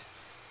that.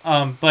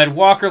 But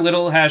Walker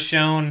Little has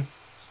shown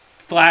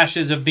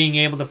flashes of being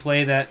able to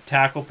play that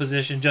tackle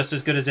position just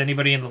as good as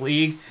anybody in the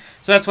league.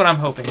 So that's what I'm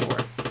hoping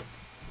for.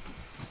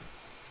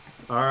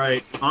 All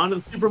right, on to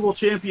the Super Bowl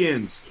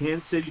champions,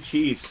 Kansas City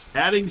Chiefs.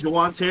 Adding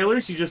Juwan Taylor,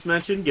 as you just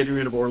mentioned, getting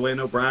rid of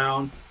Orlando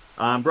Brown.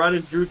 Brought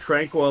in Drew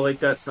Tranquil, I like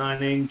that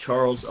signing.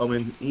 Charles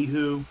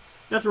Omenihu.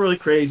 Nothing really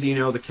crazy,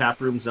 the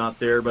cap room's not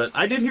there. But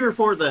I did hear a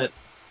report that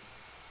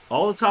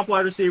all the top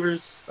wide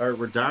receivers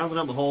were dialing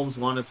up Mahomes,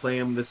 wanted to play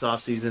him this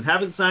offseason.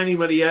 Haven't signed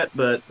anybody yet,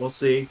 but we'll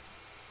see.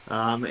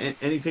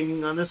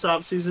 Anything on this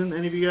offseason,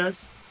 any of you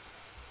guys?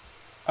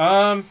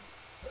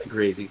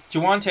 Crazy.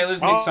 Juwan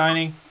Taylor's big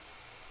signing.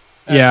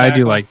 Yeah, I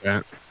do like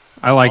that.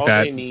 I like that.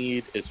 All they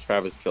need is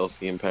Travis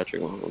Kelce and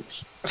Patrick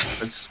Mahomes.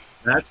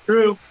 That's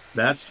true.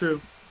 That's true.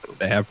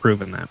 They have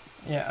proven that.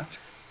 Yeah.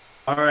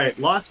 All right,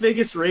 Las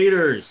Vegas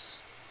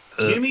Raiders.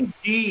 Jimmy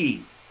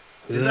G.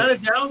 Is that a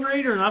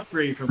downgrade or an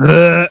upgrade from?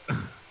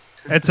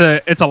 It's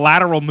a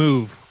lateral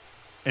move,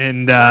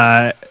 and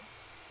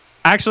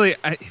actually,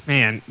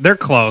 they're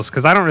close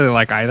because I don't really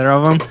like either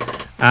of them.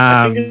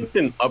 I think it's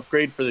an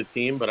upgrade for the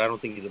team, but I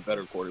don't think he's a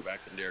better quarterback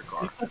than Derek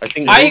Carr.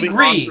 I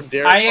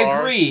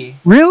agree.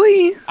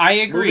 Really? I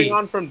agree. Moving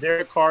on from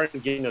Derek Carr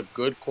and getting a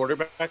good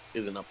quarterback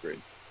is an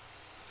upgrade.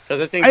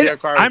 Because I think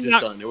Derek Carr was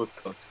done. It was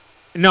cooked.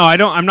 No, I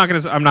don't. I'm not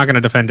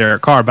gonna defend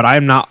Derek Carr, but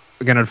I'm not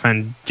gonna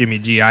defend Jimmy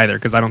G either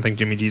because I don't think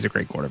Jimmy G's a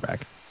great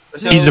quarterback.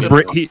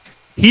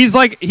 He's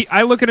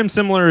I look at him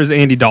similar as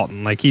Andy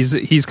Dalton. Like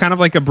he's kind of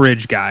like a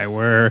bridge guy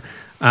where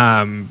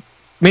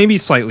maybe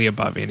slightly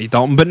above Andy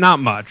Dalton, but not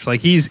much.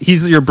 Like he's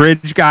your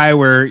bridge guy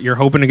where you're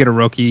hoping to get a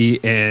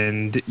rookie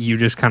and you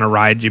just kind of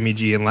ride Jimmy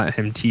G and let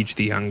him teach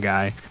the young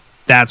guy.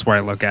 That's where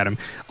I look at him.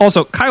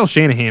 Also, Kyle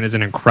Shanahan is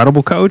an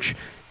incredible coach.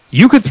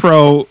 You could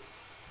throw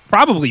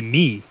probably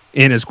me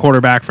in as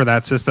quarterback for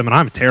that system, and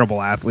I'm a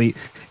terrible athlete,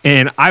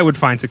 and I would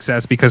find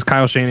success because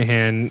Kyle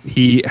Shanahan,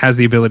 he has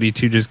the ability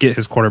to just get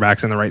his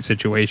quarterbacks in the right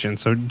situation.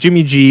 So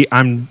Jimmy G,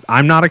 I'm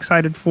not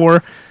excited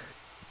for.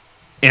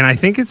 And I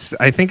think it's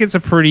a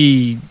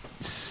pretty.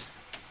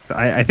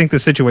 I think the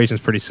situation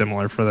is pretty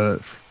similar for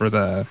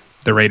the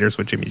Raiders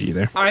with Jimmy G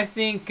there. I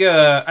think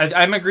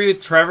I'm agree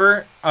with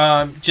Trevor.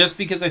 Just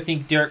because I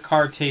think Derek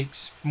Carr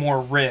takes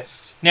more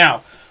risks.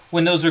 Now,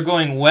 when those are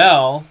going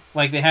well,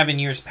 like they have in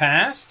years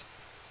past,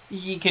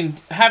 he can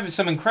have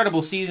some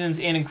incredible seasons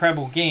and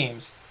incredible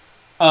games.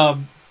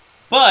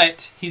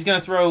 But he's going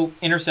to throw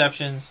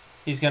interceptions.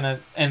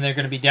 And they're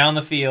going to be down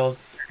the field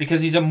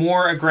because he's a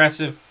more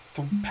aggressive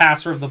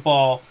passer of the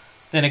ball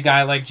than a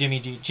guy like Jimmy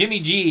G.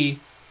 Jimmy G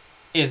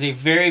is a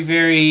very,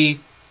 very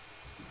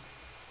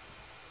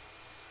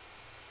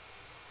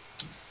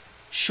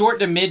short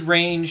to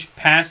mid-range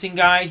passing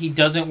guy. He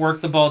doesn't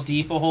work the ball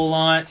deep a whole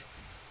lot.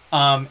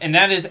 And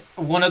that is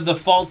one of the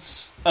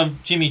faults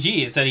of Jimmy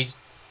G is that he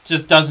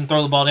just doesn't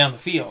throw the ball down the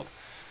field.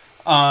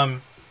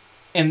 And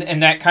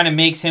that kind of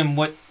makes him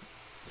what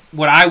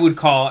I would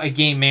call a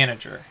game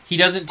manager. He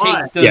doesn't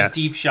take those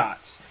deep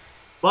shots.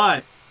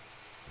 But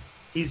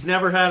he's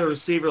never had a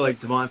receiver like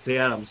Devontae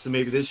Adams, so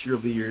maybe this year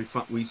will be your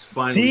we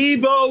finally.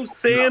 Deebo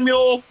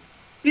Samuel.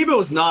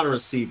 Deebo is not a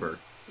receiver.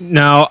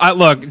 No,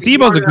 look,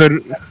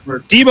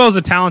 Deebo's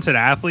a talented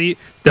athlete.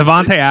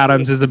 Devontae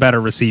Adams is a better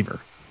receiver.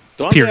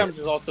 Devontae Adams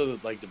is also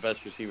the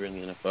best receiver in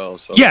the NFL.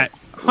 So yeah,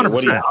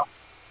 100%.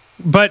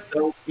 But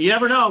so, you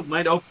never know.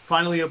 Might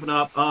finally open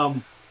up.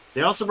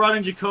 They also brought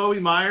in Jacoby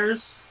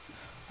Myers.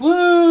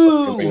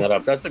 Woo! Bring that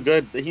up.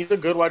 He's a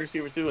good wide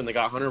receiver too, and they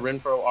got Hunter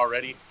Renfrow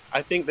already.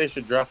 I think they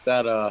should draft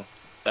that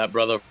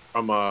brother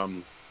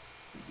from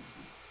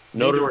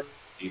Notre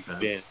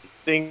Dame.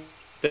 Think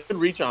they could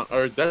reach on,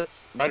 or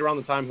that's right around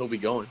the time he'll be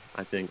going.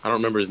 I think I don't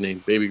remember his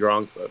name, Baby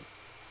Gronk, but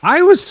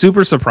I was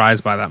super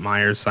surprised by that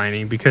Myers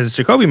signing because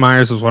Jacoby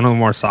Myers was one of the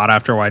more sought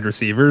after wide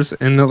receivers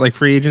in the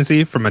free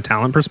agency from a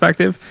talent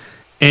perspective,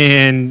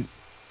 and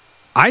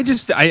I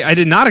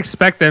did not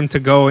expect them to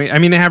go. I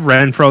mean, they have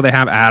Renfro, they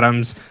have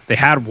Adams, they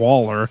had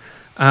Waller,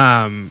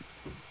 and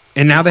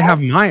now they have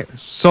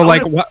Myers. So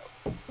what?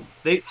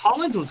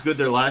 Hollins was good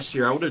there last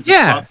year. I would have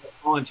just bought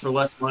Hollins for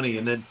less money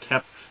and then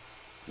kept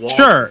Waller.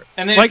 Sure.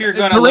 And then if you're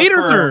going to look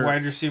for a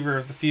wide receiver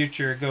of the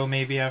future, go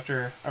maybe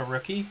after a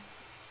rookie.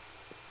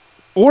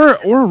 Or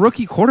a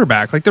rookie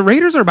quarterback. Like the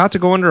Raiders are about to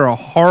go under a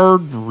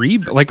hard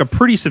a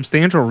pretty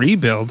substantial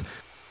rebuild.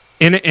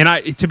 And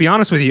I, to be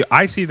honest with you,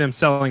 I see them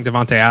selling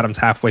Devontae Adams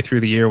halfway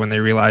through the year when they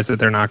realize that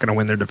they're not going to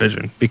win their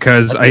division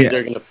because I think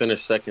they're going to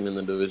finish second in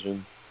the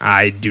division.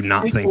 I do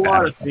not think a that.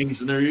 lot of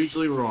things, and they're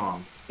usually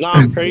wrong. No,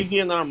 I'm crazy,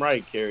 and then I'm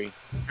right, Kerry.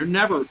 You're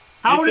never.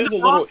 This is a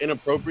little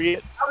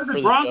inappropriate. How did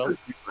the Broncos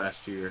do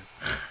last year?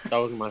 That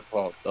wasn't my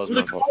fault. That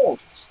wasn't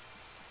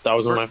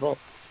my fault.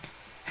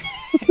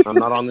 I'm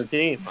not on the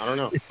team. I don't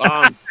know.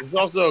 This is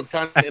also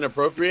kind of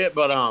inappropriate,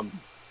 but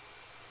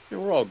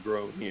we're all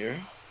grown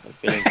here, I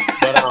think.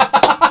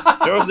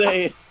 But there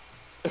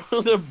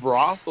was a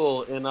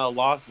brothel in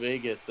Las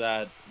Vegas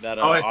that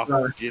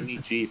offered Jimmy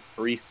G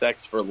free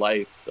sex for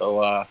life.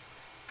 So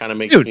kind of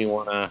makes me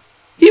want to.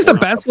 He's the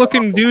best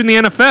looking dude in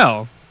the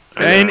NFL.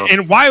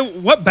 And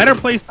what better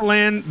place to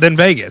land than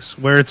Vegas,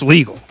 where it's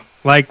legal?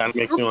 Like, kind of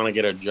makes me want to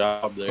get a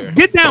job there.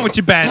 Get down with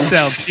your bad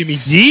self, Jimmy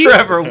G.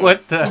 Trevor,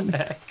 what the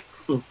heck?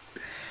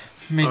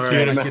 Makes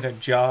me want to get a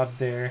job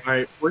there. All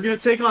right, we're going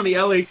to take on the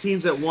LA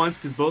teams at once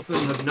because both of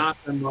them have not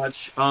done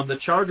much. The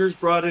Chargers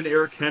brought in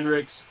Eric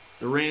Hendricks.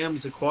 The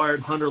Rams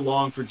acquired Hunter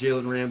Long for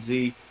Jalen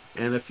Ramsey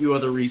and a few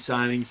other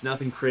re-signings.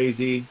 Nothing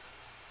crazy.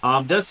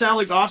 Does sound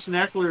like Austin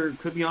Eckler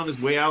could be on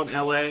his way out in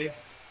LA.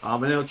 I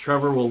know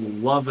Trevor will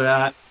love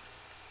that.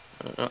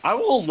 I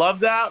will love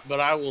that, but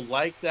I will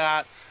like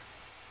that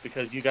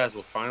because you guys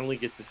will finally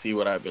get to see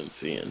what I've been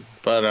seeing.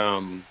 But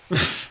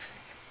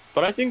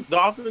but I think the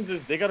offense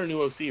they got a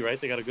new OC, right?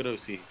 They got a good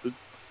OC.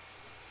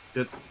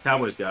 Good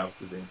Cowboys guy, what's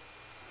his name?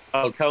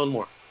 Oh, Kellen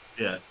Moore.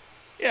 Yeah.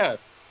 Yeah.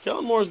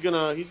 Kellen Moore's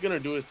gonna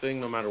do his thing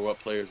no matter what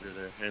players are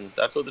there. And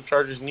that's what the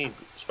Chargers need,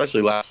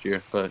 especially last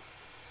year. But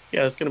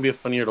yeah, it's gonna be a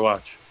fun year to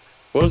watch.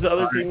 What was the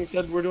other team you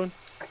said we're doing?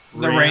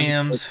 The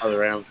Rams. Oh, the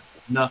Rams.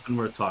 Nothing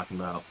worth talking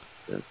about.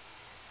 Yeah.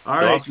 All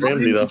right.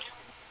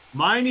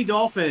 Miami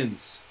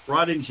Dolphins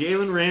brought in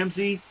Jalen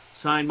Ramsey,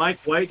 Signed Mike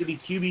White to be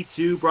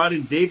QB2. Brought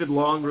in David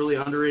Long, really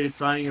underrated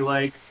signing you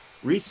like.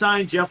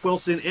 Re-signed Jeff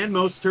Wilson and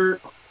Mostert.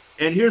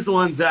 And here's the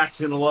one Zach's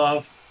going to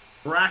love.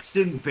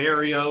 Braxton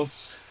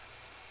Berrios.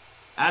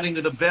 Adding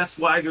to the best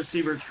wide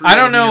receiver trio. I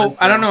don't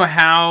know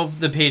how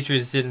the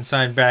Patriots didn't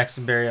sign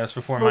Braxton Berrios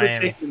before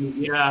Miami.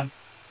 Yeah.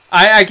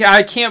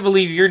 I can't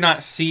believe you're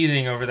not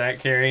seething over that,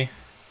 Kerry.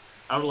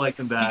 I would like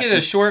him back. You get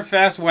a short,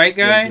 fast white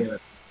guy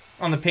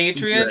on the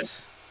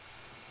Patriots.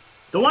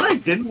 The one I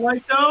didn't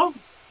like, though,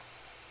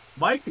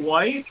 Mike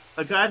White,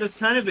 a guy that's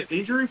kind of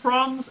injury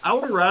problems. I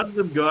would have rather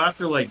them go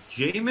after, like,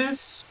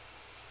 Jameis.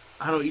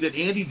 I don't know, even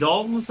Andy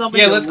Dalton or something.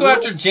 Yeah, let's go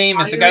after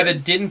Jameis, a guy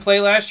that didn't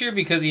play last year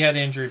because he had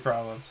injury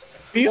problems.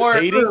 Are you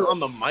hating on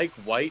the Mike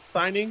White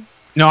signing?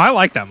 No, I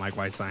like that Mike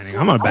White signing.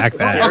 I'm going to back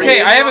that.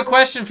 Okay, I have a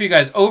question for you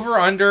guys. Over,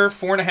 under,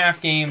 4.5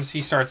 games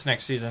he starts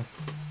next season.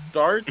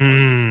 Starts?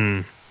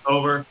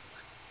 Over.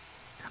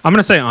 I'm going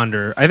to say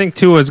under. I think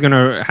Tua is going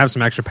to have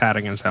some extra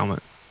padding in his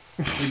helmet.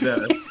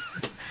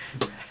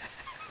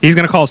 He's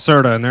going to call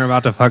Serta, and they're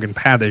about to fucking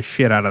pad the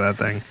shit out of that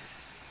thing.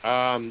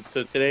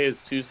 So today is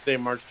Tuesday,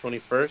 March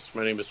 21st.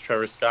 My name is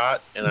Trevor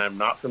Scott, and I'm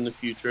not from the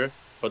future.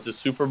 But the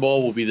Super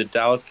Bowl will be the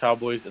Dallas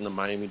Cowboys and the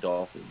Miami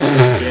Dolphins.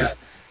 Yeah.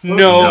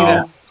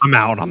 No. I'm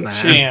out on that.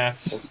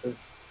 Chance.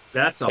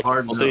 That's a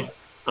hard We'll no. see.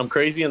 I'm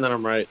crazy, and then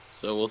I'm right.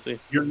 So we'll see.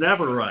 You're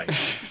never right.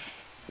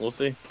 We'll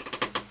see.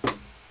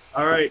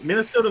 All right,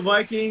 Minnesota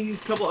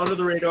Vikings, couple under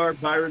the radar.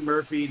 Byron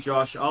Murphy,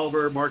 Josh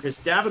Oliver, Marcus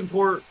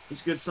Davenport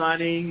is good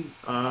signing.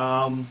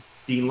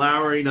 Dean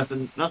Lowry,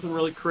 nothing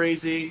really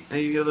crazy.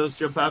 Any of those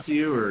jump out to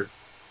you, or?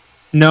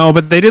 No,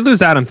 but they did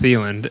lose Adam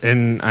Thielen,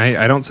 and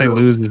I don't say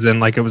lose as in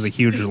like it was a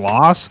huge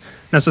loss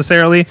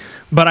necessarily,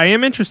 but I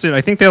am interested.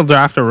 I think they'll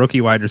draft a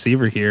rookie wide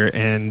receiver here,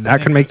 and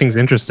that can make things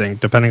interesting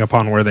depending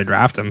upon where they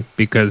draft him,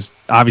 because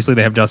obviously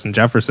they have Justin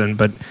Jefferson,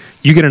 but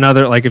you get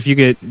another, like if you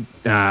get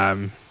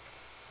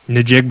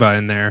Najigba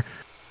in there,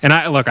 and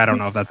I don't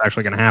know if that's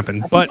actually going to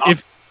happen, but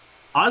if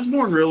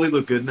Osborne really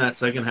looked good in that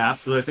second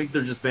half, so I think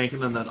they're just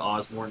banking on that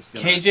Osborne's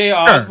going to... KJ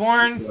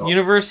Osborne,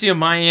 University of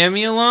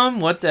Miami alum?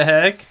 What the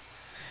heck?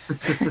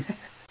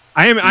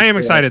 I am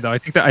excited though.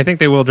 I think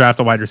they will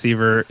draft a wide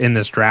receiver in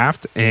this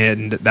draft,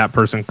 and that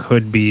person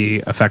could be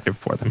effective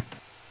for them.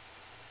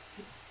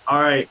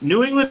 All right,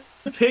 New England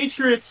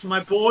Patriots,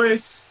 my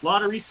boys, a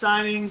lot of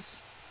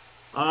re-signings.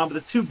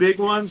 The two big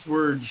ones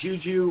were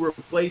Juju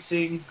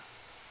replacing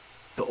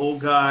the old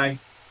guy,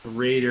 the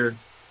Raider,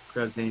 I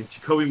forgot his name,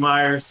 Jacoby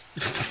Myers,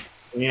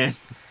 and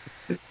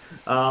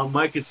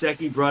Mike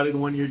Gesicki brought in a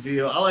 1-year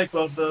deal. I like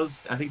both of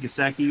those. I think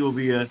Gesicki will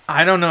be a...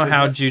 I don't know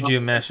how Juju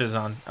meshes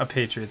on a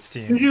Patriots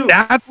team.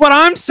 That's what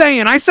I'm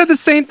saying. I said the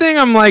same thing.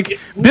 I'm like,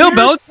 Bill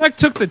Belichick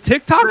took the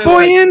TikTok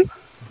boy in?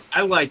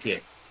 I like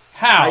it.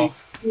 How?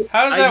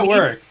 How does that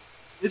work?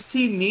 This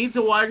team needs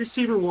a wide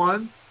receiver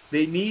one.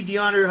 They need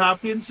DeAndre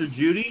Hopkins or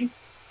Judy,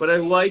 but I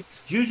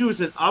liked Juju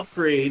as an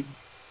upgrade,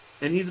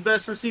 and he's the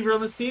best receiver on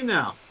this team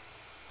now.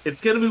 It's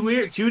going to be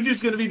weird.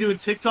 Juju's going to be doing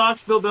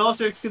TikToks. Bill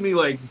Belichick's going to be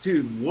like,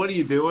 dude, what are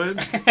you doing?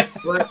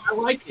 But I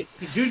like it.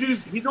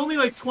 He's only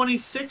like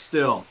 26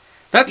 still.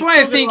 That's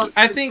why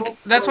I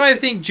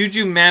think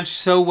Juju matched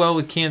so well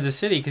with Kansas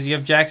City, because you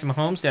have Jackson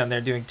Mahomes down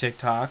there doing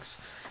TikToks.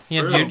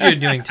 You have Juju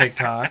doing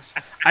TikToks.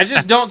 I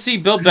just don't see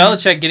Bill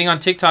Belichick getting on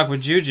TikTok with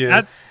Juju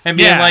and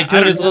being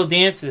doing his little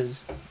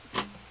dances.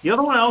 The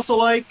other one I also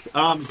like,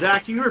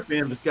 Zach, you were a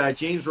fan of this guy,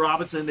 James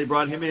Robinson. They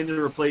brought him in to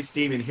replace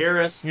Damian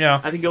Harris. Yeah.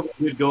 I think he'll be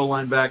a good goal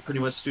line back, pretty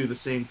much do the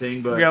same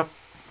thing. But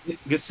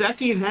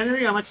Gesicki and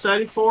Henry, I'm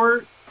excited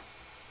for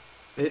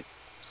it.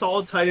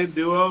 Solid tight end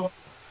duo.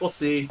 We'll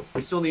see.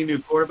 We still need a new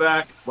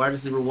quarterback, wide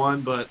receiver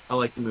one, but I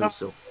like the move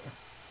so far.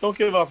 Don't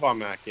give up on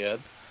Mac yet.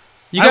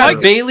 You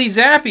got Bailey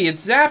Zappi.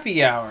 It's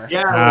Zappi hour.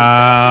 Yeah.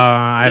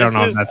 I don't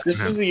know if that's This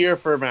is the year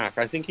for Mac.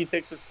 I think he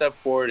takes a step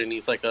forward, and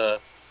he's like a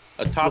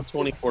top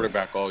 20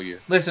 quarterback all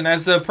year. Listen,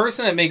 as the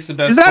person that makes the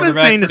best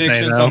quarterback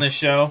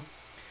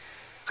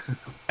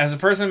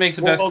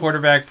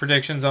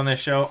predictions on this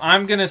show,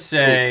 I'm going to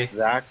say...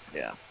 Zach?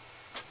 Yeah.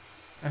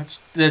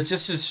 That's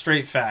just a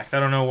straight fact.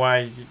 I don't know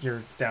why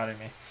you're doubting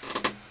me.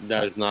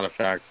 That is not a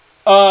fact.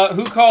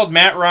 Who called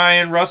Matt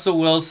Ryan, Russell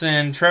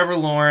Wilson, Trevor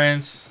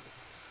Lawrence?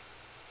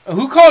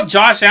 Who called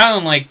Josh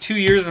Allen like 2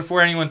 years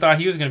before anyone thought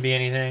he was going to be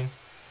anything?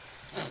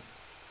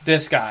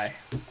 This guy.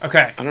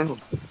 Okay. I don't know.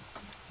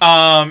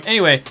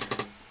 Anyway,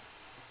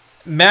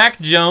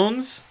 Mac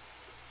Jones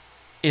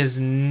is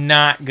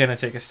not going to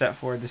take a step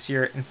forward this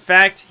year. In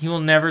fact, he will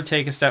never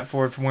take a step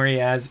forward from where he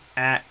is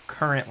at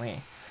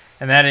currently.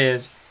 And that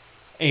is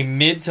a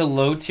mid to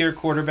low tier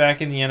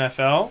quarterback in the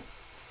NFL.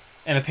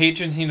 And the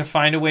Patriots need to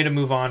find a way to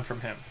move on from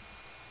him.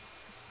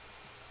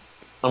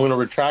 I'm going to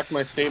retract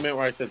my statement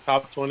where I said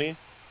top 20.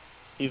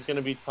 He's going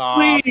to be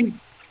top.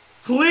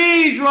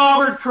 Please,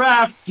 Robert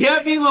Kraft,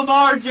 get me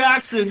Lamar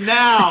Jackson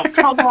now.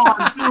 Come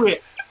on, do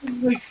it.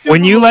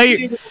 When you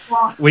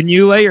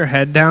lay your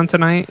head down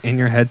tonight and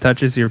your head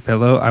touches your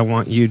pillow, I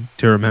want you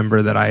to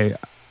remember that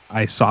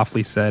I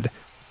softly said,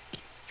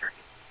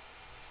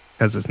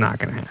 because it's not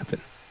going to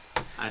happen.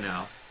 I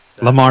know.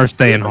 Lamar's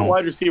staying home.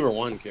 Wide receiver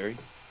one, Kerry.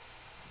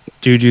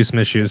 Juju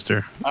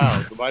Smith-Schuster.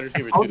 Oh, the wide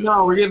receiver Oh too.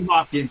 no, we're getting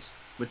Hopkins.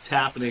 What's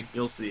happening?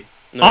 You'll see.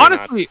 No, you're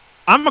Honestly,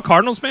 I'm a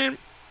Cardinals fan.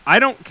 I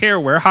don't care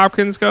where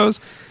Hopkins goes.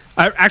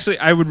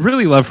 I would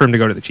really love for him to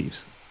go to the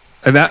Chiefs.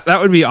 And that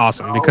would be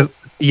awesome because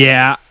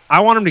I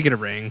want him to get a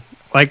ring.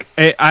 Like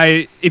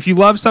I if you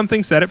love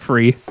something, set it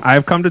free.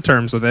 I've come to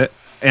terms with it,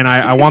 and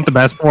I want the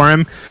best for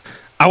him.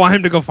 I want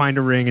him to go find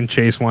a ring and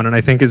chase one, and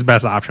I think his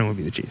best option would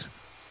be the Chiefs.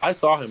 I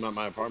saw him at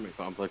my apartment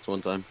complex one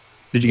time.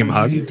 Did you give him a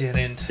hug? You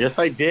didn't. Yes,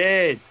 I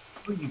did.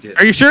 You did.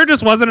 Are you sure it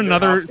just wasn't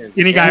another Hopkins.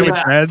 skinny guy with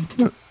Yeah. dreads?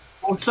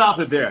 We'll stop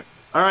it there.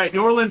 All right,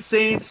 New Orleans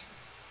Saints.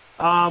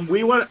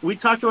 We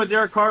talked about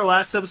Derek Carr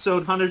last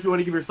episode. Hunters, you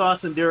want to give your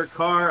thoughts on Derek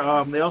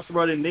Carr? They also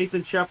brought in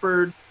Nathan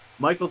Shepard.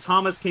 Michael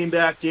Thomas came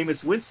back.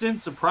 Jameis Winston,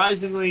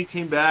 surprisingly,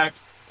 came back.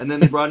 And then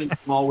they brought in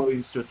Jamal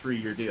Williams to a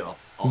 3-year deal.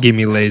 Give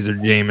me laser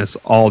Jameis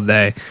all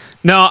day.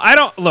 No, I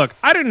don't. Look,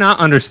 I do not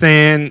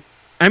understand.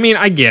 I mean,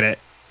 I get it.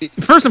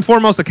 First and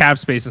foremost, the cap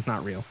space is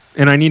not real.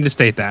 And I need to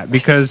state that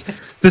because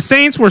the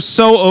Saints were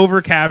so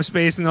over cap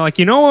space. And they're like,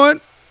 you know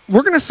what?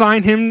 We're going to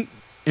sign him.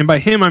 And by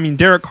him, I mean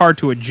Derek Carr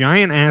to a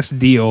giant-ass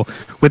deal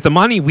with the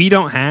money we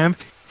don't have.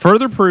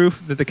 Further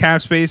proof that the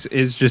cap space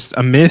is just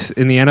a myth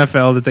in the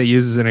NFL that they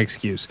use as an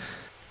excuse.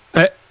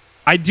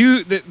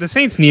 The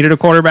Saints needed a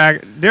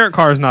quarterback. Derek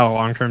Carr is not a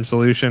long-term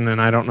solution,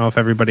 and I don't know if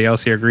everybody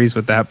else here agrees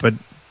with that, but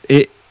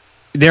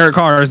Derek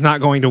Carr is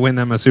not going to win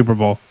them a Super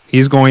Bowl.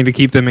 He's going to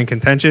keep them in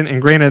contention,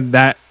 and granted,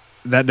 that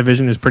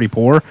division is pretty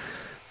poor.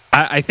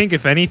 I think,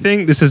 if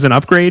anything, this is an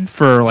upgrade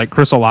for like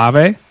Chris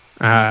Olave.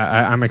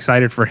 I'm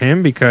excited for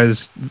him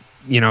because,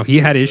 he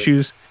had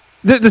issues.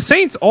 The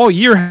Saints all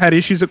year had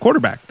issues at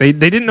quarterback. They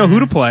didn't know who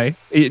to play.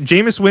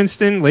 Jameis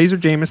Winston, Laser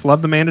Jameis,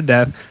 loved the man to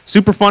death.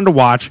 Super fun to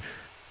watch.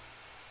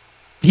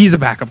 He's a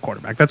backup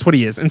quarterback. That's what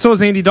he is. And so is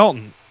Andy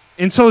Dalton.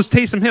 And so is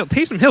Taysom Hill.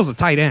 Taysom Hill's a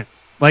tight end.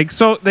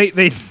 So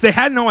they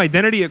had no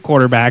identity at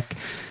quarterback.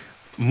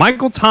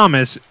 Michael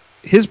Thomas,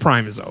 his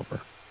prime is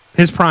over.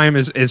 His prime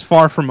is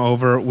far from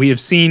over. We have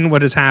seen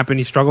what has happened.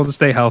 He struggled to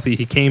stay healthy.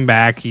 He came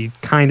back. He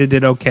kind of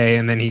did okay,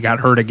 and then he got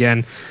hurt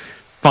again.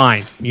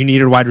 Fine. You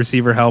needed wide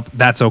receiver help.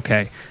 That's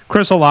okay.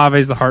 Chris Olave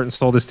is the heart and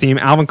soul of this team.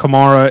 Alvin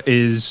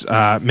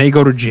Kamara may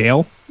go to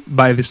jail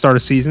by the start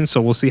of season,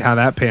 so we'll see how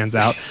that pans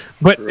out.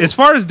 But as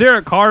far as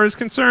Derek Carr is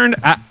concerned,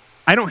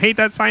 I don't hate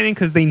that signing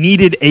because they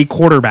needed a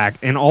quarterback,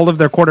 and all of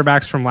their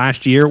quarterbacks from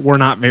last year were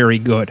not very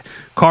good.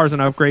 Carr's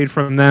an upgrade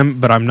from them,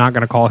 but I'm not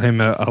going to call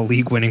him a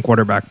league-winning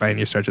quarterback by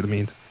any stretch of the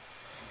means.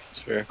 That's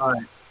fair. All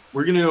right,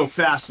 we're going to go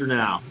faster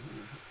now.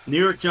 New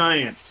York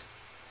Giants.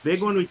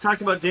 Big one. We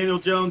talked about Daniel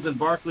Jones and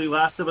Barkley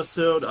last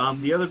episode.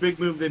 The other big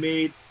move they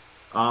made,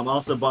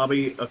 also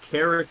Bobby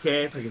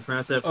Okereke, if I can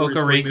pronounce that.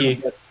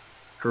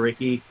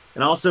 Okereke.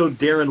 And also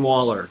Darren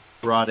Waller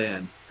brought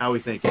in. How are we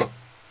thinking?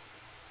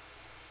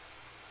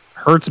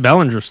 Hurts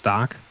Bellinger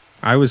stock.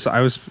 I was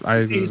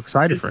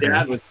excited for him. His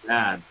dad was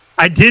bad.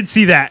 I did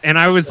see that, and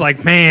I was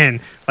like,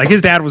 man, like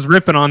his dad was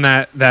ripping on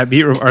that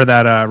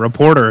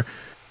reporter.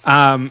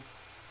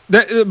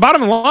 The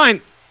bottom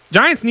line,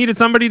 Giants needed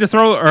somebody to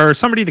throw or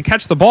somebody to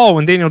catch the ball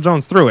when Daniel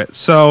Jones threw it.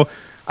 So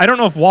I don't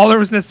know if Waller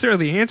was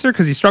necessarily the answer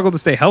because he struggled to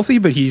stay healthy,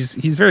 but he's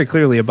very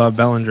clearly above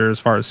Bellinger as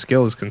far as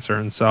skill is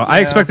concerned. So I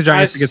expect the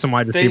Giants to get some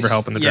wide receiver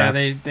help in the draft.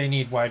 Yeah, they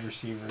need wide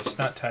receivers,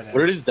 not tight ends.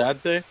 What did his dad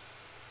say?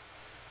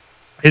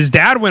 His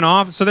dad went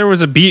off. So there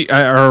was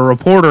a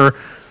reporter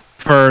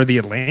for the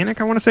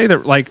Atlantic, I want to say,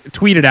 that like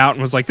tweeted out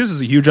and was like, "This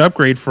is a huge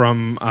upgrade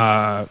from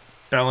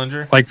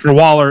Bellinger, like for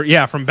Waller,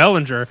 from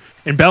Bellinger."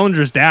 And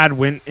Bellinger's dad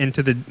went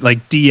into the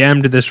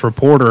DM to this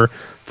reporter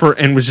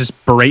and was just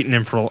berating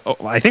him for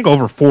I think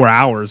over 4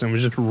 hours and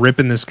was just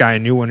ripping this guy a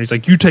new one. He's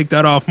like, "You take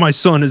that off. My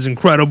son is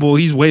incredible.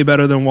 He's way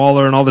better than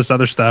Waller," and all this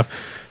other stuff.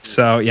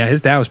 So yeah,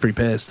 his dad was pretty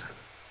pissed.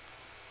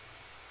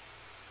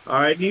 All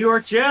right, New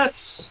York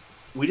Jets.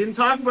 We didn't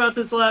talk about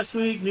this last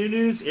week. New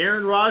news,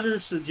 Aaron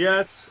Rodgers to the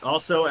Jets.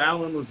 Also,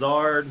 Alan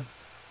Lazard.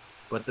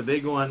 But the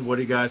big one, what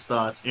are you guys'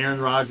 thoughts?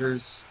 Aaron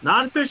Rodgers,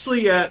 not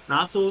officially yet,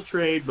 not till the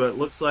trade, but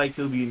looks like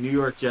he'll be a New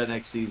York Jet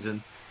next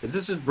season. Is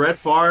this just Brett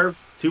Favre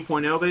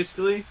 2.0,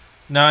 basically?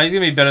 No, he's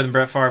going to be better than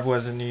Brett Favre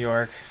was in New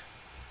York.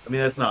 I mean,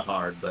 that's not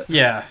hard, but...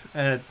 Yeah,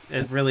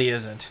 it really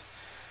isn't.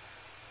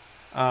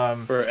 How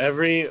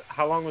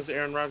long was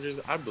Aaron Rodgers?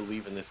 I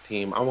believe in this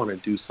team. I want to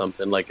do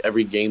something. Like,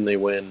 every game they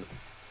win,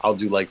 I'll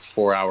do like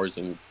 4 hours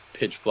in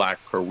pitch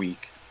black per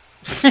week.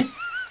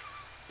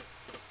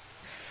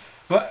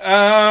 But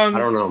I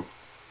don't know.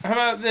 How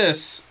about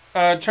this,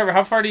 Trevor?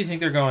 How far do you think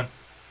they're going?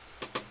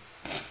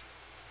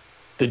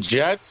 The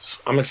Jets,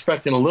 I'm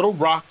expecting a little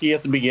rocky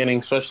at the beginning,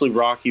 especially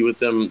rocky with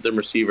them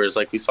receivers.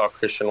 Like we saw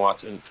Christian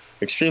Watson,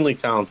 extremely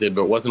talented,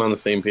 but wasn't on the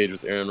same page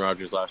with Aaron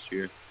Rodgers last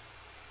year.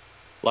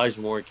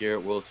 Elijah Moore,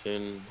 Garrett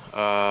Wilson,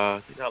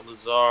 they got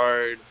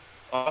Lazard.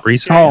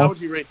 Breece Hall. How would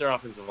you rate their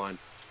offensive line?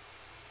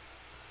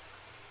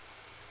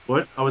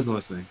 What? I wasn't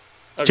listening.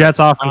 Okay. Jets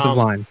offensive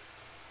line.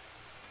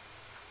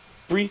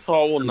 Breece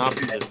Hall will not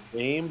be the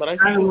same, but I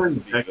think he'll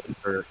be good.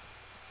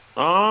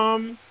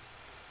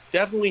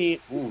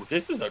 Definitely. Ooh,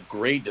 this is a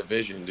great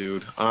division,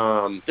 dude.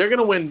 They're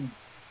gonna win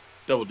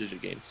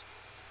double-digit games.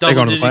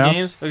 Double-digit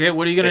games? Okay,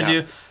 what are you going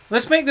to do?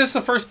 Let's make this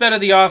the first bet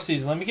of the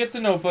offseason. Let me get the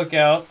notebook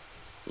out.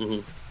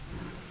 Mm-hmm.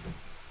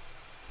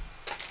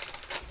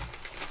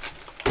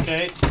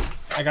 Okay,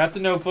 I got the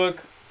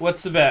notebook.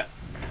 What's the bet?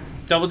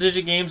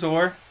 Double-digit games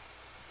or?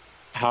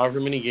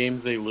 However many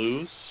games they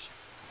lose.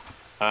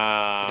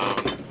 No,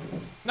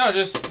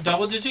 just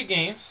double-digit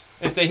games.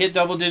 If they hit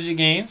double-digit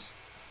games,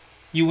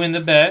 you win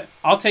the bet.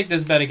 I'll take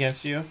this bet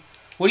against you.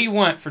 What do you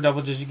want for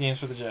double-digit games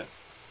for the Jets?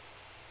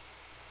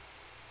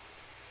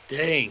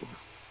 Dang.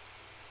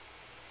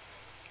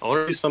 I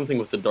want to do something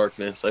with the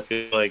darkness. I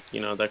feel like,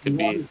 that could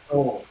be...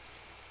 You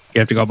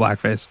have to go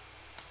blackface.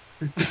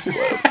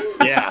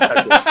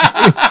 Yeah,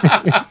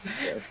 that's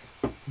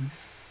it.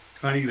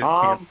 Trying to get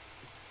us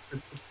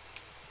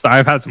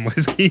I've had some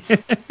whiskey.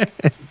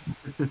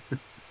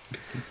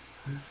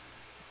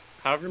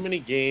 However many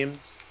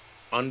games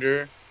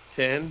under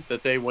 10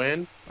 that they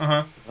win,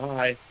 I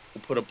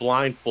will put a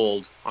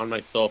blindfold on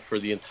myself for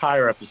the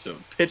entire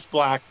episode. Pitch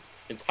black,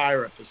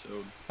 entire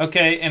episode.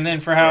 Okay, and then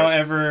for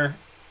however...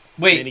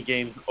 Wait. Many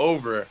games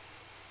over.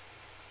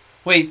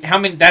 Wait, how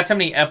many? That's how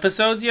many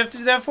episodes you have to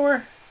do that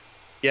for?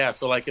 Yeah,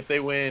 so like if they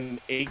win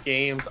 8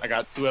 games, I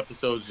got 2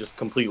 episodes just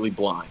completely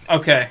blind.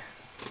 Okay.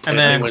 And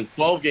then if they win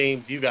 12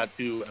 games, you got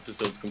 2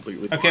 episodes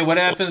completely blind. Okay, what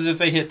happens if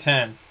they hit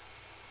 10?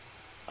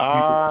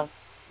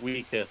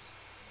 We kiss.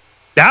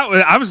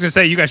 I was gonna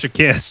say you guys should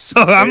kiss,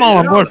 so I'm all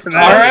on board for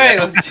that. All right,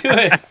 let's do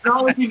it.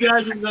 Not like you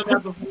guys have done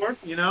that before,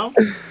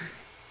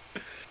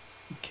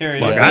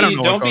 Carrie, Look,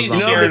 don't be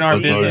sharing our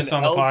business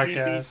on the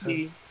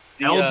podcast.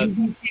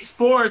 LGBT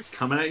sports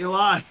coming at you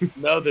live.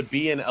 No, the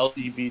B in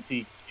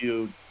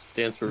LGBTQ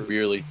stands for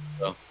really.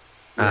 So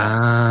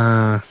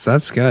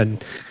that's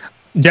good.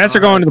 Jets are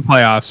going to the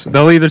playoffs.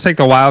 They'll either take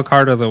the wild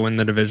card or they'll win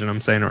the division.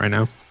 I'm saying it right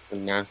now. A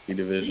nasty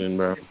division,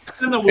 bro.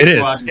 It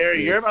is.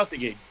 Gary, you're about to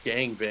get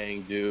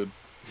gangbanged, dude.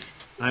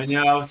 I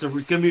know. It's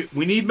gonna be.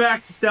 We need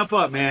Mac to step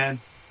up, man.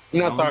 I'm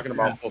not talking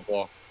about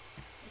football.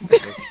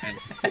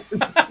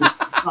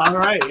 All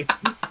right.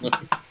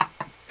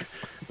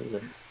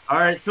 All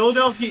right.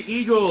 Philadelphia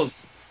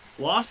Eagles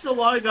lost a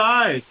lot of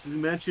guys. As you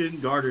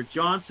mentioned, Gardner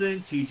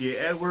Johnson, T.J.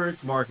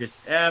 Edwards, Marcus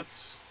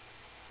Epps,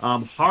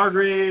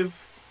 Hargrave.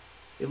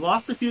 They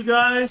lost a few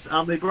guys.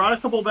 They brought a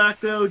couple back,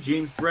 though.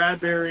 James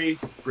Bradbury,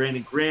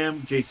 Brandon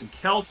Graham, Jason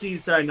Kelsey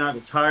decided not to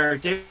retire.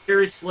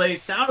 Darius Slay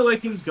sounded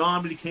like he was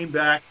gone, but he came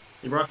back.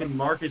 They brought in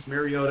Marcus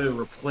Mariota to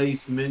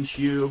replace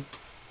Minshew.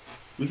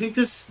 We think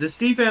this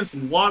defense,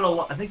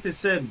 I think they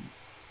said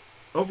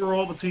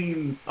overall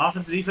between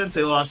offense and defense,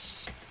 they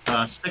lost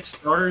 6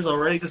 starters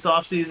already this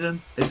offseason.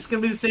 Is this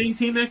going to be the same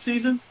team next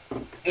season?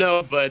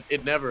 No, but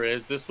it never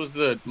is. This was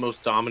the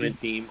most dominant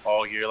team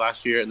all year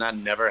last year, and that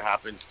never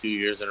happens 2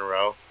 years in a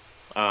row.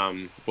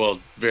 Well,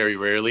 very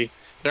rarely.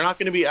 They're not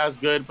going to be as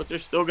good, but they're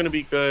still going to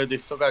be good. They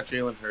still got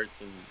Jalen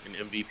Hurts, an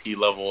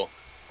MVP-level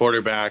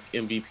quarterback,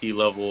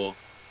 MVP-level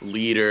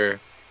leader,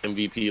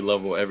 MVP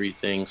level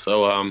everything.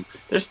 So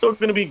they're still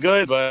going to be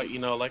good, but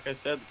like I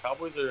said, the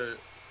Cowboys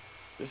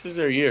this is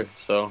their year.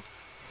 So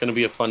it's going to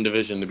be a fun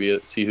division to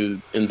see who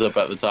ends up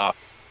at the top.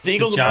 The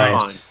Eagles will be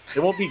fine.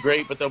 They won't be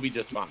great, but they'll be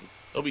just fine.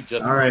 They'll be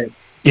just all fine. right.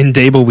 In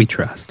Dable we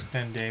trust.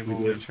 In Dable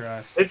we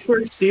trust.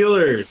 Pittsburgh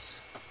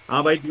Steelers. I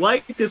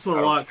like this one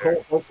a lot.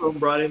 Cole Holcomb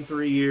brought in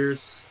 3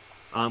 years.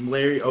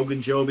 Larry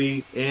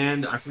Ogunjobi,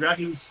 and I forgot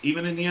he was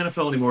even in the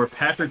NFL anymore.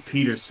 Patrick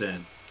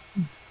Peterson.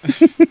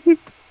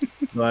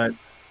 But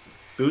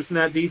boosting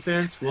that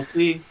defense, we'll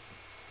see.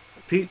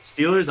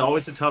 Steelers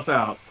always a tough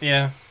out.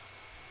 Yeah.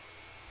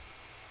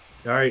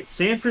 All right,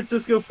 San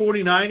Francisco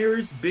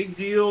 49ers, big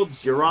deal.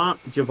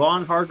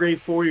 Javon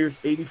Hargrave, 4 years,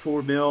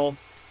 $84 million.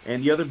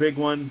 And the other big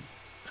one,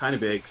 kind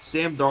of big,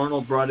 Sam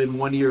Darnold brought in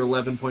 1 year,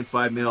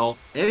 $11.5 million.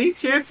 Any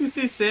chance we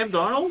see Sam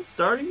Darnold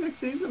starting next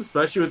season,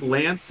 especially with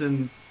Lance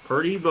and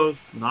Purdy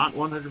both not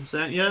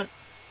 100% yet?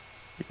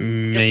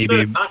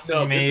 Maybe. This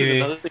is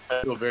another thing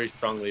I feel very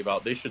strongly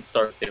about. They should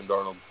start Sam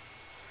Darnold.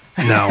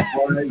 No.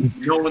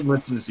 No one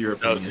listens to your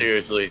opinion. No,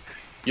 seriously.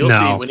 You'll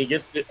see when he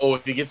gets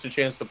if he gets a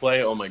chance to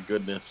play, oh my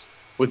goodness.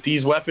 With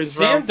these weapons,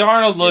 Sam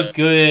Darnold looked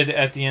good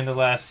at the end of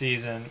last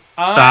season.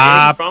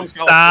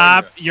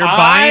 Stop. You're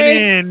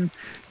buying in.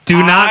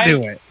 Do not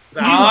do it.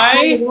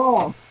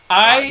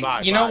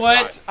 You know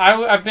what?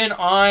 I've been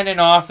on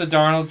and off the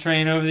Darnold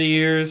train over the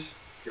years.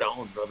 Get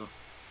on, brother.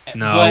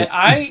 No. But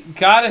I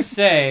gotta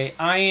say,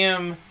 I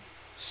am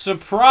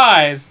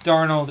surprised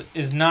Darnold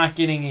is not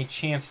getting a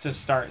chance to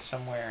start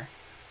somewhere.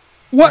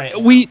 What right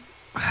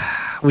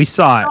we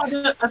saw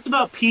it. That's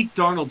about peak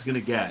Darnold's gonna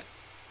get.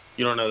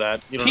 You don't know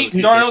that. Peak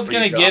Darnold's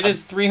gonna get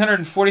is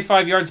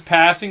 345 yards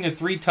passing and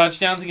 3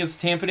 touchdowns against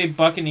Tampa Bay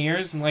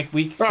Buccaneers in like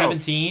week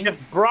 17. If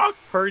Brock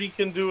Purdy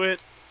can do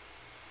it,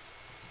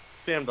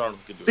 Sam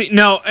Darnold can do it.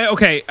 No,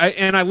 okay,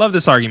 and I love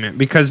this argument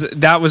because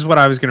that was what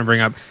I was going to bring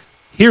up.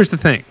 Here's the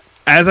thing.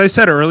 As I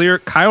said earlier,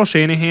 Kyle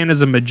Shanahan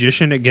is a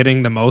magician at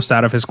getting the most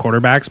out of his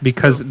quarterbacks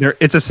because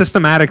it's a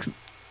systematic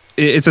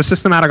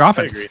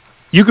offense.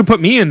 You could put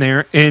me in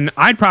there, and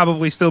I'd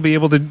probably still be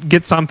able to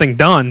get something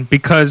done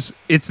because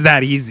it's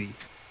that easy.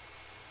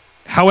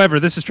 However,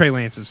 this is Trey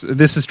Lance.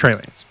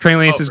 Trey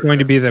Lance is going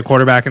to be the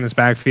quarterback in this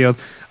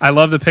backfield. I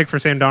love the pick for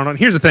Sam Darnold.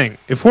 Here's the thing.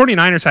 If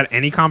 49ers had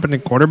any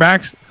competent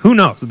quarterbacks, who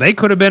knows? They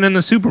could have been in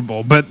the Super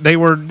Bowl, but they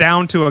were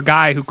down to a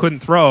guy who couldn't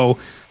throw.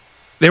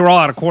 They were all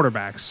out of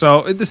quarterbacks.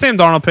 So the Sam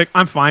Darnold pick,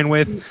 I'm fine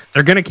with.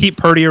 They're going to keep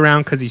Purdy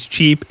around because he's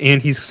cheap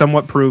and he's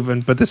somewhat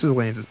proven, but this is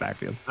Lance's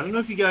backfield. I don't know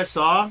if you guys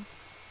saw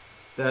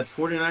that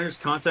 49ers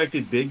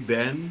contacted Big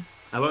Ben.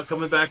 How about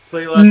coming back to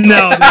play last night?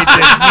 No, they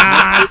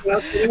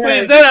did not. Wait,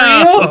 is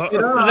that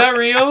real? Is that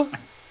real?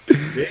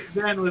 Big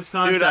Ben was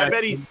contacted. Dude, I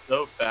bet he's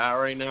so fat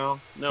right now.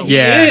 No,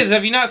 Yeah. He is.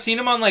 Have you not seen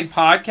him on like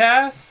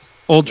podcasts?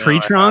 Old No, tree I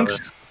trunks?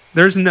 haven't.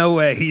 There's no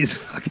way he's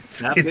fucking That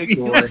skinny. big He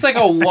boy. looks like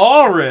a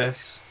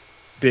walrus.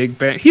 Big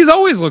Ben. He's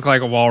always looked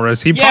like a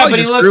walrus. He Yeah, probably but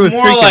he just looks grew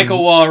more freaking- like a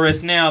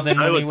walrus now than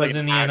I when he look was like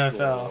in the an actual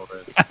NFL.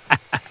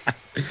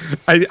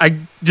 walrus. I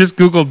just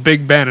Googled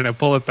Big Ben and I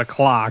pull up the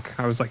clock.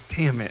 I was like,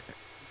 damn it.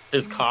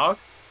 His cock?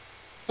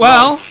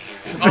 Well,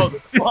 Oh,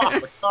 the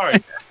clock.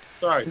 Sorry.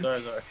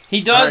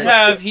 He does All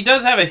right.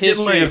 have a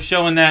history late. of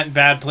showing that in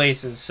bad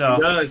places. He So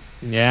does.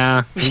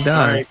 yeah, he All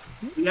does. right.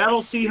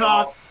 Seattle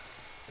Seahawks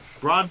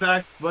brought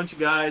back a bunch of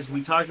guys.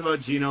 We talked about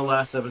Geno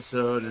last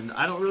episode, and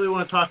I don't really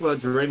want to talk about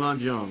Draymond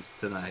Jones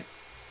tonight.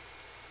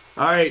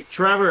 All right,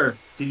 Trevor,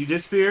 did you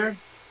disappear?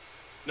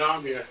 No,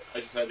 I'm here.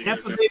 I just had to get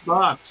Tampa it. Bay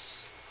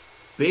Bucks.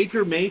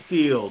 Baker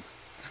Mayfield.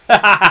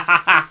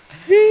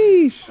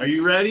 Sheesh. Are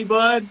you ready,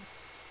 bud?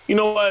 You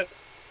know what?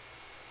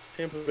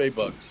 Tampa Bay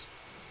Bucks.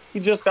 He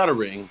just got a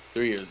ring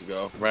 3 years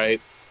ago,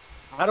 right?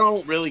 I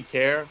don't really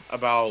care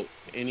about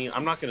any.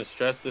 I'm not going to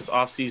stress this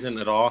offseason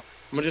at all.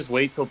 I'm going to just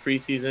wait till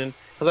preseason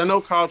because I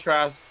know Kyle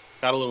Trask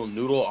got a little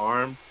noodle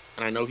arm,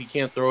 and I know he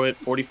can't throw it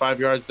 45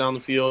 yards down the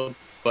field,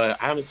 but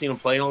I haven't seen him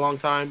play in a long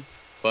time.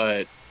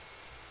 But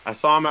I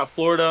saw him at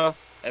Florida.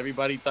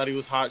 Everybody thought he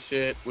was hot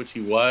shit, which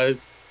he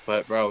was.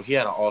 But, bro, he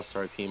had an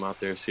all-star team out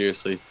there,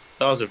 seriously.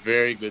 That was a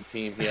very good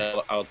team he had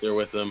out there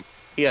with him.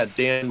 He had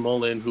Dan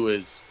Mullen, who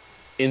is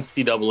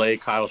NCAA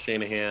Kyle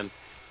Shanahan.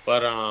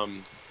 But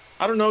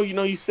I don't know.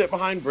 You sit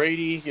behind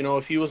Brady.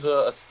 If he was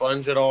a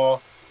sponge at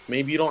all,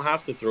 maybe you don't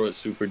have to throw it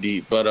super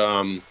deep. But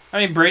I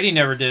mean, Brady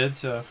never did.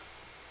 So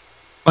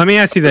Let me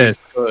ask you this.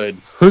 good.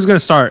 Who's going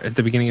to start at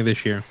the beginning of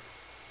this year?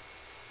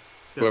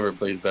 Whoever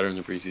plays better in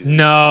the preseason.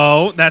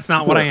 No, that's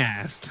not what I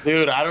asked.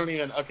 Dude, I don't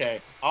even.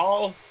 Okay,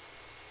 I'm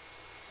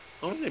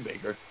going to say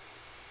Baker.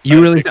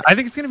 I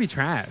think it's going to be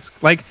Trask.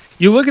 Like,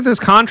 you look at this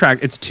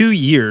contract, it's 2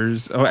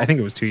 years. Oh, I think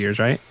it was 2 years,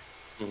 right?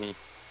 Mhm.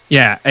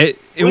 Yeah. Well,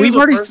 We've he's a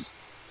already first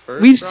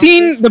we've round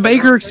seen pick. the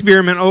Baker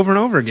experiment over and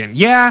over again.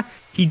 Yeah,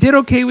 he did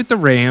okay with the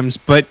Rams,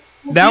 but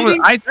that was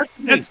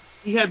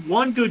He had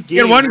one good game.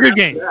 He had one good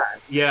game.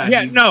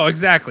 Yeah. No,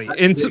 exactly.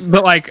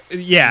 But like,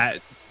 yeah,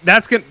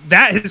 that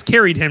has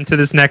carried him to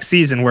this next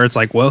season where it's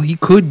like, well, he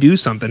could do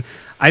something.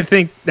 I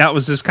think that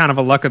was just kind of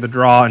a luck of the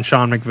draw, and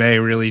Sean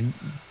McVay really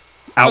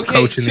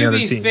outcoaching the other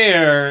to be team.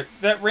 fair,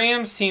 that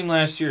Rams team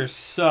last year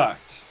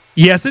sucked.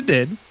 Yes, it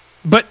did.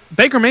 But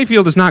Baker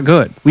Mayfield is not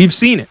good. We've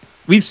seen it.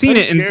 We've seen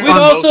it. We've on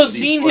also both of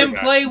these seen him quarterbacks.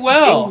 play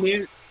well.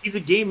 He's a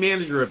game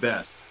manager at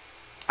best.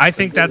 I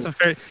think that's a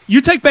fair.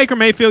 You take Baker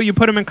Mayfield, you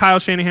put him in Kyle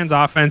Shanahan's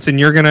offense, and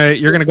you're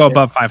gonna go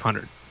above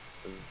 500.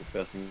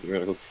 Discussing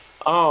theoreticals.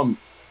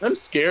 I'm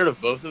scared of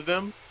both of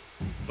them,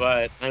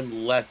 but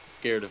I'm less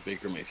scared of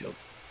Baker Mayfield.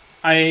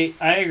 I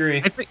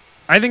agree.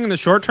 I think in the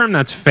short term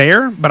that's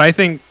fair, but I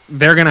think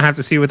they're gonna have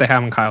to see what they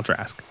have in Kyle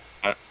Trask.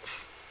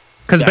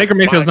 Because That's Baker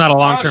Mayfield's not a I'll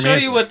long-term show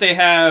answer. you what they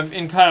have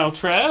in Kyle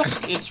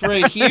Trask. It's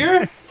right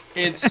here.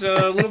 It's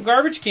a little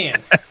garbage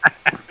can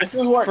This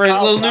is what for his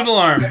Kyle little Trask noodle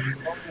arm. does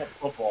in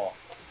football.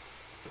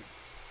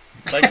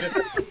 Like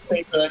this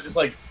thing that just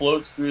like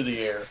floats through the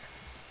air.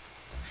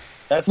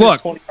 That's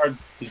Look. his 20-yard,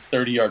 his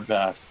 30-yard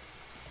pass.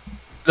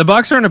 The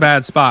Bucks are in a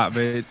bad spot,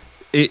 but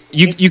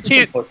you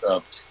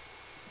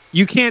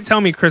can't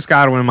tell me Chris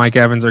Godwin and Mike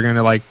Evans are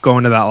gonna like go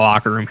into that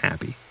locker room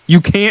happy. You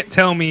can't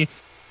tell me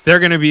they're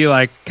gonna be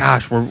like,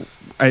 gosh,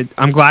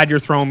 I'm glad you're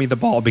throwing me the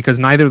ball, because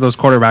neither of those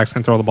quarterbacks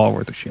can throw the ball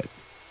worth a shit.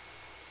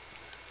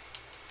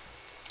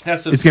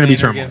 That's some It's gonna be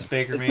slander turmoil. against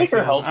Baker Is Mayfield.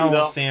 Baker healthy, I won't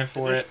though? stand Is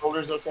for his it.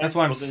 shoulders okay? That's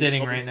why I'm Both of his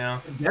sitting shoulders? right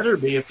now. It better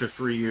be after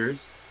 3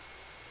 years.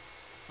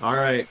 All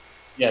right.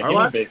 Yeah, Our give me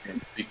last- Baker.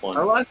 Week one.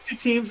 Our last two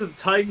teams are the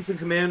Titans and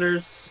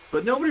Commanders,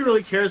 but nobody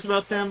really cares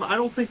about them. I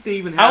don't think they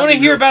even have I want to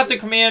any hear real- about the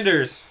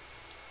Commanders.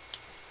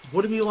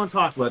 What do you want to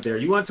talk about there?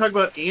 You want to talk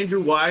about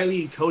Andrew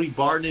Wiley and Cody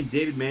Barton and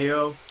David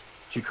Mayo,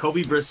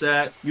 Jacoby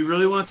Brissett? You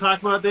really want to talk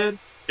about that?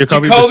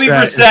 Jacoby Brissett.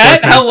 Brissett?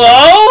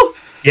 Hello?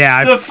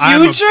 Yeah, The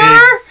I'm a big-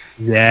 future?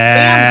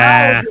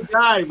 yeah. Damn,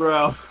 how guy,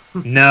 bro.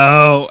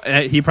 No,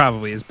 he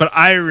probably is, but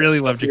I really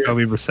love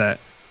Jacoby Brissett.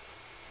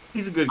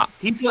 He's a good.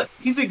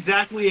 He's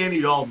exactly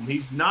Andy Dalton.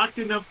 He's not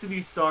good enough to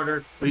be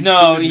starter, but he's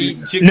No, too good to be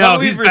Jacoby No,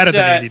 he's better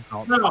than Brissett. Andy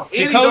Dalton. No, Andy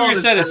Jacoby Dalton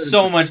Brissett better is than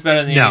so him. much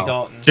better than No. Andy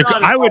Dalton. Not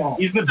at I would all.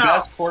 He's the No.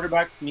 best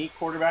sneak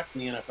quarterback in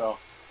the NFL.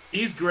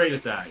 He's great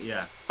at that.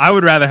 Yeah. I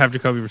would rather have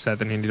Jacoby Brissett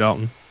than Andy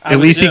Dalton. I At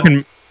would least too.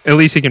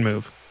 he can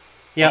move.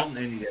 Yep. Dalton,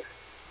 and he did.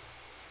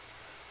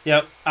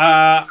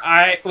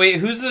 Yep. Wait,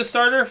 who's the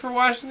starter for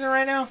Washington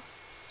right now?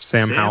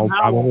 Sam Howell, Howell.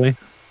 probably.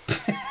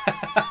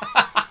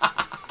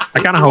 I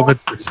kind of hope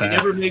it's for They Sam.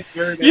 never make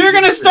very many You're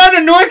going to decisions. start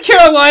a North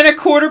Carolina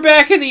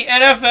quarterback in the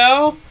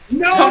NFL?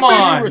 No, Come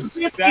on.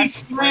 Risky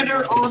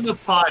slander on the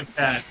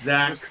podcast,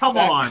 Zach. Come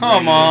on.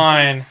 Come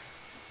man. on.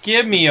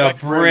 Give me a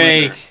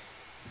break.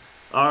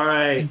 All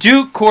right.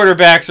 Duke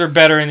quarterbacks are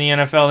better in the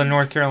NFL than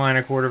North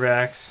Carolina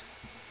quarterbacks.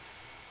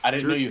 I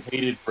didn't know you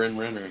hated Bryn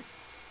Renner.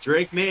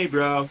 Drake May,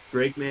 bro.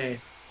 Drake May.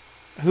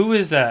 Who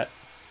is that?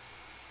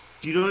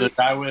 You don't. The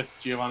guy with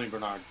Giovanni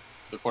Bernard,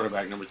 the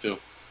quarterback, number 2.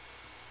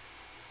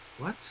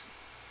 What?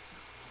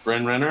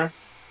 Bryn Renner?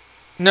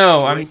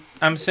 No, Drake-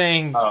 I'm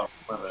saying Oh,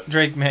 my bad.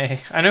 Drake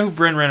May. I know who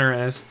Bryn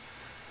Renner is.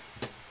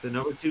 The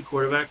number 2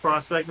 quarterback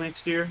prospect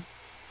next year.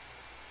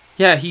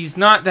 Yeah, he's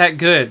not that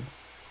good.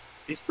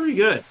 He's pretty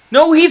good.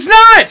 No, he's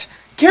not!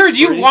 Gary, do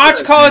you Pretty watch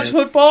good, college man.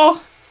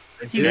 football?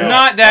 He's Yeah.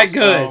 not that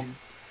good.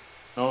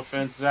 No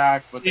offense,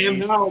 Zach, but the Damn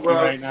ACC no, bro.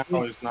 right now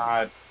is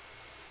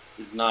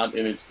not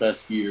in its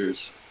best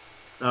years.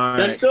 All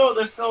They're right. still,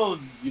 they're still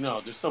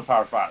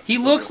Power 5. He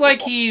Still looks good like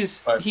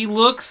football. But-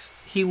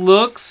 he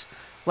looks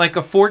like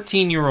a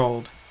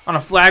 14-year-old on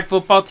a flag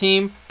football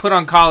team put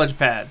on college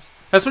pads.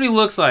 That's what he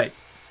looks like.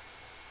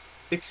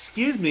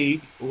 Excuse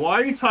me. Why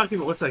are you talking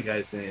about what's that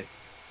guy's name?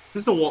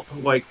 Who's the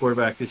white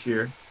quarterback this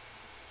year?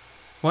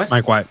 What?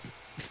 Mike White.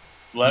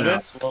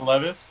 Levis? Will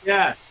Levis?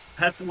 Yes,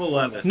 that's Will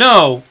Levis.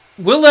 No.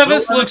 Will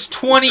Levis Will looks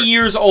 20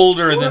 years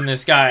older than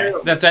this guy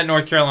that's at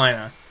North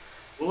Carolina.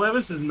 Will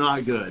Levis is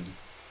not good.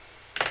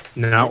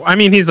 No, I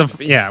mean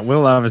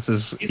Will Levis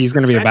he's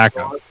going to be a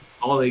backup.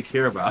 All they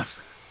care about.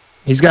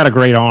 He's got a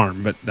great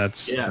arm, but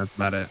that's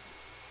about it.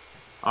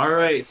 All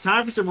right, it's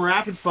time for some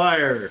rapid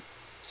fire.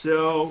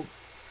 So,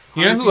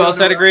 You know who else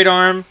had a great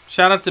arm?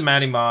 Shout out to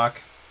Matty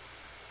Mock.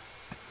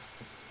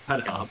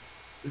 Shut up.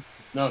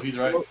 No, he's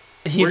right.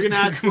 He's gonna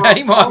have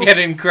Matty Mock had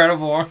an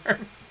incredible arm.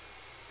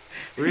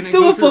 We're gonna Threw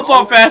go a through football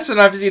all- faster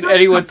than I've seen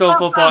anyone throw a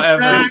football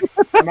ever.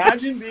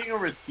 Imagine being a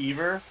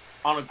receiver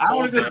on a I cold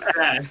want to day. go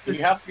that.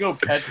 You have to go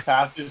catch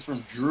passes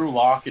from Drew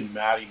Lock and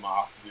Matty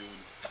Mock, dude.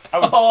 I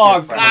would Oh,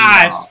 skip right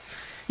gosh. now.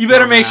 You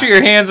better make sure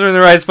your hands are in the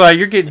right spot.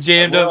 You're getting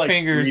jammed I wore, up like,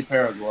 fingers. 3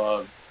 pair of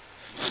gloves.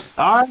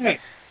 All right.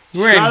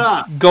 You're wearing Shut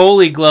up.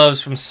 goalie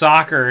gloves from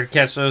soccer to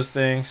catch those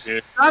things.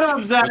 Dude. Shut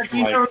up, Zach.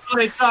 You Like- never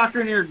played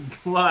soccer in your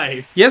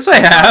life. Yes, I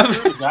have.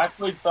 Zach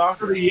played For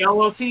soccer. the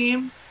yellow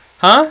team?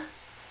 Huh?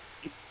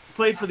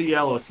 Played for the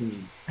yellow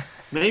team.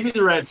 Maybe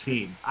the red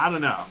team. I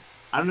don't know.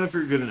 I don't know if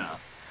you're good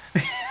enough.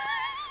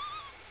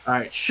 All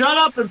right. Shut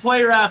up and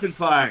play rapid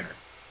fire.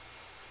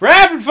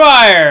 Rapid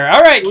fire.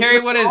 All right, Carrie,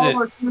 what is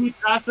it?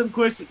 Ask them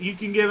questions.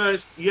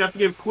 You have to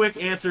give quick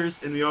answers,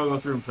 and we all go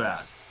through them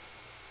fast.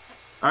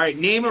 All right.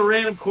 Name a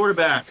random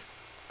cornerback.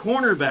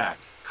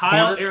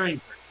 Kyle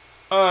Arrington.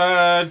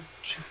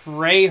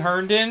 Trey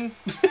Herndon.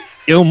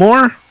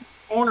 Gilmore?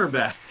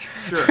 Cornerback.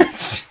 Sure.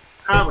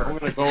 I'm Trevor.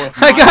 gonna go with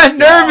I my got dog,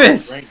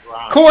 nervous. Frank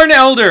Grimes. Corn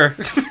Elder.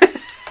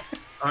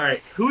 All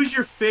right. Who's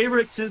your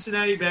favorite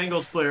Cincinnati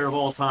Bengals player of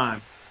all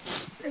time?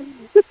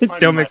 Might be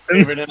Joe my Mixon.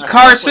 favorite NFL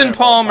Carson player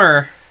of all time.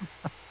 Palmer.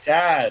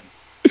 Chad.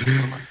 One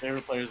of my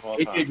favorite players of all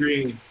AJ time.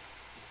 Green.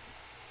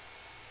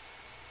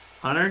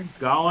 Hunter,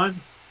 got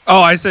one?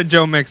 Oh, I said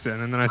Joe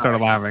Mixon, and then I started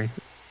laughing.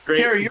 Great.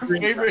 Gary, your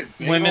favorite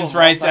Bengal Women's of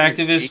all rights time is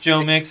activist AJ.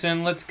 Joe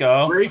Mixon. Let's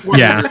go. Great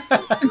Yeah.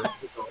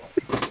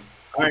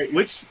 All right.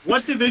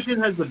 What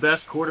division has the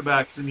best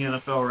quarterbacks in the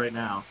NFL right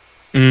now?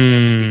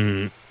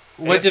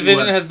 What AFC division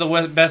West. has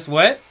the best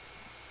what?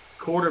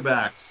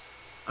 Quarterbacks.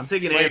 I'm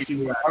taking Wait,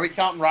 AFC West. Are we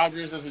counting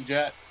Rodgers as a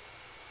Jet?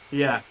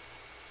 Yeah.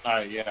 All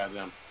right, yeah,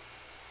 them.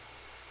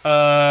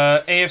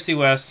 AFC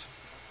West.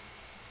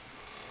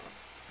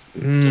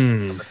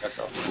 Ooh.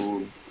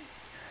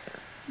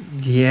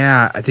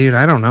 Yeah, dude,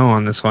 I don't know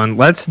on this one.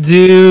 Let's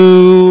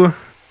do.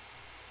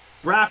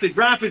 Rapid.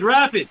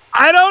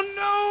 I don't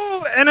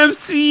know.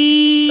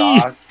 NFC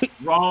Josh.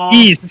 Wrong.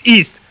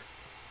 East.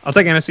 I'll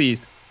take NFC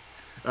East.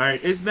 All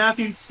right. Is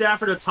Matthew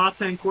Stafford a top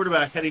 10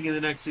 quarterback heading into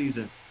next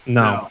season?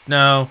 No.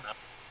 No.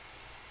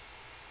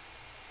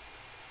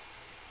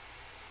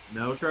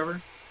 No,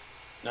 Trevor?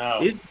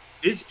 No.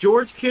 Is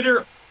George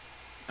Kittle...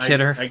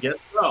 Kidder. I guess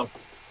so.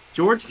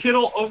 George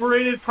Kittle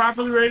overrated,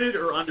 properly rated,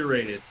 or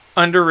underrated?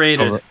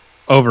 Underrated.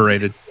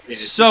 Overrated.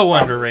 So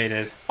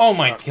underrated. Oh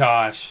my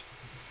gosh.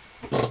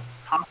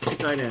 Top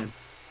tight end.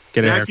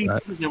 Get a Zach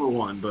haircut. Houston's number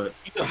one, but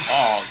He's a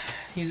dog.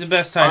 He's the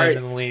best tight end Alright.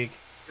 in the league.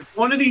 if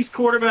one of these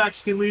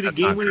quarterbacks can lead a That's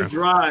not game-winning true.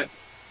 drive,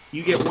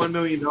 you get $1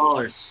 million.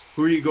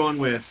 Who are you going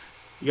with?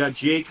 You got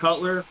Jay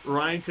Cutler,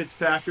 Ryan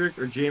Fitzpatrick,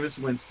 or Jameis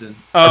Winston?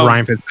 Oh,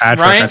 Ryan Fitzpatrick.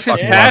 Ryan I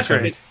fucking love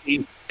Fitzpatrick.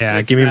 him.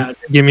 Yeah, give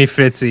me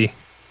Fitzy.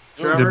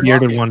 Trevor, The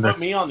bearded Put wonder.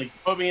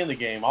 me in the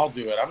game. I'll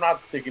do it. I'm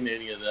not sticking to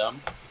any of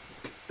them.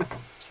 Shut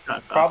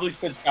up. Probably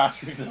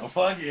Fitzpatrick though.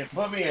 Fuck it.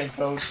 Put me in,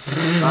 coach.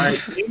 All right,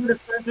 name a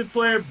defensive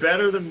player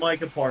better than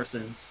Micah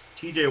Parsons.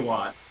 T.J.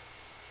 Watt.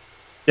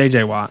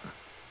 JJ Watt.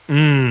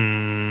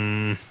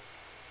 Prime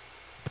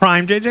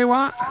JJ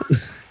Watt?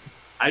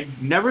 I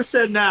never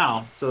said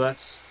now, so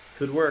that's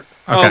could work.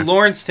 Okay. Oh,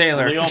 Lawrence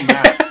Taylor. Leo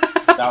Mack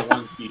that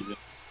one season.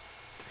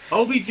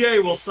 OBJ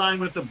will sign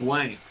with the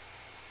blank.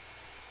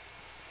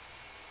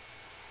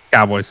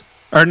 Cowboys.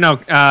 Or no,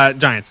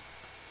 Giants.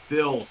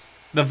 Bills.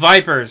 The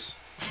Vipers.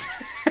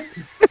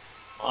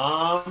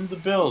 The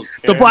Bills.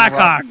 The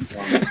Blackhawks.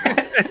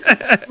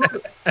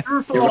 True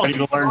or You're false? ready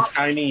to learn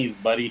Chinese,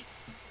 buddy.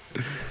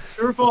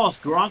 True or false?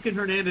 Gronk and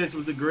Hernandez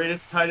was the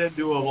greatest tight end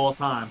duo of all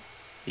time.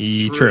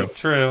 True.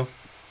 True.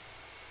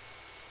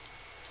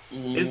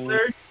 Is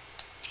there?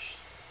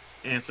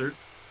 Answered.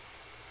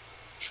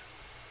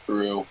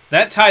 True.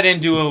 That tight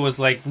end duo was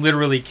like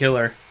literally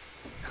killer.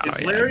 Is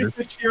yeah, Larry dude.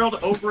 Fitzgerald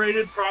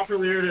overrated,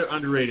 properly rated, or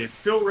underrated?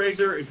 Phil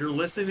Razor, if you're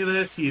listening to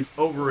this, he's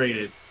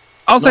overrated.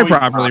 I'll say he's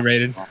properly not.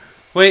 rated.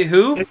 Wait,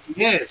 who?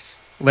 Yes.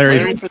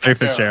 Larry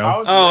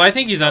Fitzgerald. Oh, I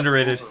think he's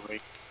underrated.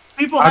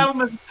 People have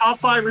him as a top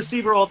 5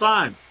 receiver all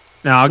time.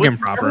 No, I'll give Was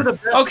him he ever proper. the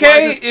best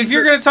Okay, wide if receiver?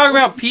 you're going to talk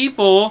about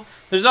people,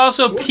 there's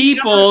also Was he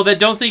people that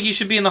don't think he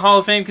should be in the Hall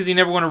of Fame because he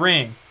never won a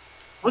ring.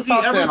 Was he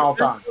Top ever 10 all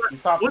the time. best-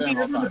 He's top was 10 he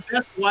all ever time. the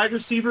best wide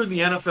receiver in the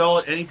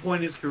NFL at any point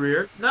in his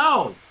career?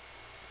 No.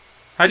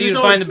 How do you He's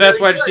define always the best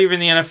very wide good. receiver in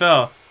the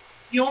NFL?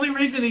 The only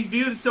reason he's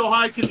viewed so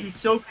high because he's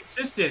so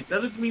consistent.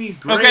 That doesn't mean he's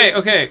great.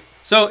 Okay.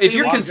 So if Hey,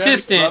 you're longevity,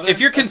 consistent, brother, if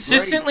you're that's great.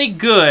 consistently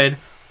good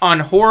on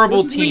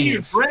horrible Doesn't mean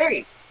teams, You're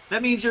great.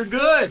 That means you're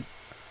good.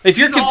 if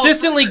you're He's all-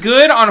 consistently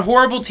good on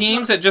horrible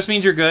teams, that just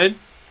means you're good.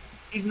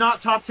 He's not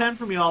top 10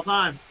 for me all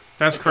time.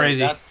 That's Okay,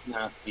 crazy. That's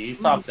nasty. He's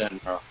top 10,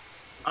 bro.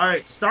 All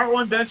right, start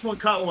one, bench one,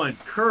 cut one.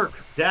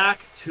 Kirk, Dak,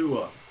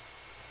 Tua.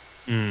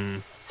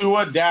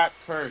 Tua, Dak,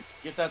 Kirk.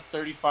 Get that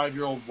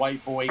 35-year-old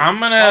white boy. I'm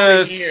gonna. out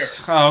of here.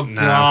 Oh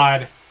Nah.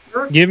 God.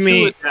 Kirk, Give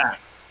me- Tua, Dak.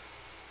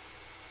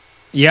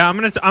 Yeah, I'm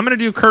gonna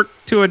do Kirk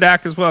to a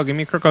Dak as well. Give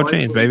me Kirk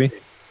O'Chains, baby.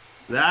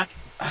 Zach.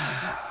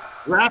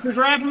 Rapping.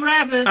 I'm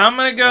gonna The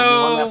one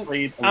go. that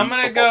played I'm elite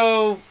gonna football.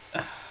 go.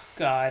 Oh,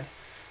 God.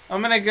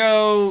 I'm gonna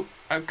go.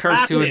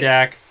 Kirk to a Rapid.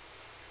 Dak.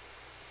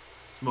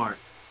 Smart.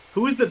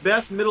 Who is the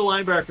best middle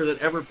linebacker that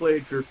ever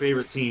played for your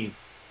favorite team?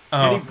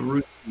 Eddie Oh,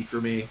 Bruschi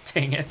for me.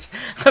 dang it!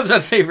 I was about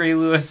to say Ray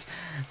Lewis,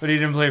 but he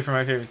didn't play for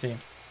my favorite team.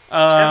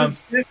 Kevin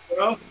Smith,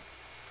 bro.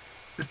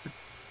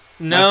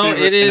 No,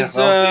 favorite it is.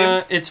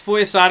 NFL It's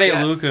Foyesade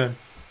Yeah. Olukun.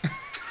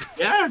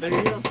 Yeah, there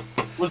you go.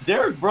 Was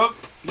Derek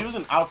Brooks? He was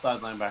an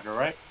outside linebacker,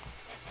 right?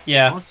 I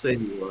Yeah, want to say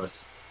he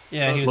was.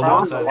 yeah, he was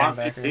Probably outside Lawrence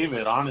linebacker.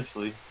 David,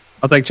 honestly.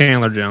 I'll take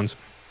Chandler Jones.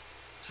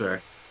 Sorry.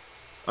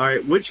 All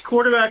right, which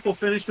quarterback will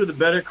finish with a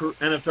better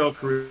NFL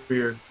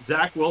career?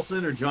 Zach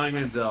Wilson or Johnny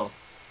Manziel?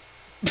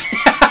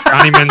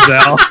 Johnny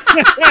Manziel.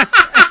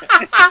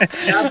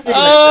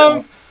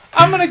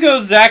 I'm gonna go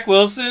Zach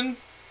Wilson.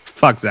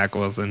 Fuck Zach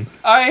Wilson.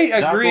 I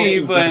Zach agree,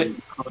 Wilson's but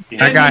been cooking.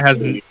 That guy has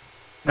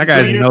that guy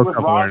has Years no with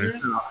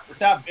self-awareness. Rodgers, with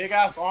that big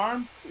ass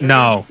arm. they're No.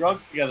 gonna do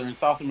drugs together in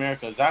South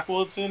America. Zach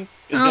Wilson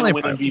is No, going they to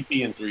win probably-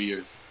 MVP in 3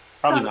 years.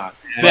 Probably not.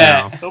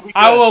 bet. He'll be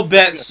I good. will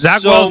bet Zach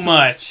so Wilson-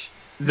 much.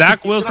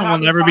 Zach Wilson will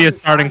never be a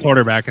starting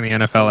quarterback in the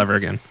NFL ever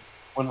again.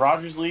 When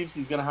Rodgers leaves,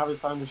 he's going to have his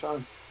time to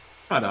shine.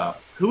 Shut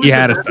up. Who He is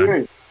had the his best,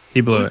 time.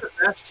 He blew who's it.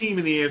 the best team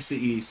in the AFC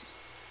East?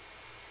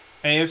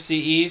 AFC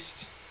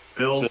East.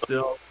 Bills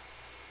still.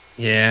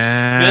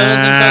 Yeah. Bills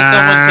until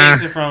someone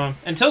takes it from him.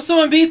 Until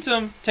someone beats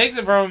him, takes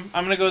it from him.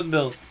 I'm gonna go with the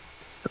Bills.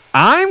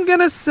 I'm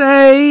gonna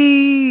say,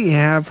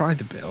 yeah, probably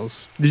the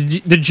Bills.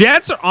 The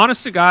Jets are,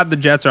 honest to God, the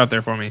Jets are up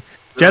there for me.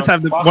 Jets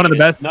have one of the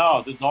best.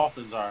 No, the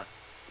Dolphins are.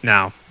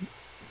 No,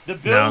 The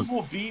Bills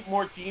will beat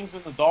more teams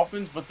than the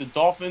Dolphins, but the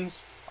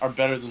Dolphins are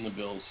better than the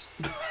Bills.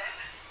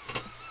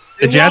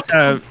 The Jets lost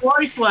have-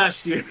 twice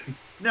last year.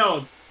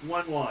 No,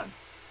 1-1.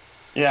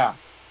 Yeah.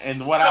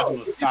 And what happened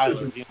with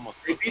Skyler? He almost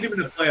They beat him in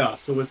the playoffs,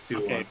 so it's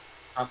 2-1. Okay,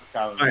 not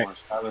Skyler All right. Moore.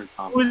 Skyler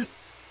Thompson.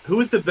 Who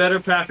is the better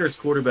Packers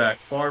quarterback,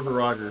 Favre or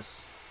Rodgers?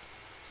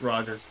 It's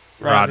Rodgers.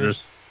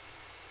 Rodgers.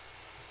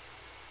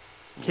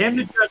 Can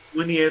the Jets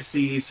win the AFC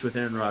East with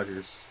Aaron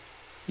Rodgers?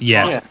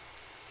 Yes.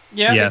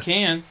 Yeah, Yes. they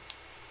can.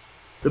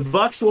 The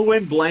Bucks will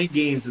win blank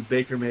games with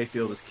Baker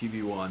Mayfield as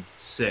QB1.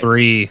 6.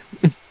 3.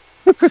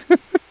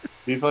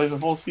 He plays a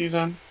full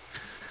season.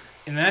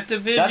 In that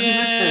division,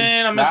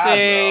 division I'm gonna bad,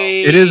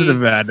 say It is the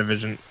bad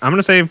division. I'm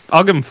gonna say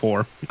I'll give him 4.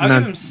 I'll And give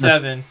then him that's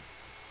 7.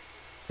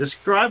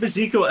 Describe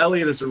Ezekiel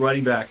Elliott as a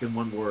running back in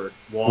one word.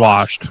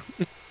 Washed.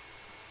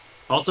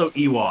 Also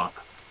Ewok.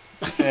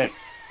 Sick.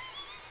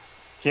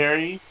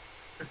 Carrie,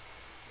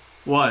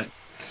 What?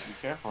 be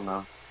careful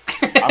now.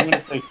 I'm going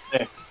to say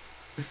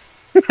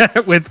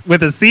sick.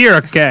 with a C or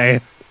a K.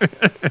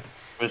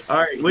 With All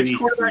right, which three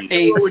quarterback C's.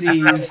 8 would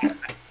you C's.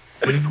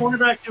 Which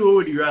cornerback duo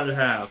would you rather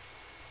have?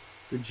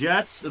 The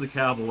Jets or the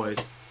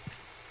Cowboys?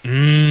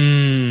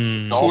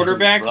 Mmm. No.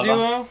 Quarterback brother.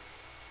 duo.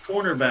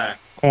 Cornerback.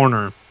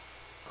 Corner.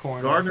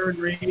 Corner. Gardner and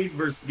Reed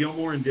versus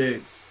Gilmore and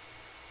Diggs.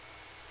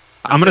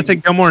 I'm gonna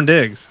take Gilmore and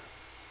Diggs.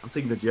 I'm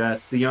taking the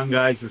Jets. The young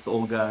guys versus the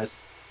old guys.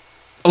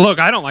 Look,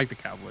 I don't like the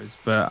Cowboys,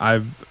 but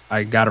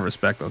I gotta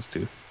respect those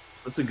two.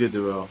 That's a good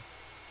duo.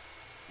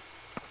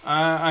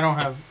 I don't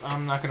have.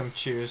 I'm not gonna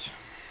choose.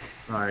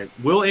 All right.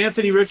 Will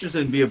Anthony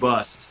Richardson be a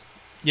bust?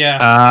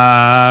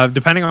 Yeah.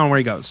 Depending on where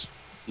he goes.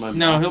 My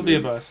No, mouth he'll be a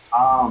is- bust.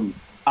 I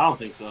don't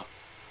think so.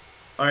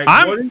 All right.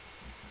 I'm- Jordan,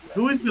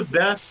 Who is the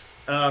best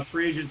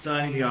free agent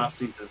signing the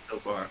offseason so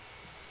far?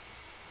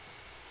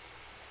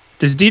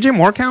 Does DJ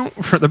Moore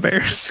count for the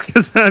Bears?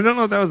 Because I don't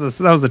know if that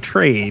was a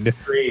trade.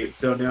 Trade,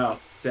 so no,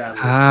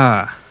 sadly.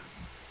 Ah.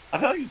 I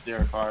feel like it's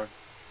Derek Carr.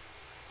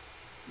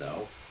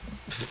 No.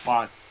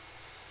 Fine.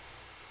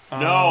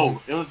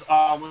 No, it was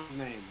what's his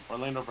name?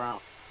 Orlando Brown.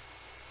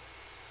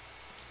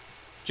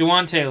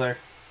 Juwan Taylor.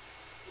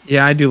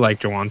 Yeah, I do like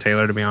Jawan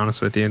Taylor, to be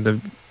honest with you. The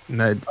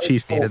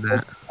Chiefs needed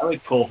that. I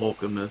like Cole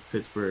Holcomb to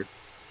Pittsburgh.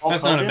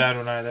 That's not a bad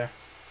one either.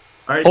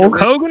 All right, Hulk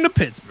Hogan to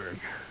Pittsburgh.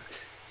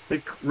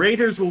 The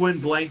Raiders will win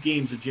blank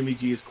games with Jimmy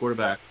G as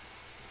quarterback.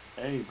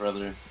 Hey,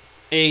 brother.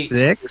 8.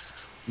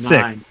 6.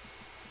 9. 6.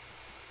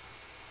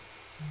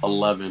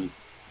 11.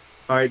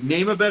 All right,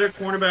 name a better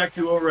cornerback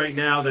duo right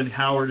now than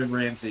Howard and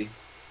Ramsey.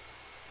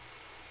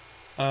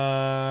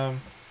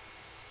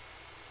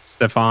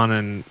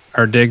 Stephon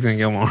or Diggs and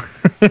Gilmore.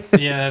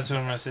 Yeah, that's what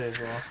I'm gonna say as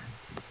well.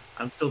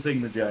 I'm still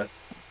taking the Jets.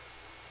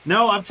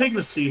 No, I'm taking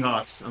the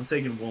Seahawks. I'm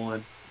taking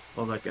Woolen.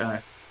 Love that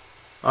guy.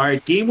 All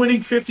right,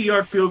 game-winning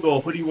 50-yard field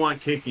goal. Who do you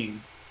want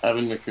kicking?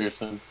 Evan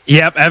McPherson.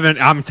 Yep,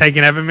 Evan. I'm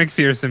taking Evan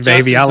McPherson,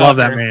 baby. Justin I love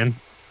that Tucker. man.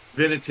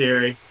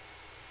 Vinatieri.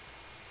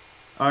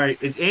 All right,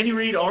 is Andy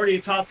Reid already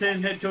a top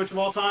 10 head coach of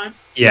all time?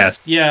 Yes.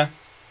 Yeah.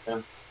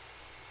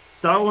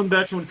 Start one,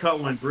 bench one, cut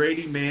one.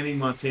 Brady, Manning,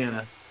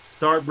 Montana.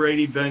 Start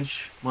Brady,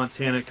 bench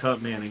Montana,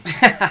 cut Manning.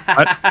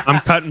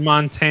 I'm cutting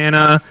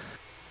Montana.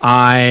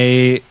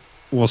 I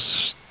will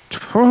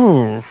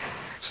start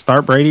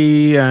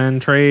Brady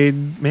and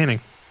trade Manning.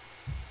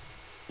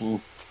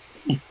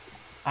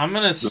 I'm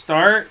gonna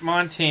start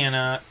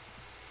Montana,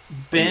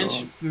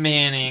 bench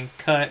Manning,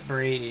 cut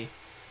Brady.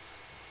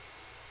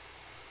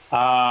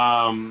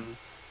 I'm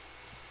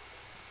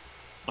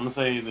gonna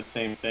say the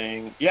same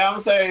thing. Yeah, I'm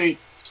gonna say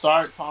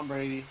start Tom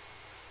Brady.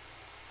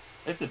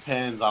 It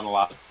depends on a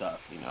lot of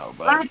stuff,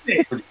 but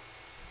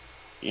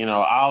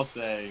I'll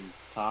say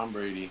Tom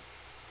Brady.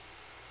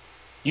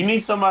 You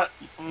need somebody,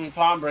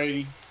 Tom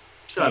Brady.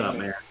 Shut up,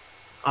 man.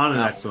 On to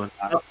the next one.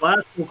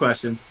 Last 2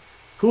 questions.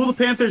 Who will the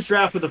Panthers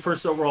draft with the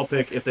first overall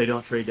pick if they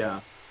don't trade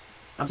down?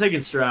 I'm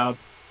taking Stroud.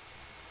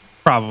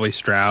 Probably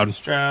Stroud.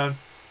 Stroud.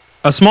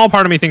 A small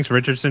part of me thinks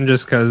Richardson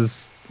just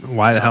because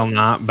why the hell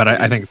not? But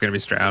I think it's going to be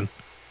Stroud.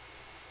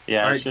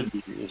 Yeah, All it should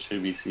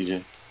be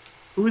CJ.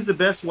 Who is the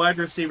best wide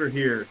receiver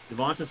here?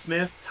 Devonta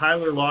Smith,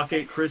 Tyler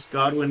Lockett, Chris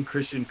Godwin,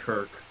 Christian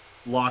Kirk.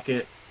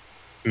 Lockett.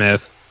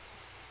 Smith.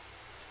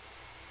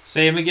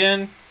 Say him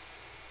again.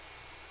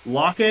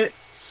 Lockett,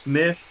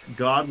 Smith,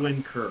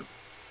 Godwin, Kirk.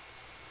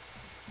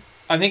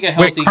 I think a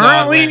healthy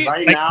currently- Godwin.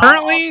 Right Like, now,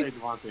 currently-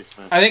 I'll say Devontae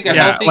Smith. I think a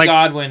Yeah, healthy like-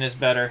 Godwin is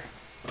better.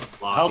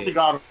 Healthy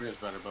Godwin is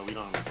better, but we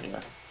don't. Yeah.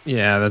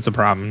 Yeah, that's a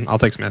problem. I'll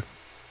take Smith.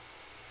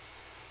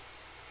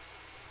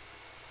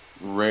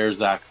 Rare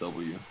Zach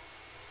W.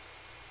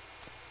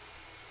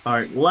 All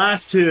right,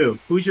 last 2.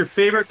 Who's your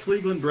favorite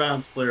Cleveland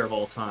Browns player of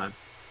all time?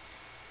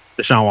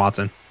 Deshaun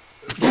Watson.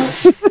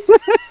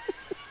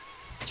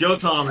 Joe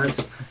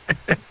Thomas.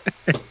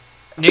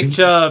 Nick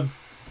Chubb.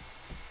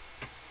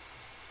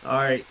 All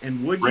right,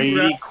 and would you Brady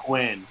rather...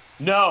 Quinn.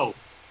 No,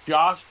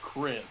 Josh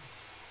Cribbs.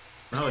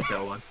 I like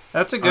that one.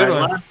 That's a good All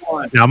right, one. last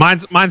one. No,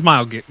 mine's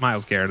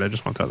Myles Garrett. I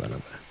just want to throw that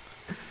out there.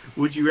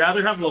 Would you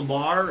rather have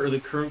Lamar or the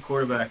current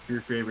quarterback for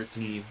your favorite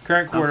team?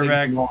 Current I'm taking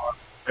quarterback. Lamar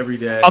every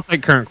day. I'll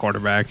take current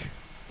quarterback.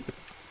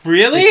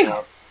 Really?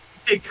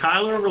 Take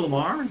Kyler over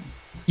Lamar?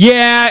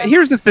 Yeah,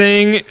 here's the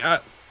thing.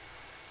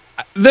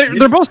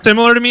 They're both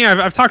similar to me.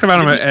 I've talked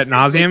about them at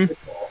nauseum.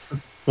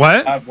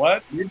 What?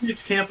 What?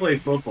 Midgets can't play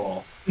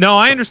football. No,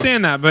 I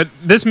understand that, but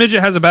this midget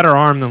has a better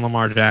arm than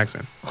Lamar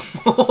Jackson.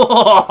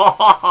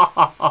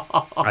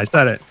 I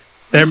said it.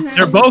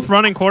 They're both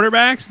running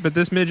quarterbacks, but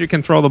this midget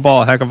can throw the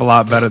ball a heck of a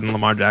lot better than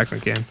Lamar Jackson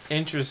can.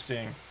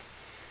 Interesting.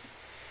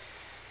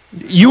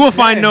 You will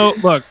find no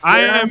look.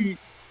 I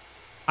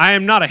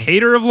am not a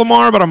hater of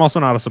Lamar, but I'm also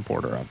not a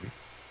supporter of him.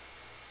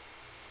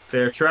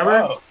 Fair,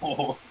 Trevor?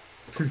 Oh.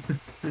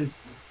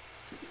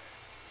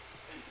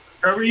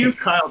 Trevor, you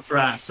Kyle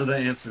Trask, so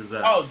that answers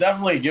that. Oh,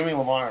 definitely. Give me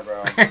Lamar,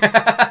 bro.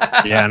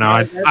 Yeah,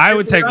 no, I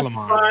would take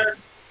Lamar.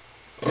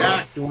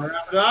 Jack, you want to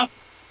wrap it up?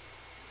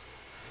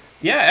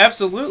 Yeah,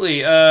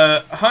 absolutely.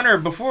 Hunter,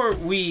 before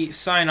we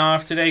sign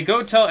off today,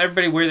 go tell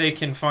everybody where they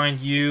can find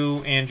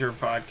you and your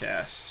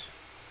podcast.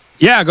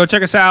 Yeah, go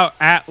check us out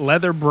at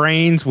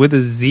Leatherbrainz with a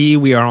Z.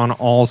 We are on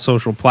all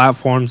social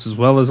platforms as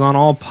well as on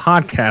all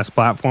podcast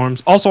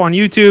platforms. Also on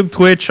YouTube,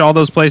 Twitch, all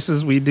those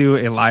places. We do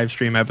a live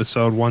stream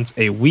episode once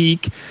a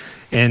week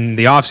in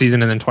the off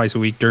season and then twice a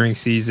week during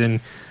season.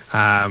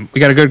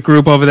 We got a good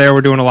group over there. We're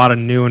doing a lot of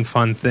new and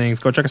fun things.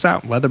 Go check us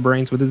out,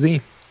 Leatherbrainz with a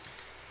Z.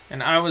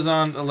 And I was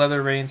on the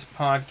Leatherbrainz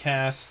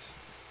podcast,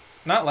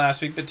 not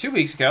last week, but 2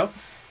 weeks ago,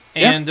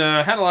 and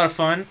had a lot of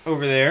fun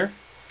over there.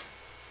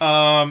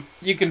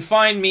 You can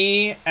find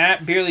me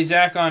at Beerly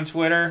Zach on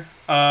Twitter.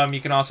 You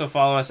can also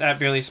follow us at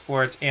Beerly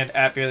Sports and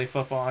at Beerly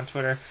Football on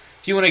Twitter.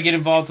 If you want to get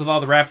involved with all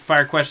the rapid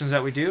fire questions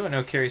that we do, I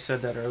know Carrie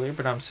said that earlier,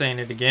 but I'm saying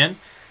it again.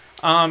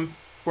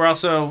 We're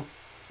also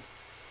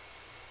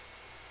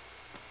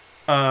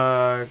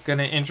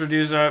gonna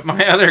introduce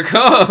my other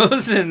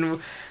co-hosts,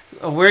 and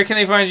where can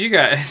they find you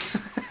guys?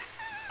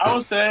 I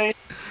would say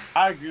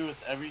I agree with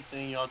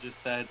everything y'all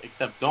just said,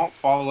 except don't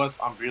follow us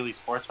on Beerly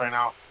Sports right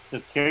now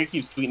because Carrie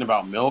keeps tweeting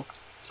about milk.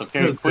 So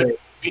Carrie, quit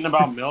tweeting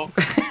about milk.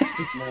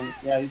 And,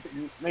 yeah,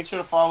 make sure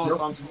to follow us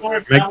on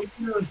Twitter.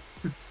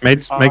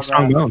 Make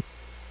strong bones.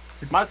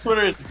 My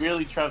Twitter is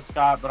really Trev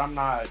Scott, but I'm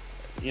not.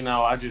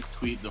 I just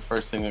tweet the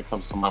first thing that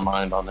comes to my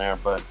mind on there.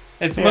 But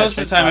it's most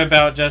of the time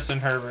about Justin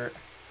Herbert.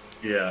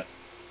 Yeah,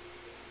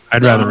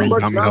 I'd rather read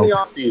about milk. The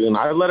offseason,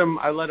 I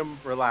let him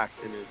relax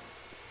in his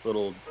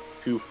little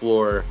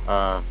 2-floor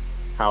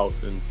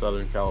house in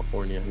Southern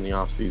California in the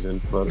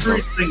offseason. But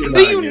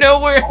do you know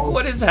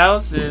what his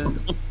house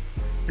is?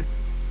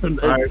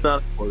 It's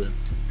not important.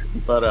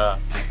 But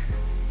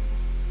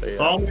yeah.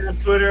 Follow me on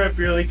Twitter at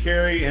Beerly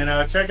Carey,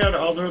 and check out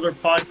all the other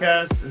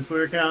podcasts and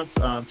Twitter accounts.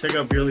 Check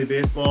out Beerly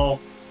Baseball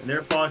and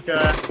their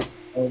podcasts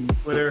on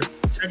Twitter.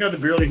 Check out the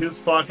Beerly Hoops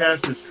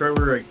podcast, which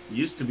Trevor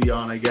used to be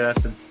on, I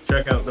guess, and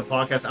check out the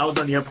podcast. I was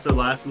on the episode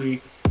last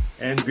week.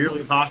 And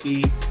Beerly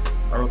Hockey,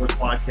 our other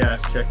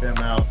podcast, check them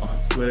out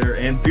on Twitter.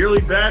 And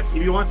Beerly Bets,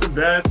 if you want some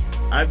bets,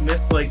 I've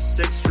missed like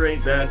 6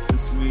 straight bets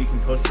this week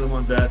and posted them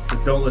on bets,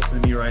 so don't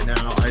listen to me right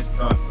now. I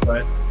suck,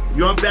 but if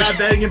you want bad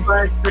betting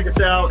advice, check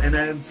us out, and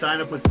then sign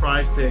up with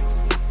Prize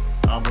Picks.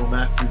 We'll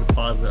match your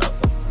deposit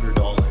up to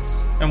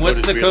 $100. And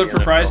what's the code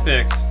for Prize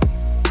Picks?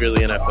 Beerly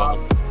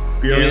NFL.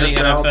 Beerly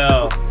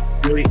NFL.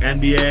 Beerly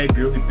NBA,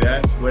 Beerly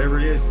Bets, whatever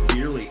it is,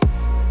 Beerly.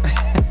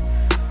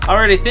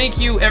 Alrighty, thank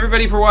you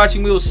everybody for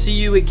watching. We will see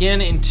you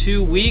again in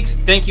 2 weeks.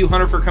 Thank you,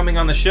 Hunter, for coming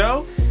on the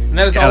show. And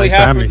that is all we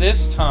have for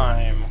this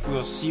time. We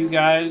will see you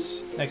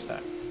guys next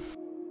time.